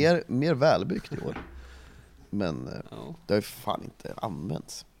online. Det är mer välbyggt i år. Men det har ju fan inte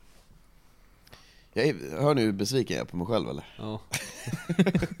använts. Jag hör nu besviken jag på mig själv eller? Ja.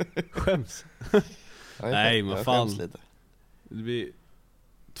 Skäms. Nej men fan lite. Det blir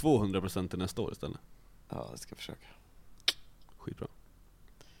 200% till nästa år istället. Ja, jag ska försöka. Skitbra.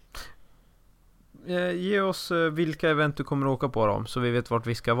 Ge oss vilka event du kommer att åka på dem, så vi vet vart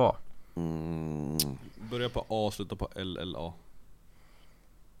vi ska vara. Börja på A, sluta på LLA.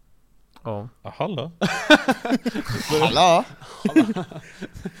 Ja. Hallå? Hallå?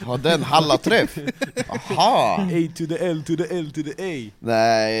 Har den hallaträff? Aha. A to the L to the L to the A.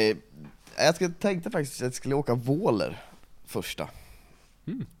 Nej, jag tänkte faktiskt att jag skulle åka Våler första.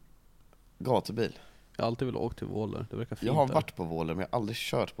 Gatubil. Jag har alltid velat åka till Våler, det verkar fint. Jag har varit på Våler, men jag har aldrig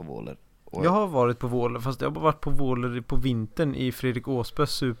kört på Våler. Jag har varit på Våler, fast jag har varit på Våler på vintern i Fredrik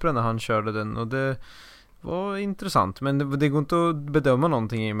Åsbergs Supra när han körde den. Och det var intressant, men det går inte att bedöma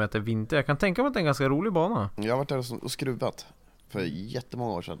någonting i och med att det är vinter. Jag kan tänka mig att det är en ganska rolig bana. Jag har varit där och skruvat för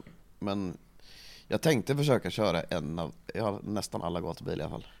jättemånga år sedan. Men jag tänkte försöka köra jag har nästan alla gatubilar i alla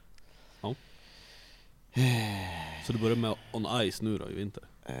fall. Ja. Så du börjar med on ice nu då i vinter?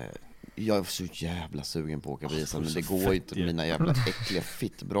 Jag är så jävla sugen på att åka bil, men det går inte med mina jävla äckliga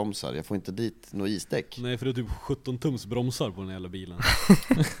fittbromsar. Jag får inte dit några isdäck. Nej, för det är typ 17 tums bromsar på den jävla bilen.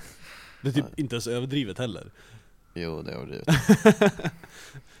 Det är typ inte ens överdrivet heller. Jo, det är överdrivet.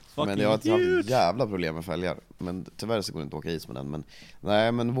 Men jag har haft jävla problem med fälgar. Men tyvärr så går det inte att åka is med den. Men,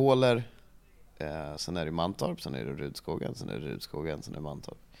 nej, men Våler, sen är det Mantorp, sen är det Rudskogen, sen är det Rudskogen, sen är det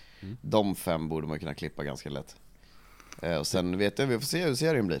Mantorp. De 5 borde man kunna klippa ganska lätt. Och sen vet jag, vi får se hur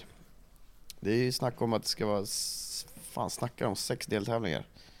serien blir. Det är ju snack om att det ska vara fan snackar om 6 deltävlingar.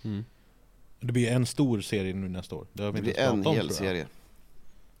 Det blir en stor serie nu nästa år. Det blir en hel serie.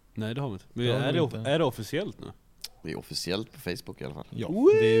 Nej, det har vi inte. Men är det officiellt nu? Det är officiellt på Facebook i alla fall. Ja,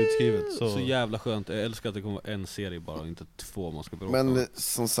 det är utskrivet. Så jävla skönt. Jag älskar att det kommer vara en serie bara och inte 2 man ska bråka. Men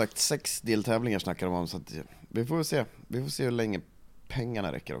som sagt, 6 deltävlingar snackar de om, så att vi får se. Vi får se hur länge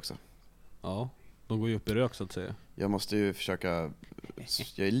pengarna räcker också. Ja, de går ju upp i rök så att säga. Jag måste ju försöka.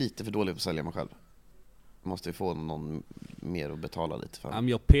 Jag är lite för dålig på att sälja mig själv. Jag måste ju få någon mer att betala lite för. I'm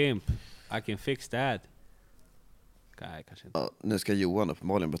your pimp, I can fix that. Nej, kanske inte. Ja, nu ska Johan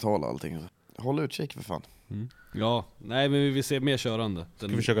uppenbarligen betala allting. Håll utkik för fan. Ja, nej men vi vill se mer körande. Ska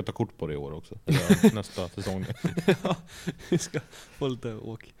vi försöka ta kort på det i år också? Eller nästa säsong. Ja, vi ska få lite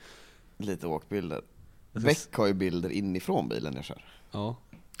åk. Lite åkbilder. Beck har ju bilder inifrån bilen jag kör. Ja.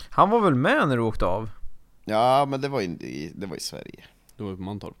 Han var väl med när du åkte av? Ja, men det var i Sverige. Det var på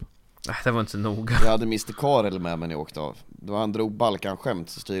Mantorp. Nej, det var inte så noga. Jag hade Mr. Karel med mig när jag åkte av. Då han drog Balkan-skämt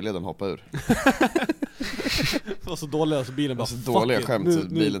så styrleden hoppade ur. Det var så dåliga så bilen bara så dåliga skämt så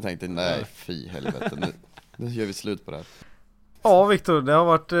bilen tänkte nej, fy helvete, nu gör vi slut på det här. Ja, Viktor, det har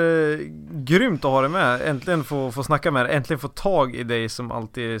varit grymt att ha dig med. Äntligen få snacka med dig. Äntligen få tag i dig som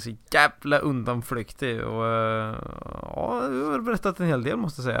alltid är så jävla undanflyktig. Och ja, du har berättat en hel del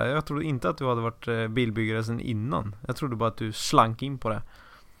måste jag säga. Jag trodde inte att du hade varit bilbyggare sedan innan. Jag trodde bara att du slank in på det.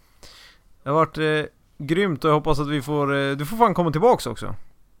 Det har varit grymt och jag hoppas att du får fan komma tillbaks också.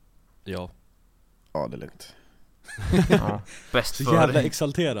 Ja. Ja, det är lugnt. Ja, bäst så för jävla dig.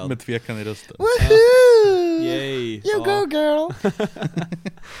 exalterad. Med tvekan i rösten. Woohoo! Yay! You go girl!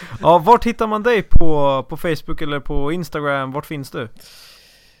 Ja, vart hittar man dig på Facebook eller på Instagram? Vart finns du?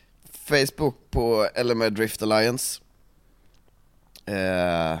 Facebook på LMR Drift Alliance.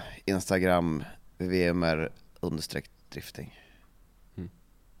 Instagram VMR_drifting.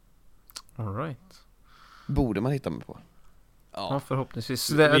 All right. Borde man hitta mig på. Ja,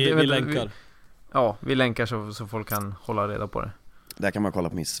 förhoppningsvis. Vi länkar. Vi länkar så folk kan hålla reda på det. Där kan man kolla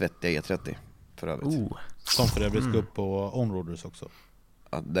på min svettiga E30 för övrigt. Som för övrigt ska upp på Onroaders också.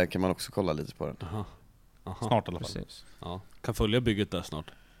 Ja, där kan man också kolla lite på den. Aha. Snart i alla fall. Precis. Ja, kan följa bygget där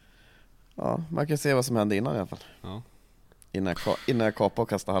snart. Ja, man kan se vad som hände innan i alla fall. Ja. Innan jag kapade och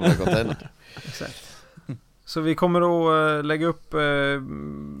kastade halva containern. Exakt. Så vi kommer att lägga upp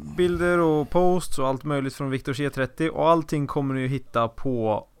bilder och posts och allt möjligt från Viktors E30. Och allting kommer ni att hitta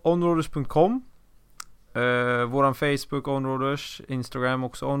på onroaders.com. Våran Facebook Onroaders, Instagram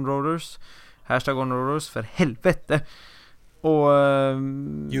också Onroaders, #Onroaders för helvete. Och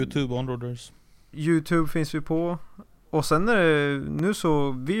YouTube Onroaders. YouTube finns vi på. Och sen är det, nu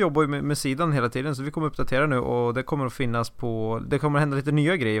så vi jobbar ju med sidan hela tiden så vi kommer uppdatera nu och det kommer att finnas på, det kommer att hända lite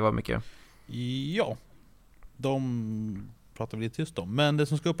nya grejer, vad mycket. Ja. De pratar vi lite tyst om. Men det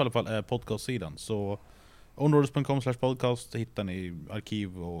som ska upp i alla fall är podcast-sidan. Så onroaders.com/podcast hittar ni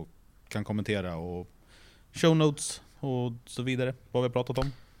arkiv och kan kommentera och show notes och så vidare. Vad vi har pratat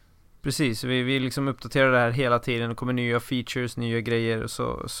om. Precis, vi liksom uppdaterar det här hela tiden. Det kommer nya features, nya grejer.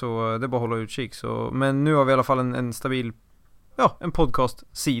 Så det är bara att hålla utkik. Men nu har vi i alla fall en stabil, en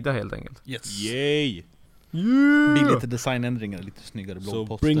podcast-sida helt enkelt. Yes. Yay! Det blir lite designändringar, lite snyggare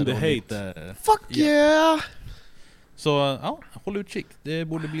bloggposter. So bring the hate. Fuck yeah! Så ja, håll utkik. Det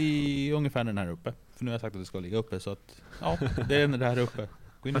borde bli ungefär den här uppe. För nu har jag sagt att det ska ligga uppe. Så att det är det här uppe.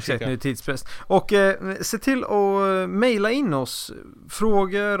 Gå in och Exakt, kika. nu är tidspress. Och se till att mejla in oss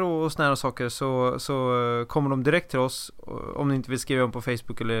frågor och såna här saker så kommer de direkt till oss. Om ni inte vill skriva om på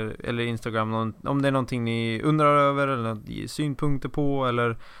Facebook eller Instagram. Om det är någonting ni undrar över eller ge synpunkter på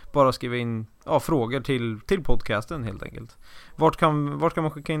eller bara skriva in frågor till podcasten helt enkelt. Vart kan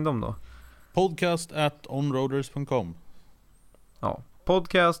man skicka in dem då? podcast@onroaders.com. Ja,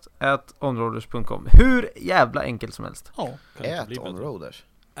 podcast@onroaders.com. Hur jävla enkelt som helst. Ja, onroaders.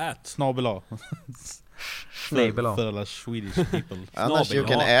 @snabel-a. Snabel-a. För alla Swedish people. Annars du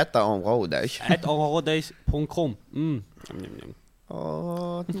kan äta onroaders. onroaders.com.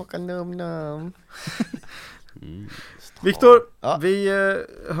 Smaka num-num. Viktor, vi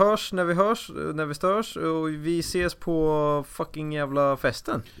hörs när vi störs och vi ses på fucking jävla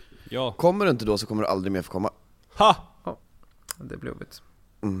festen. Ja. Kommer du inte då så kommer du aldrig mer få komma. Ha! Ja, det blir jobbigt.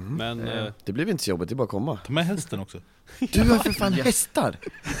 Men det blir inte så jobbigt, det är bara att komma. Ta med hästen också. Du har för fan hästar.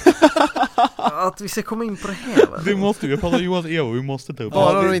 Att vi ska komma in på det här. Du måste ju prata Johans Evo, vi måste ta upp.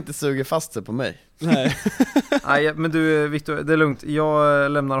 Bara du inte suger fast sig på mig. Nej. Nej, men du Viktor, det är lugnt.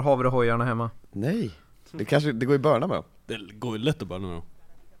 Jag lämnar havrehojarna hemma. Nej. Det går ju börna med. Det går ju lätt att börna med.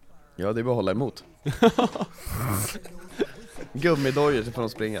 Ja, det är bara att hålla emot. Gummidojor så får de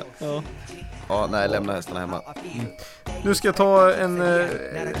springa. Ja. Ja, nej, lämna hästarna hemma. Nu ska jag ta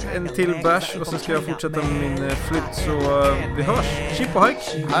en till bärs och så ska jag fortsätta med min flytt. Så vi hörs. Chip och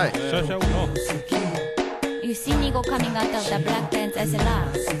hike. Hej. Ciao. You see Nigo coming out of the Black Dance SLR.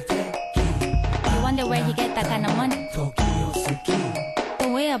 You wonder where he get that kind of money.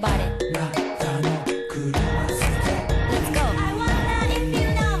 Don't worry about it. Let's go.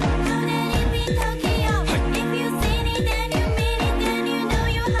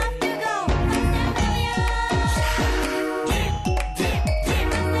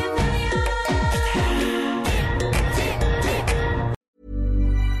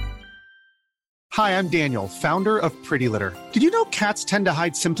 Hi, I'm Daniel, founder of Pretty Litter. Did you know cats tend to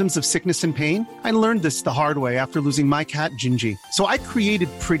hide symptoms of sickness and pain? I learned this the hard way after losing my cat, Gingy. So I created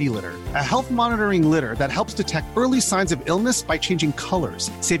Pretty Litter, a health monitoring litter that helps detect early signs of illness by changing colors,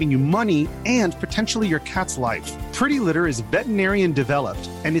 saving you money and potentially your cat's life. Pretty Litter is veterinarian developed,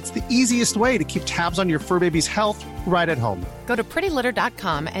 and it's the easiest way to keep tabs on your fur baby's health right at home. Go to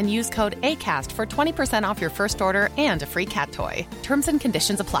prettylitter.com and use code ACAST for 20% off your first order and a free cat toy. Terms and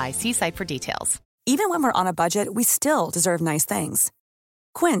conditions apply. See site for details. Even when we're on a budget, we still deserve nice things.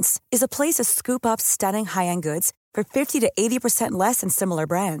 Quince is a place to scoop up stunning high-end goods for 50 to 80% less than similar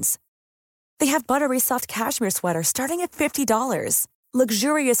brands. They have buttery soft cashmere sweaters starting at $50,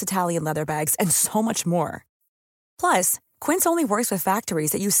 luxurious Italian leather bags, and so much more. Plus, Quince only works with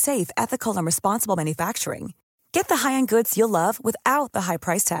factories that use safe, ethical, and responsible manufacturing. Get the high-end goods you'll love without the high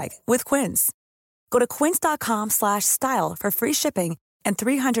price tag with Quince. Go to quince.com/style for free shipping and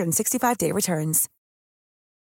 365-day returns.